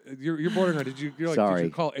mean, you're bordering on. Did you Sorry.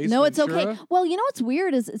 call Ace No, it's Ventura? okay. Well, you know what's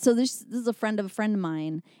weird is so this is a friend of a friend of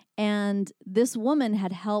mine, and this woman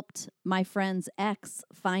had helped my friend's ex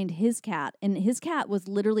find his cat, and his cat was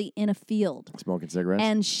literally in a field. Smoking cigarettes?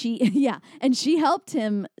 And she helped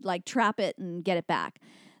him like trap it and get it back.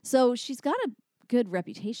 So she's got a good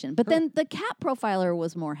reputation. But then the cat profiler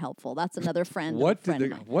was more helpful. That's another friend. of a What friend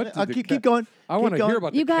did of the mine. what? Did the keep cat- going. I Keep want to going. hear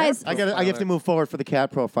about You the cat guys- I have to profiler. move forward for the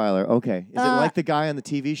cat profiler. Okay. Is it like the guy on the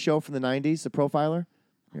TV show from the 90s, the profiler?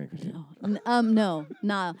 Yeah, continue. No,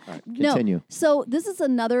 nah. right, No. continue. So this is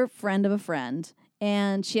another friend of a friend,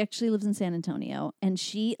 and she actually lives in San Antonio. And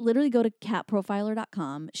she literally go to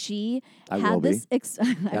catprofiler.com. She I had will this. be.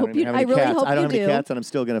 I hope you. I really cats. hope I don't you have any do. cats, and I'm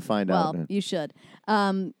still going to find out. Well, you should.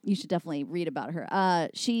 You should definitely read about her.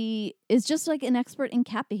 She is just like an expert in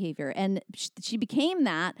cat behavior, and she became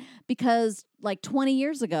that because like 20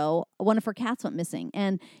 years ago, one of her cats went missing,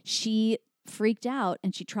 and she freaked out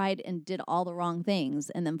and she tried and did all the wrong things,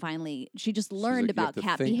 and then finally she just learned like, "You have about to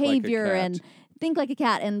cat think like a behavior cat." and think like a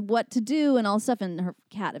cat and what to do and all this stuff, and her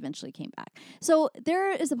cat eventually came back. So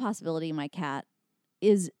there is a possibility my cat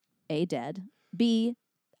is A, dead, B,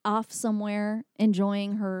 off somewhere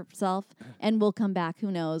enjoying herself and will come back, who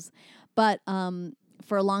knows. But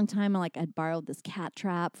for a long time, I'd borrowed this cat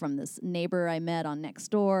trap from this neighbor I met on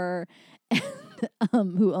Nextdoor,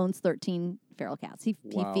 who owns 13 feral cats. He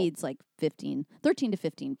Wow. feeds like 13 to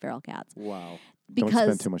 15 feral cats. Wow. Don't Because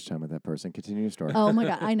spend too much time with that person. Continue your story. oh my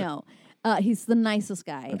god, I know. He's the nicest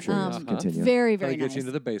guy. I'm sure he is. Continue. Very, Trying very to get nice. you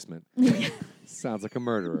into the basement. Sounds like a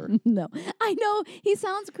murderer. No, I know he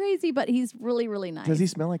sounds crazy, but he's really, really nice. Does he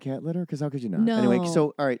smell like cat litter? Because how could you not? No. Anyway,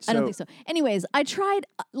 so all right. So I don't think so. Anyways, I tried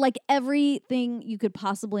like everything you could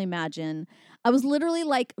possibly imagine. I was literally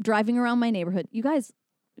like driving around my neighborhood. You guys,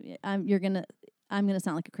 I'm gonna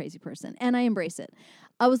sound like a crazy person, and I embrace it.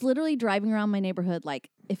 I was literally driving around my neighborhood. Like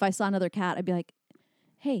if I saw another cat, I'd be like,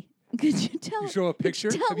 "Hey, could you tell? You show a picture?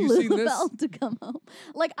 Could you tell Have you seen this? Lulabelle to come home?"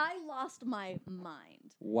 Like I lost my mind.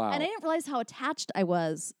 Wow. And I didn't realize how attached I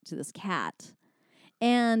was to this cat.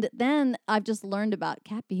 And then I've just learned about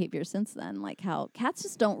cat behavior since then, like how cats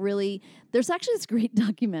just don't really. There's actually this great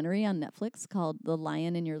documentary on Netflix called The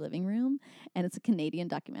Lion in Your Living Room, and it's a Canadian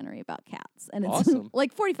documentary about cats, and it's Awesome.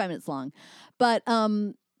 like 45 minutes long. But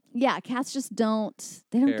yeah, cats just don't.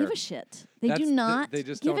 They don't give Care. a shit. They That's- do not they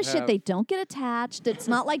just give a don't shit. have- They don't get attached. It's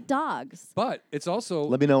not like dogs. But it's also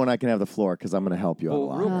let me know when I can have the floor because I'm going to help you out a well,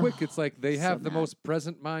 lot. real Ugh. quick. It's like they So have the mad. most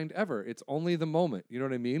present mind ever. It's only the moment. You know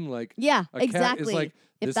what I mean? Like Yeah, a cat exactly. is like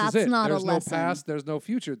if this that's is it. not There's a no lesson, past. There's no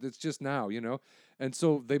future. It's just now. You know. And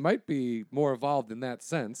so they might be more evolved in that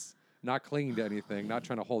sense, not clinging to anything, not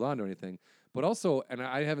trying to hold on to anything. But also, and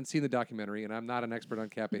I haven't seen the documentary, and I'm not an expert on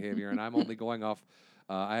cat behavior, and I'm only going off.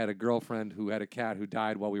 I had a girlfriend who had a cat who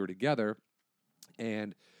died while we were together,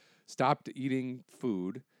 and stopped eating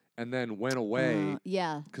food, and then went away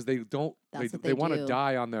yeah, because they don't. That's what They they want to do.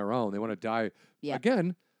 die on their own. They want to die. Yep.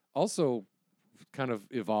 Again, also kind of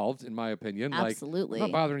evolved, in my opinion. absolutely. Like,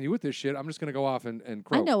 I'm not bothering you with this shit. I'm just going to go off and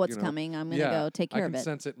croak. I know what's you coming. I'm gonna Yeah, go take care I of can it.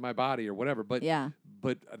 sense it in my body or whatever. But Yeah.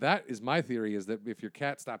 but that is my theory, is that if your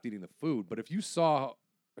cat stopped eating the food, but if you saw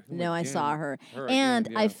who No, I saw again- her. her And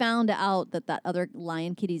again, I yeah. found out that other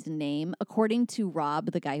lion kitty's name, according to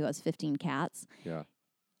Rob, the guy who has 15 cats, Yeah.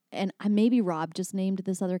 and maybe Rob just named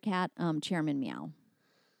this other cat Chairman Meow,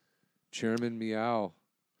 Chairman Meow.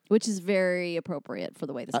 which is very appropriate for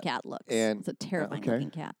the way this cat looks. and- It's a terrifying okay.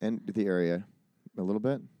 looking cat. And the area, a little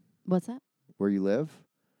bit What's that? where you live.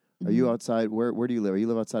 Are you Mhm. outside? Where do you live? Are you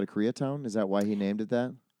live outside of Koreatown? Is that why he named it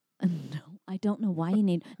that? No, I don't know why he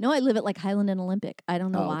named. No, I live at like Highland and Olympic. I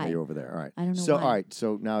don't know Oh, why. okay, you're over there. All right. I don't know So why. all right.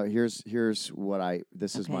 So now here's what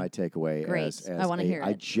this is Okay. my takeaway. Great. As I wanna hear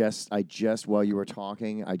I it. just while you were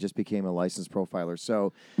talking, I just became a licensed profiler.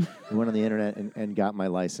 So I went on the internet and got my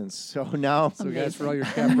license. So now So guys, for all your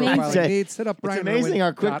cat Amazing. profiling needs, hit up it's Brian. amazing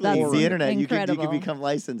how quickly That's the internet you can incredible. become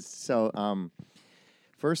licensed. So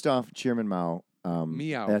first off, Chairman Mao.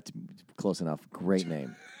 Meow. That's close enough. Great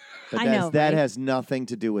name. But I know, that right? has nothing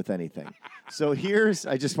to do with anything. So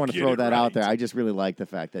I just want to Get throw it that out right. there. I just really like the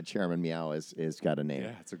fact that Chairman Meow is got a name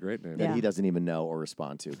Yeah, it's a great name. that Yeah. he doesn't even know or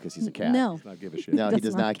respond to because he's a cat. No. Does not give a shit. No, he does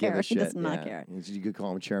does not not give care. a He shit. does not yeah. care. You could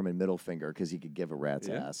call him Chairman Middle Finger because he could give a rat's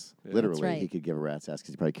Yeah. ass. Yeah. Literally, right. he could give a rat's ass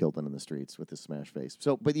because he probably killed one in the streets with his smashed face.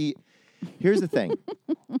 So, but here's the thing.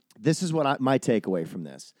 This is what my takeaway from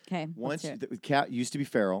this. Okay. Once let's hear it. the cat used to be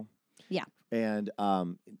feral. Yeah. And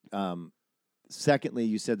secondly,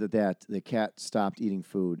 you said that the cat stopped eating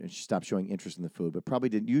food and she stopped showing interest in the food, but probably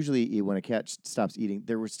didn't. Usually, when a cat stops eating,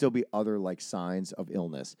 there would still be other like signs of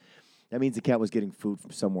illness. That means the cat was getting food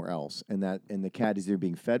from somewhere else, and the cat is either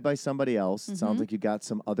being fed by somebody else. It sounds like you got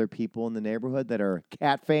some other people in the neighborhood that are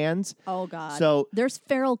cat fans. Oh God. So there's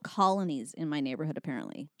feral colonies in my neighborhood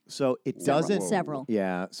apparently. So it Several. doesn't. Several.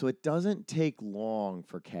 Yeah. So it doesn't take long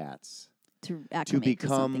for cats, To acclimate to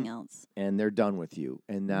something become- else. and they're done with you.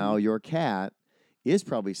 And now your cat is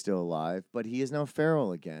probably still alive, but he is now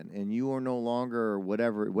feral again, and you are no longer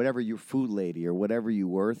whatever your food lady or whatever you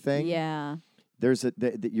were thing. Yeah. there's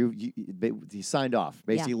he signed off.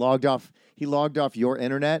 Basically, logged off. He logged off your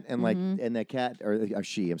internet, and and that cat or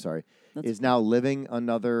she, I'm sorry, is now living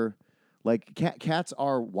another. Like cats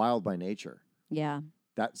are wild by nature. Yeah.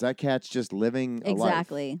 That cat's just living a life.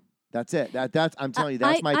 Exactly. That's it. That's I'm telling you,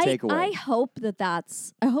 that's my takeaway. I hope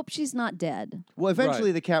I hope she's not dead. Well,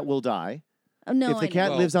 eventually the cat will die. Oh, no, if the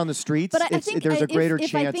cat lives on the streets, but I think there's a greater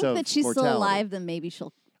chance of if I think that she's mortality. still alive, then maybe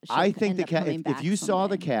she'll I think the cat. If you saw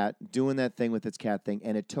the someday. cat doing that thing with its cat thing,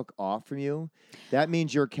 and it took off from you, that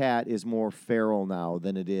means your cat is more feral now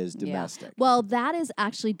than it is domestic. Yeah. Well, that is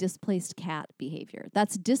actually displaced cat behavior.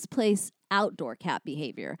 That's displaced outdoor cat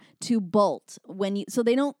behavior to bolt when you. So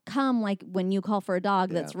they don't come like when you call for a dog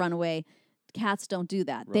that's run away. Cats don't do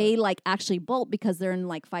that. Right. They like actually bolt because they're in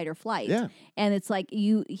like fight or flight. Yeah. And it's like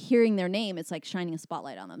you hearing their name, it's like shining a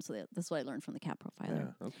spotlight on them. So that's what I learned from the cat profiler.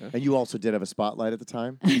 Yeah. Okay. And you also did have a spotlight at the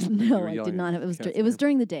time. No, were I yelling did at not have. the It was cat's it was name?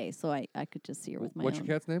 during the day, so I could just see her with my What's own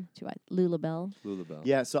your cat's name? 2-eyed Lulabelle. Lulabelle.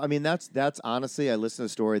 Yeah, so I mean that's honestly, I listened to the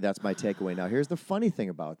story, that's my takeaway. Now here's the funny thing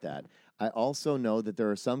about that. I also know that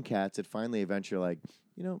there are some cats that finally eventually are like,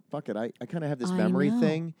 fuck it, I kind of have this I memory know.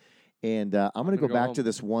 thing. And I'm going to go go back home. to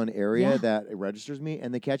this one area Yeah. that it registers me,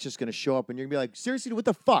 and the cat's just going to show up, and you're going to be like, seriously, what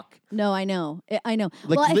the fuck? No, I know. I know.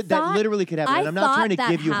 Like well, I that thought, literally could happen. I And I'm not trying to thought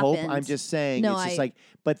give that you hope. happened. I'm just saying, No, it's just I- like,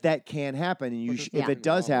 but that can happen. And you, But there's if nothing it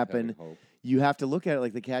does wrong with having happen, hope. you have to look at it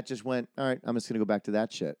like the cat just went, all right, I'm just going to go back to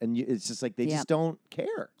that shit. And it's just like they Yep. just don't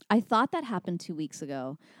care. I thought that happened 2 weeks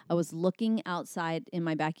ago. I was looking outside in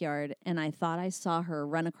my backyard, and I thought I saw her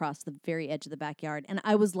run across the very edge of the backyard, and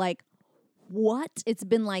I was like, what? It's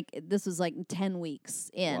been like, this was like 10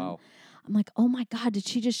 weeks in. Wow. I'm like, oh my God, did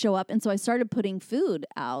she just show up? And so I started putting food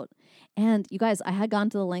out. And you guys, I had gone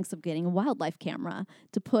to the lengths of getting a wildlife camera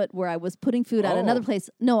to put where I was putting food at another Oh. place.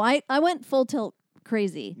 No, I went full tilt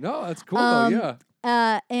crazy. No, that's cool though.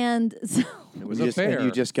 Yeah. And so, It was You a just, fair. and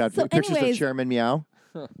you just got So pictures anyways- of Chairman Meow.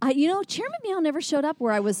 Chairman Meow never showed up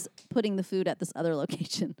where I was putting the food at this other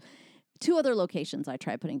location. 2 other locations I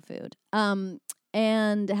tried putting food.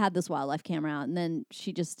 And had this wildlife camera out, and then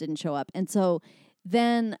she just didn't show up. And so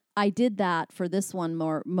then I did that for this one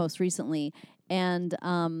most recently, and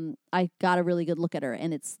I got a really good look at her,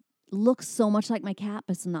 and it's looks so much like my cat,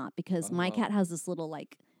 but it's not because my cat has this little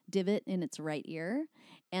like divot in its right ear,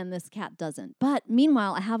 and this cat doesn't. But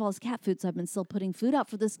meanwhile, I have all this cat food, so I've been still putting food out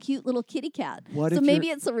for this cute little kitty cat. What so if maybe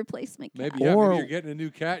you're- it's a replacement cat. Maybe Or- maybe you're getting a new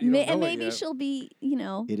cat. You don't know And it maybe yet. she'll be,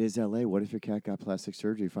 It is LA. What if your cat got plastic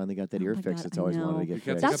surgery? Finally got that Oh ear my fixed. God, It's I always wanted know. to get Because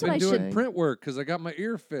fixed. That's I've been what I doing should- print work because I got my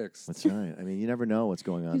ear fixed. That's right. I mean, you never know what's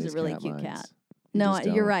going on. He's a these really cat cute lines. cat. You No, just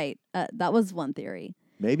you're don't. right. That was one theory.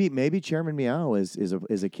 Maybe Chairman Meow is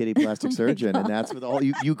a kitty plastic surgeon, and that's with all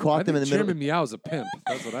you I caught them in the think middle. Chairman Meow's a pimp.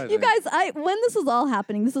 That's what I think. You guys, when this was all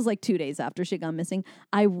happening, this was like 2 days after she had gone missing.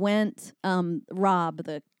 I went, Rob,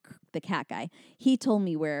 the cat guy, he told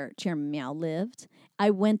me where Chairman Meow lived.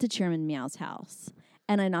 I went to Chairman Meow's house,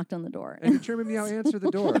 and I knocked on the door. And Chairman Meow answered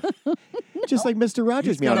the door. Just like Mr.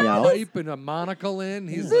 Rogers He's Meow got a Meow. pipe and a monocle in.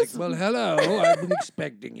 He's like, well, hello. I've been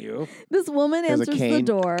expecting you. This woman There's a answers the cane.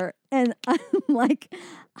 door, and I'm like,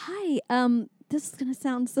 "Hi, this is gonna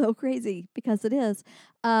sound so crazy because it is.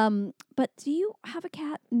 But do you have a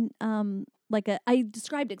cat? I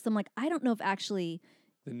described it because I'm like, I don't know if actually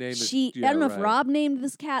The name is. I don't know if Rob named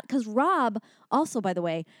this cat because Rob also, by the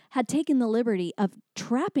way, had taken the liberty of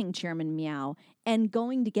trapping Chairman Meow and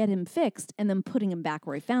going to get him fixed and then putting him back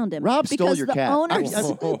where he found him. Rob stole because your the cat. Owners,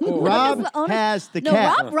 Rob because the owner- has the no,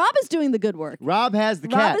 cat. Rob is doing the good work. Rob has the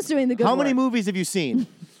Rob cat. is doing the good How many work. movies have you seen?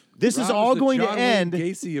 This is Rob all the going John to Wayne end.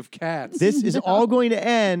 Gacy of cats. This is all going to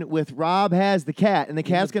end with Rob has the cat, and the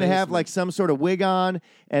cat's going to have basement. like some sort of wig on,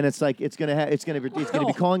 and it's like it's going to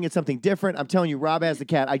be calling it something different. I'm telling you, Rob has the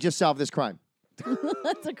cat. I just solved this crime.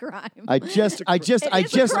 That's a crime. I just It is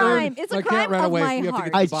a crime. earned. It's My a cat crime ran of away. my You have to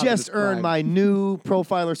heart. get I the bottom of just this earned crime. my new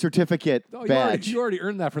profiler certificate Oh, badge. you already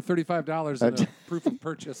earned that for $35 in a proof of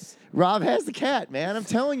purchase. Rob has the cat, man. I'm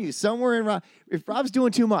telling you, somewhere in Rob. If Rob's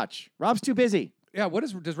doing too much, Rob's too busy. Yeah,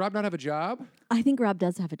 does Rob not have a job? I think Rob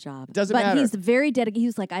does have a job. Doesn't but matter. he's very dedicated.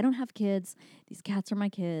 He's like, I don't have kids. These cats are my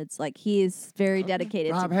kids. Like, he is very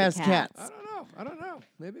dedicated Rob to has the cats. I don't know.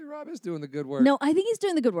 Maybe Rob is doing the good work. No, I think he's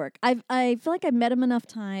doing the good work. I feel like I've met him enough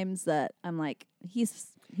times that I'm like, he's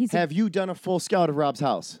Have you done a full scout of Rob's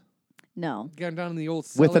house? no. Getting down in the old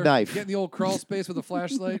cellar, With a knife. Get in the old crawl space with a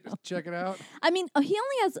flashlight. Check it out. I mean, he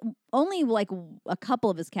only like a couple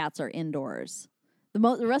of his cats are indoors. The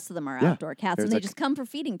rest of them are Yeah. outdoor cats, There's and they a- just come for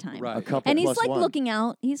feeding time. Right. A couple And he's plus like one. looking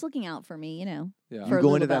out. He's looking out for me, Yeah. for You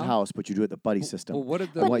go into that Lulabelle. house, but you do it the buddy system. Well, what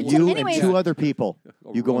did the I But want so you anyways- and 2 other people.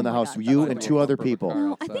 A You go in the room. house, Oh my God, you that's and like 2 a other bumper people. car No,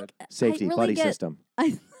 I outside. think Safety, I really buddy get, system.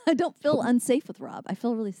 I I don't feel unsafe with Rob. I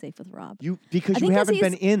feel really safe with Rob. Because you think 'cause haven't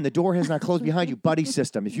been he's- in. The door has not closed behind you. Buddy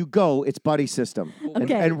system. If you go, it's buddy system.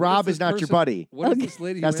 Okay. And Rob What is not your buddy. What is this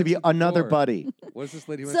lady? It who has to be answered the another door? buddy. What is this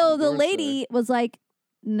lady? Who So answered the door lady was like,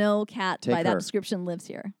 "No cat Take by that her. description lives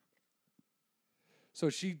here." So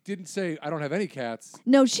she didn't say, "I don't have any cats."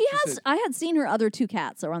 No, she She has. said- I had seen her other two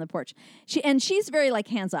cats that were on the porch. She's very like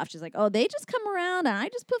hands off. She's like, "Oh, they just come around and I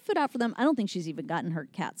just put food out for them." I don't think she's even gotten her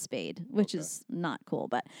cat spayed, which Okay. is not cool.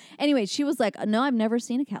 But anyway, she was like, "No, I've never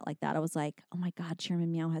seen a cat like that." I was like, "Oh my God, Chairman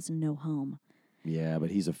Meow has no home. Yeah, but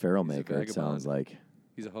he's a feral He's a maker. It sounds vagabond. like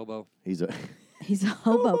He's a hobo. he's a. He's a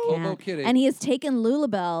hobo Hobo cat, kitty. and he has taken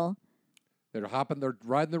Lulabelle." They're hopping. They're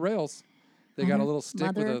riding the rails. They got a little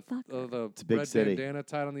stick with Motherfucker. the a big red city. bandana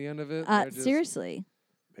tied on the end of it. They're just- Seriously.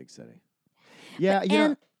 Big city. Yeah, you know.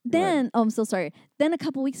 And then, oh, I'm so sorry. Then a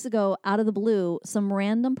couple weeks ago, out of the blue, some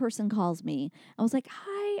random person calls me. I was like,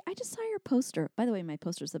 "Hi, I just saw your poster." By the way, my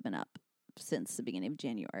posters have been up since the beginning of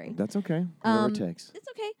January. That's okay. Whatever it Um, takes. It's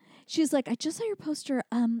okay. She's like, "I just saw your poster.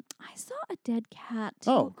 I saw a dead cat.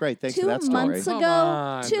 Oh, great. Thanks for 2 that story. months Come ago.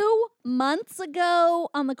 on. 2 months ago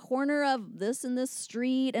on the corner of this and this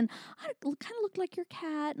street, and I kind of looked like your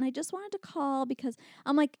cat, and I just wanted to call because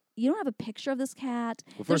I'm like, you don't have a picture of this cat.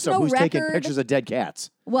 Well, There's first off, no who's taking record." pictures of dead cats?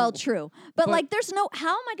 Well, true, but But- like, there's no.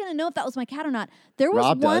 How am I going to know if that was my cat or not? There was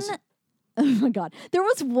Rob one. does. Oh my God, there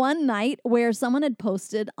was one night where someone had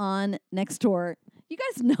posted on Nextdoor. You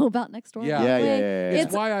guys know about Nextdoor? Yeah. by the Yeah, way? yeah, yeah, yeah.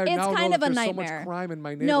 It's why I it's now kind know of that a there's so nightmare. much crime in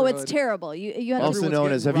my neighborhood. No, it's terrible. You had. Also Everyone's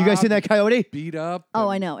known as. getting Have you guys seen that robbed. coyote? Beat up. Oh,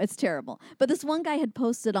 I and- know. It's terrible. But this one guy had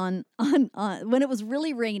posted on when it was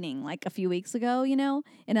really raining, like a few weeks ago, in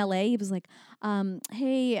LA. He was like,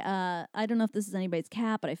 "Hey, I don't know if this is anybody's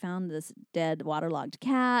cat, but I found this dead waterlogged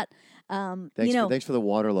cat." Thanks for the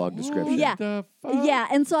waterlog description. Yeah. The fuck? Yeah.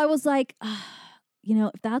 And so I was like,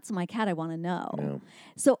 if that's my cat, I want to know. Yeah.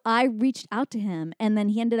 So I reached out to him, and then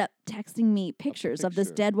he ended up texting me pictures of this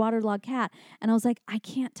picture. dead waterlogged cat. And I was like, I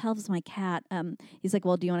can't tell if it's my cat. He's like,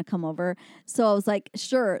 well, do you want to come over? So I was like,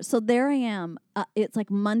 sure. So there I am. It's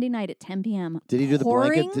like Monday night at 10 p.m. Did he do the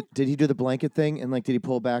pouring, blanket? Did he do the blanket thing? And like, did he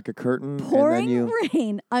pull back a curtain? pouring and then you.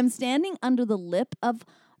 rain? I'm standing under the lip of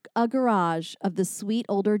a garage of this sweet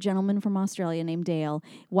older gentleman from Australia named Dale,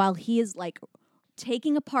 while he is like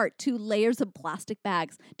taking apart 2 layers of plastic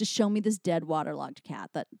bags to show me this dead waterlogged cat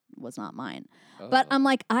that was not mine. But Oh. I'm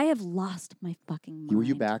like, I have lost my fucking mind. Were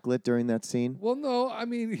you backlit during that scene? Well, no, I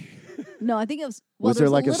mean, No, I think it was. Well, Was there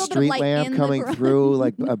there's like a little bit of street light lamp in the coming garage. through,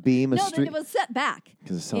 like a beam of No, street? it was set back.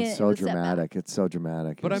 Because it sounds it so was set back. dramatic. It's so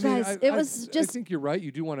dramatic. but I It's- mean, Guys, I, it I- was I just- think you're right.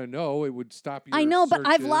 You do want to know. It would stop you. I know, but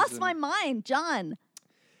I've lost my mind, John.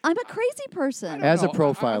 I'm a crazy person. As a No,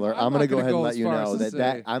 profiler, I'm I'm going not to go gonna ahead and go let as you far know as to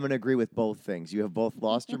that say- I'm going to agree with both things. You have both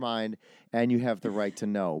lost your mind and you have the right to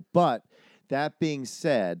know. But that being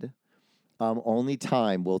said, only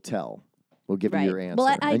time will tell. Will give you your answer.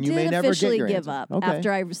 Well, I and you did may never officially get your give answer. up Okay.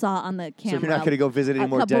 after I saw on the So camera. you're not going to go visit any a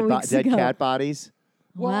more couple dead, weeks dead ago. cat bodies?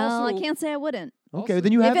 Well, Well, I also- can't say I wouldn't. Okay, Also-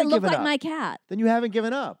 then you If haven't it looked given like up. my cat. Then you haven't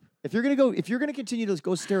given up. If you're going to continue to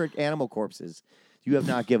go stare at animal corpses, you have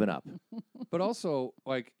not given up. But also,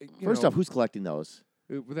 like, you First know, off, who's collecting those?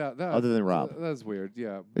 without that, other than Rob? that's weird.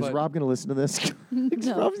 Yeah. Is but- Rob going to listen to this? Is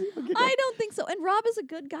No. Rob's even gonna- I don't think so. And Rob is a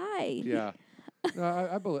good guy. Yeah.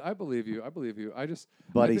 No, I believe you. I believe you. I just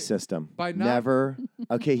buddy I thi- system. by not- Never.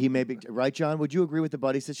 Okay, he may be right. John, would you agree with the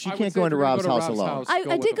buddy system? I She would can't say go if into you're gonna Rob's go to house Rob's alone. house, I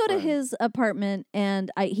with did a go to friend. his apartment,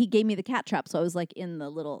 and he gave me the cat trap, so I was like in the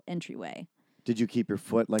little entryway. Did you keep your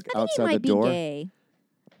foot like I think he outside might the be door? gay.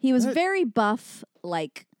 He was What? very buff,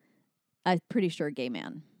 like I'm pretty sure gay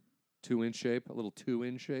man. 2 in shape, a little 2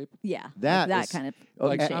 in shape. Yeah, That that is- kind of. Oh,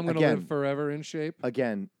 Like shape. I'm gonna again- live forever in shape.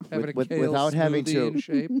 Again, Having a with, kale without having smoothie in to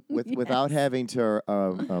shape. without having to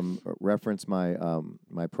reference my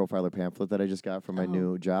my profiler pamphlet that I just got from my Oh.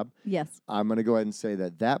 new job. Yes. I'm going to go ahead and say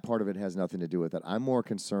that part of it has nothing to do with it. I'm more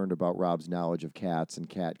concerned about Rob's knowledge of cats and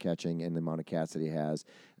cat catching and the amount of cats that he has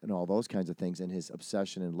and all those kinds of things and his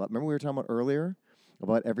obsession and love. Remember we were talking about earlier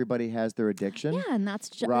about everybody has their addiction? Yeah, and that's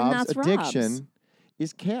Rob's and that's addiction Rob's.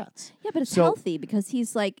 is cats. Yeah, but it's So- healthy because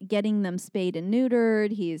he's like getting them spayed and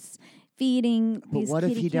neutered. He's feeding But these what if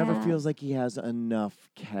kitty he never cats. feels like he has enough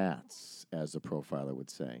cats, as a profiler would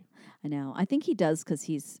say? I know. I think he does because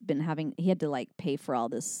he had to like pay for all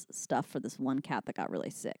this stuff for this one cat that got really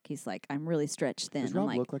sick. He's like, I'm really stretched thin. Does I'm Rob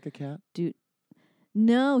like, look like a cat? dude,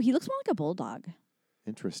 no, he looks more like a bulldog.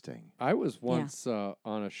 Interesting. I was once on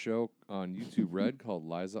a show on YouTube Red called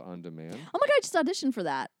Liza on Demand. Oh my god, I just auditioned for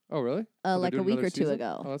that Oh, really? Are they like a doing week another or two season?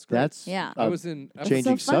 ago. Oh, that's great. That's Yeah. I was in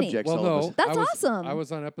changing so funny. subjects. Well, all of a no, sudden. That's I was, awesome. I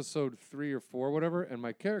was on episode 3 or 4, whatever, and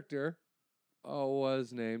my character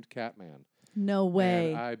was named Catman. No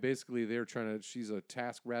way. And she's a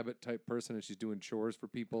task rabbit type person, and she's doing chores for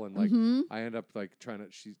people, and like I end up like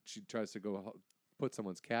she tries to go put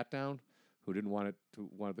someone's cat down who wanted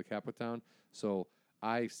the cat put down. So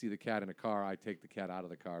I see the cat in a car, I take the cat out of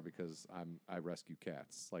the car because I rescue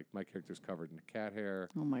cats. Like my character's covered in cat hair.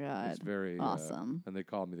 Oh my God. It's very awesome. And they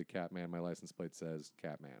call me the Cat Man. My license plate says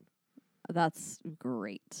Cat Man. That's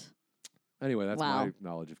great. Anyway, that's Wow. my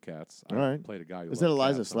knowledge of cats. All I right. played a guy who Is that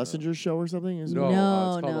loved Eliza cats on a- Schlesinger's show or something? Is it? No,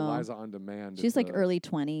 No, it's called no. Eliza on Demand. She's It's like a- early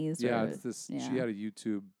 20s. Yeah, or, it's this. yeah. She had a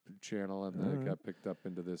YouTube channel and then Alright. it got picked up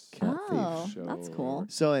into this Cat Oh, show. that's or cool.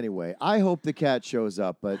 whatever. So anyway, I hope the cat shows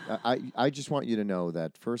up, but I just want you to know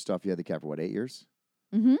that first off, you had the cat for what, 8 years?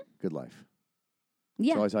 Mm-hmm. Good life.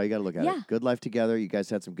 Yeah. That's always how you got to look at Yeah. it. Good life together. You guys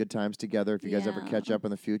had some good times together. If you guys ever Yeah. catch up in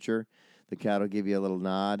the future, the cat will give you a little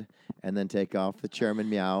nod and then take off the chairman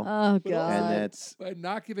meow. Oh, But God. and that's By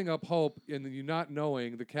not giving up hope and then you not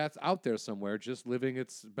knowing the cat's out there somewhere, just living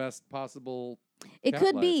its best possible. It cat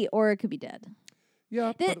could life. be, or it could be dead.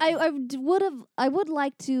 Yeah, That but I would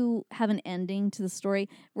like to have an ending to the story.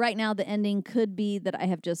 Right now, the ending could be that I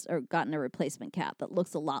have just gotten a replacement cat that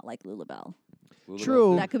looks a lot like Lulabelle. Lulabelle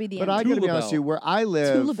true. too. That could be the but ending. I got to be honest with you, where I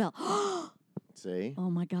live. Lulabelle. See? Oh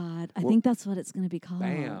my God! I Well- think that's what it's going to be called.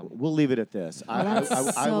 Bam. We'll leave it at this. Oh, that's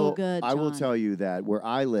I so will, good, I will John. tell you that where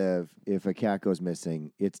I live, if a cat goes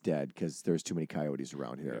missing, it's dead because there's too many coyotes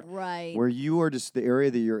around here. Right. Where you are, just the area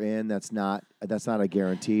that you're in, that's not a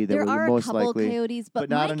guarantee. That There would are most a couple likely. coyotes, but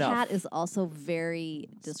not my enough. cat is also very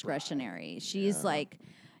discretionary. She's Yeah. like,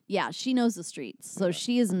 yeah, she knows the streets, so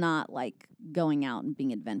she is not like going out and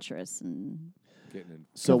being adventurous and Getting in.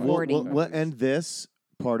 So Cavorting. we'll end this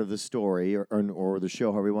part of the story or the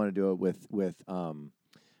show, however you want to do it, with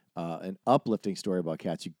an uplifting story about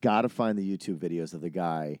cats. You got to find the YouTube videos of the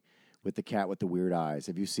guy with the cat with the weird eyes.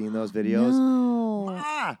 Have you seen those videos? No.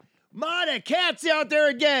 Ma, that cat's out there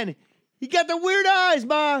again. He got the weird eyes,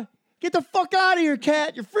 Ma. Get the fuck out of here,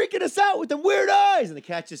 cat. You're freaking us out with the weird eyes. And the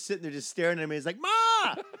cat's just sitting there just staring at me. He's like, Ma!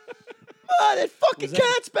 Ma, that fucking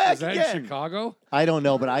cat's back Is that again. in Chicago? I don't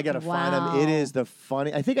know, but I gotta find them. It Wow. is the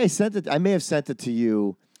funny. I think I sent it. I may have sent it to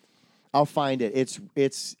you. I'll find it.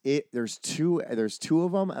 There's two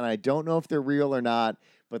of them, and I don't know if they're real or not.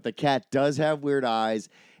 But the cat does have weird eyes,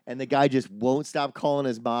 and the guy just won't stop calling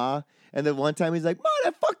his ma. And then one time he's like, "Ma,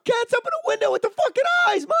 that fuck cat's up in the window with the fucking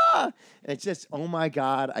eyes, Ma!" And it's just, oh my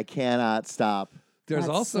God, I cannot stop. There's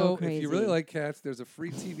That's so also, if you really crazy. like cats, there's a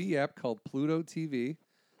free TV app called Pluto TV.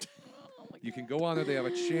 You can go on there. They have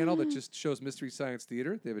a channel that just shows Mystery Science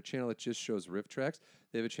Theater. They have a channel that just shows riff tracks.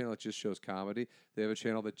 They have a channel that just shows comedy. They have a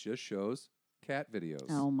channel that just shows cat videos.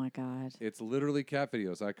 Oh my God. It's literally cat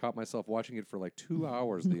videos. I caught myself watching it for like 2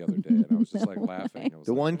 hours the other day, and I was just like laughing. I was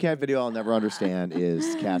The like, one cat video I'll never understand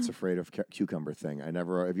is cats afraid of cucumber thing. Have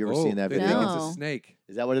you ever seen that they video? think No. it's a snake.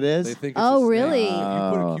 Is that what it is? They think it's Oh, a snake. really? If you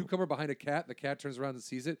put Oh. a cucumber behind a cat, the cat turns around and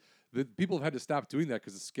sees it. The people have had to stop doing that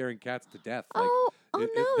because it's scaring cats to death. Like, Oh it-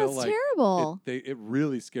 no, they'll, that's like, terrible. It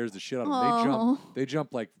really scares the shit out of them. Oh. They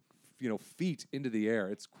jump like feet into the air.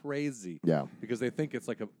 It's crazy. Yeah. Because they think it's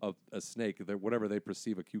like a snake. Whatever they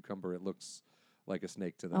perceive a cucumber, it looks like a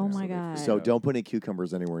snake to them. Oh my they God. freak So out. don't put any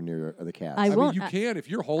cucumbers anywhere near the cats. I I mean, won't- you can if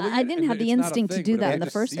you're holding it. I didn't and have the it's not a instinct to thing, do but that if in they the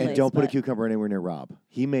just first see And place, don't put a but- cucumber anywhere near Rob.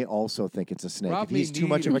 He may also think it's a snake. Rob if he's may too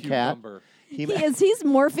much need of a cat, cucumber. he He's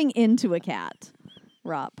morphing into a cat.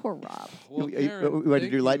 Rob, poor Rob. Well, we Karen, want to thank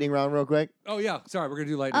do you. lightning round real quick. Oh yeah, sorry, we're gonna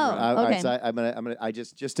do lightning Oh. round. All right, Okay. so I'm gonna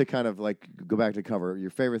just to kind of like go back to cover your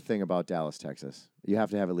favorite thing about Dallas, Texas. You have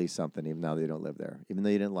to have at least something, even though you don't live there. Even though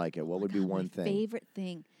you didn't like it, what would be God, one my thing? favorite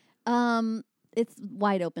thing? It's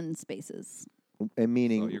wide open spaces. And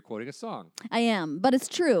meaning, So you're quoting a song. I am, but it's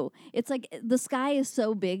true. It's like the sky is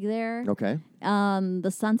so big there. okay. The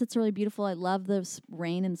sunset's really beautiful. I love the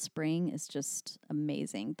rain in spring. It's just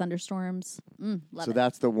amazing. Thunderstorms. Love So it.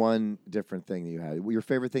 that's the one different thing that you had. Your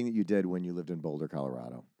favorite thing that you did when you lived in Boulder,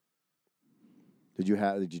 Colorado. Did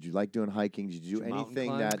you like doing hiking? Did you do Did you mountain anything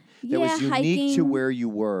climb? that Yeah, was unique to hiking. where you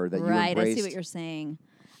were that you right. embraced? I see what you're saying.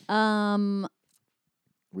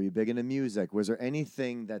 Were you big into music? Was there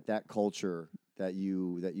anything that culture that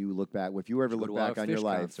you look back? If you ever Go look to a lot back of on your Fish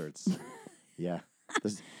life, concerts. yeah.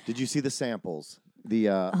 Did you see the samples? The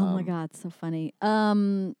Oh my God, so funny.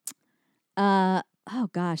 Oh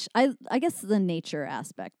gosh, I guess the nature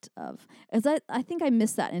aspect of, as I think I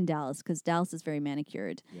miss that in Dallas because Dallas is very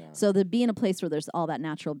manicured. Yeah. So to be in a place where there's all that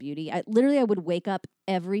natural beauty, I would wake up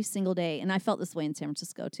every single day, and I felt this way in San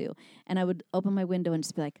Francisco too. And I would open my window and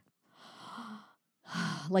just be like,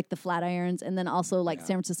 like the Flatirons, and then also like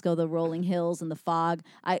San Francisco, the rolling hills and the fog.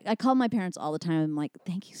 I call my parents all the time. I'm like,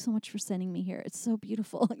 thank you so much for sending me here. It's so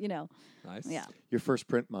beautiful, you know. Nice. Yeah. Your first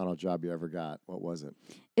print model job you ever got, what was it?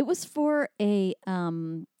 It was for a,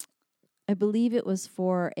 I believe it was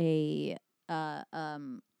for a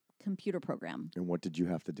computer program. And what did you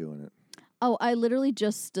have to do in it? Oh, I literally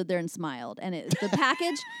just stood there and smiled. And the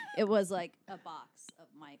package, it was like a box of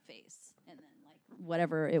my face and then like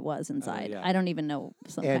whatever it was inside. yeah. I don't even know.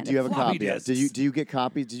 Some And kind do you have a of floppy copy? disks. Do you get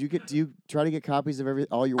copies? Do you try to get copies of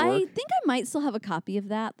all your work? I think I might still have a copy of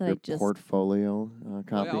that your I just. portfolio Well,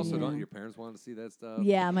 copy. I also Yeah. don't. Your parents wanted to see that stuff.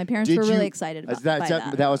 Yeah, my parents Did were you- really excited about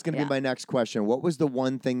that. That was going to Yeah. be my next question. What was the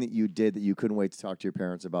one thing that you did that you couldn't wait to talk to your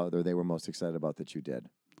parents about, or they were most excited about that you did?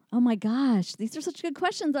 Oh my gosh, these are such good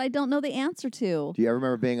questions that I don't know the answer to. Do you ever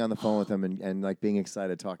remember being on the phone with them and like being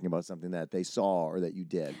excited talking about something that they saw or that you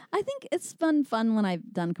did? I think it's fun when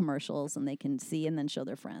I've done commercials and they can see and then show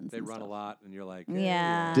their friends. They and run stuff. a lot, and you're like,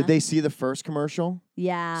 Yeah. Did they see the first commercial?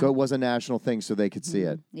 Yeah. So it was a national thing, so they could see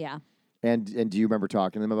it. Yeah. And do you remember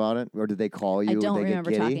talking to them about it, or did they call you? I and don't they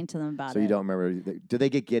remember get giddy? talking to them about So it. you don't remember? Do they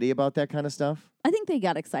get giddy about that kind of stuff? I think they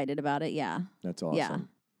got excited about it. Yeah. That's awesome. Yeah.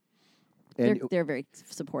 And They're very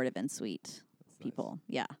supportive and sweet people.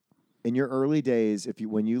 Yeah. in your early days,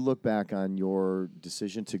 when you look back on your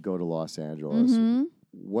decision to go to Los Angeles, Mhm.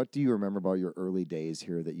 what do you remember about your early days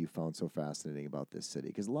here that you found so fascinating about this city?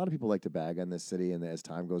 Because a lot of people like to bag on this city, and as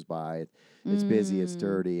time goes by, it's busy, it's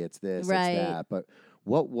dirty, it's this, Right. it's that. But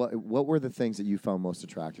what were the things that you found most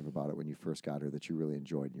attractive about it when you first got here that you really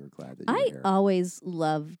enjoyed and you were glad that you were I here? always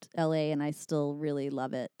loved LA and I still really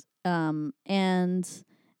love it. And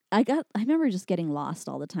I remember just getting lost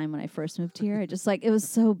all the time when I first moved here. I just it was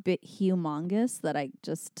so humongous that I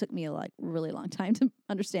just took me a really long time to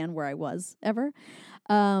understand where I was ever.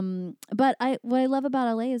 But what I love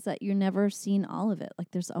about LA is that you're never seen all of it.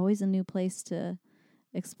 Like there's always a new place to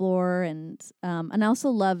explore, and I also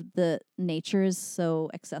love the nature is so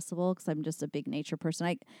accessible because I'm just a big nature person.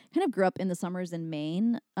 I kind of grew up in the summers in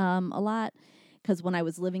Maine a lot because when I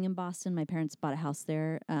was living in Boston, my parents bought a house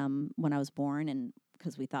there when I was born, and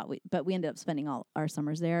because but we ended up spending all our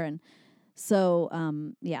summers there, and so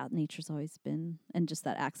nature's always been, and just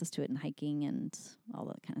that access to it and hiking and all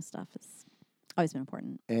that kind of stuff has always been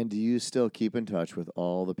important. And do you still keep in touch with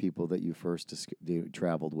all the people that you first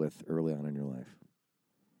traveled with early on in your life?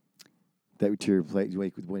 That to your place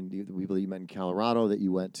when the people that you met in Colorado, that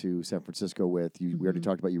you went to San Francisco with. We already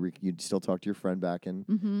talked about you still talk to your friend back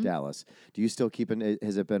in Dallas. Do you still keep in?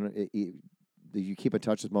 Has it been? Do you keep in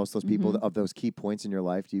touch with most of those people of those key points in your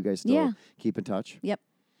life? Do you guys still keep in touch? Yep.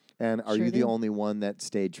 And are Sure you the do. only one that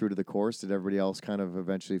stayed true to the course? Did everybody else kind of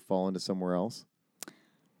eventually fall into somewhere else?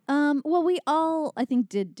 Well, we all, I think,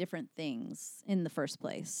 did different things in the first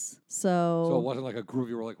place. So it wasn't like a groove.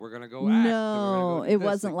 You were like, we're gonna go. No, it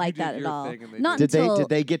wasn't like that at all. Not Did until,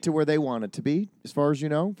 they get to where they wanted to be, as far as you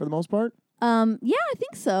know, for the most part? yeah, I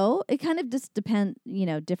think so. It kind of just depend,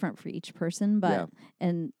 different for each person, but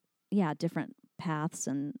different paths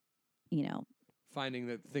and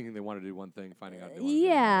thinking they want to do one thing, finding out. They wanna do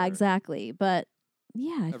yeah, another. exactly. But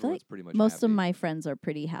yeah, I feel Everyone's like pretty much most of happy. my friends are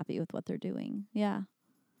pretty happy with what they're doing. Yeah,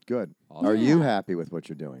 Good. Awesome. Are you Yeah. happy with what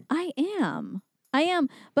you're doing? I am,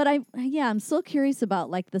 but I'm still curious about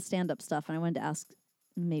like the stand-up stuff, and I wanted to ask,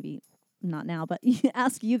 maybe not now, but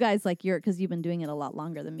ask you guys because you've been doing it a lot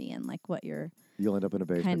longer than me, and like what your You'll end up in a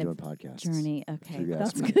basement kind doing of podcasts. journey. Okay, you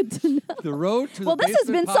that's ask me. good to know. The road to Well, the this has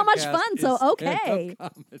basement been so much podcast fun, so is stand-up okay.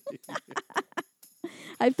 comedy.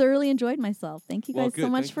 I've thoroughly enjoyed myself. Thank you Well, guys good. so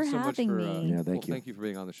much Thank for you so much having for, me. Yeah, thank you. Thank you for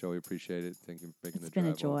being on the show. We appreciate it. Thank you for making It's the been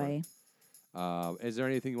a drive over. joy. Is there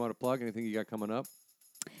anything you want to plug? Anything you got coming up?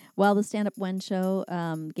 Well, the Stand Up When show,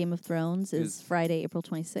 Game of Thrones, is Is Friday, April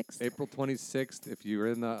 26th. April 26th. If you're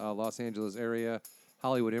in the Los Angeles area,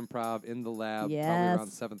 Hollywood Improv in the lab. Probably around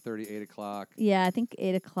Yes. 7:30, 8 o'clock. Yeah, I think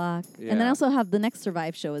 8 o'clock. And then I Yeah. also have the next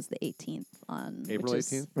Survive show is the 18th on April which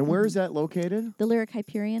is 18th? And where is that located? the Lyric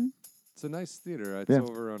Hyperion. It's a nice theater. It's Yeah.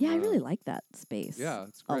 over on. Yeah, I really like that space. Yeah,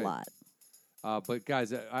 it's a great. lot. But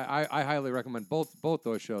guys, I highly recommend both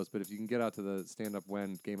those shows. But if you can get out to the Stand Up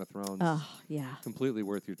When Game of Thrones, Oh, yeah. completely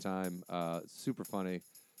worth your time. Super funny.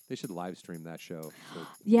 They should live stream that show. So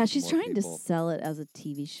Yeah, get she's more trying people. to sell it as a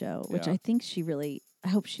TV show, which Yeah. I think I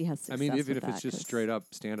hope she has success I mean, even with if it's that, just 'cause- straight up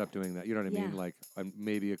stand up doing that, you know what I mean? Yeah. Like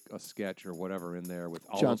maybe a sketch or whatever in there with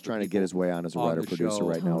all John's of the trying to people get his way on as a on writer the producer show.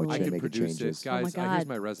 right now, Totally. I and can making produce changes. it, guys. Oh my Here's God.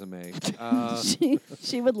 my resume.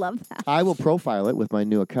 she would love that. I will profile it with my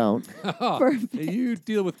new account. Perfect. You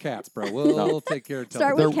deal with cats, bro. We'll take care of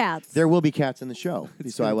Start television. with cats. There will be cats in the show,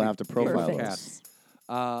 so I will have to profile Perfect. those. Cats.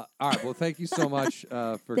 All right. Well, thank you so much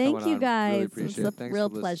for Thank coming you on. guys. Really appreciate It's it. a Thanks real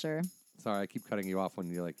for pleasure. Sorry, I keep cutting you off when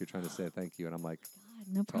you're trying to say thank you, and I'm like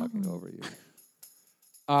No talking problem. over you.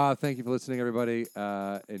 Thank you for listening, everybody.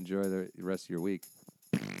 Enjoy the rest of your week.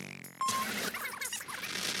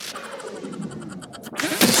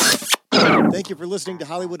 Thank you for listening to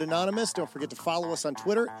Hollywood Anonymous. Don't forget to follow us on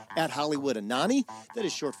Twitter at Hollywood Anani. That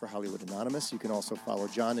is short for Hollywood Anonymous. You can also follow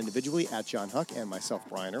John individually at John Huck and myself,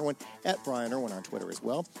 Brian Irwin, at Brian Irwin on Twitter as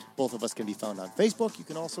well. Both of us can be found on Facebook. You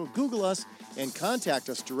can also Google us and contact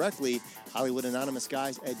us directly,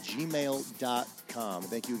 HollywoodAnonymousGuys@gmail.com.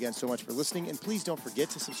 Thank you again so much for listening, and please don't forget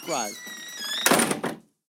to subscribe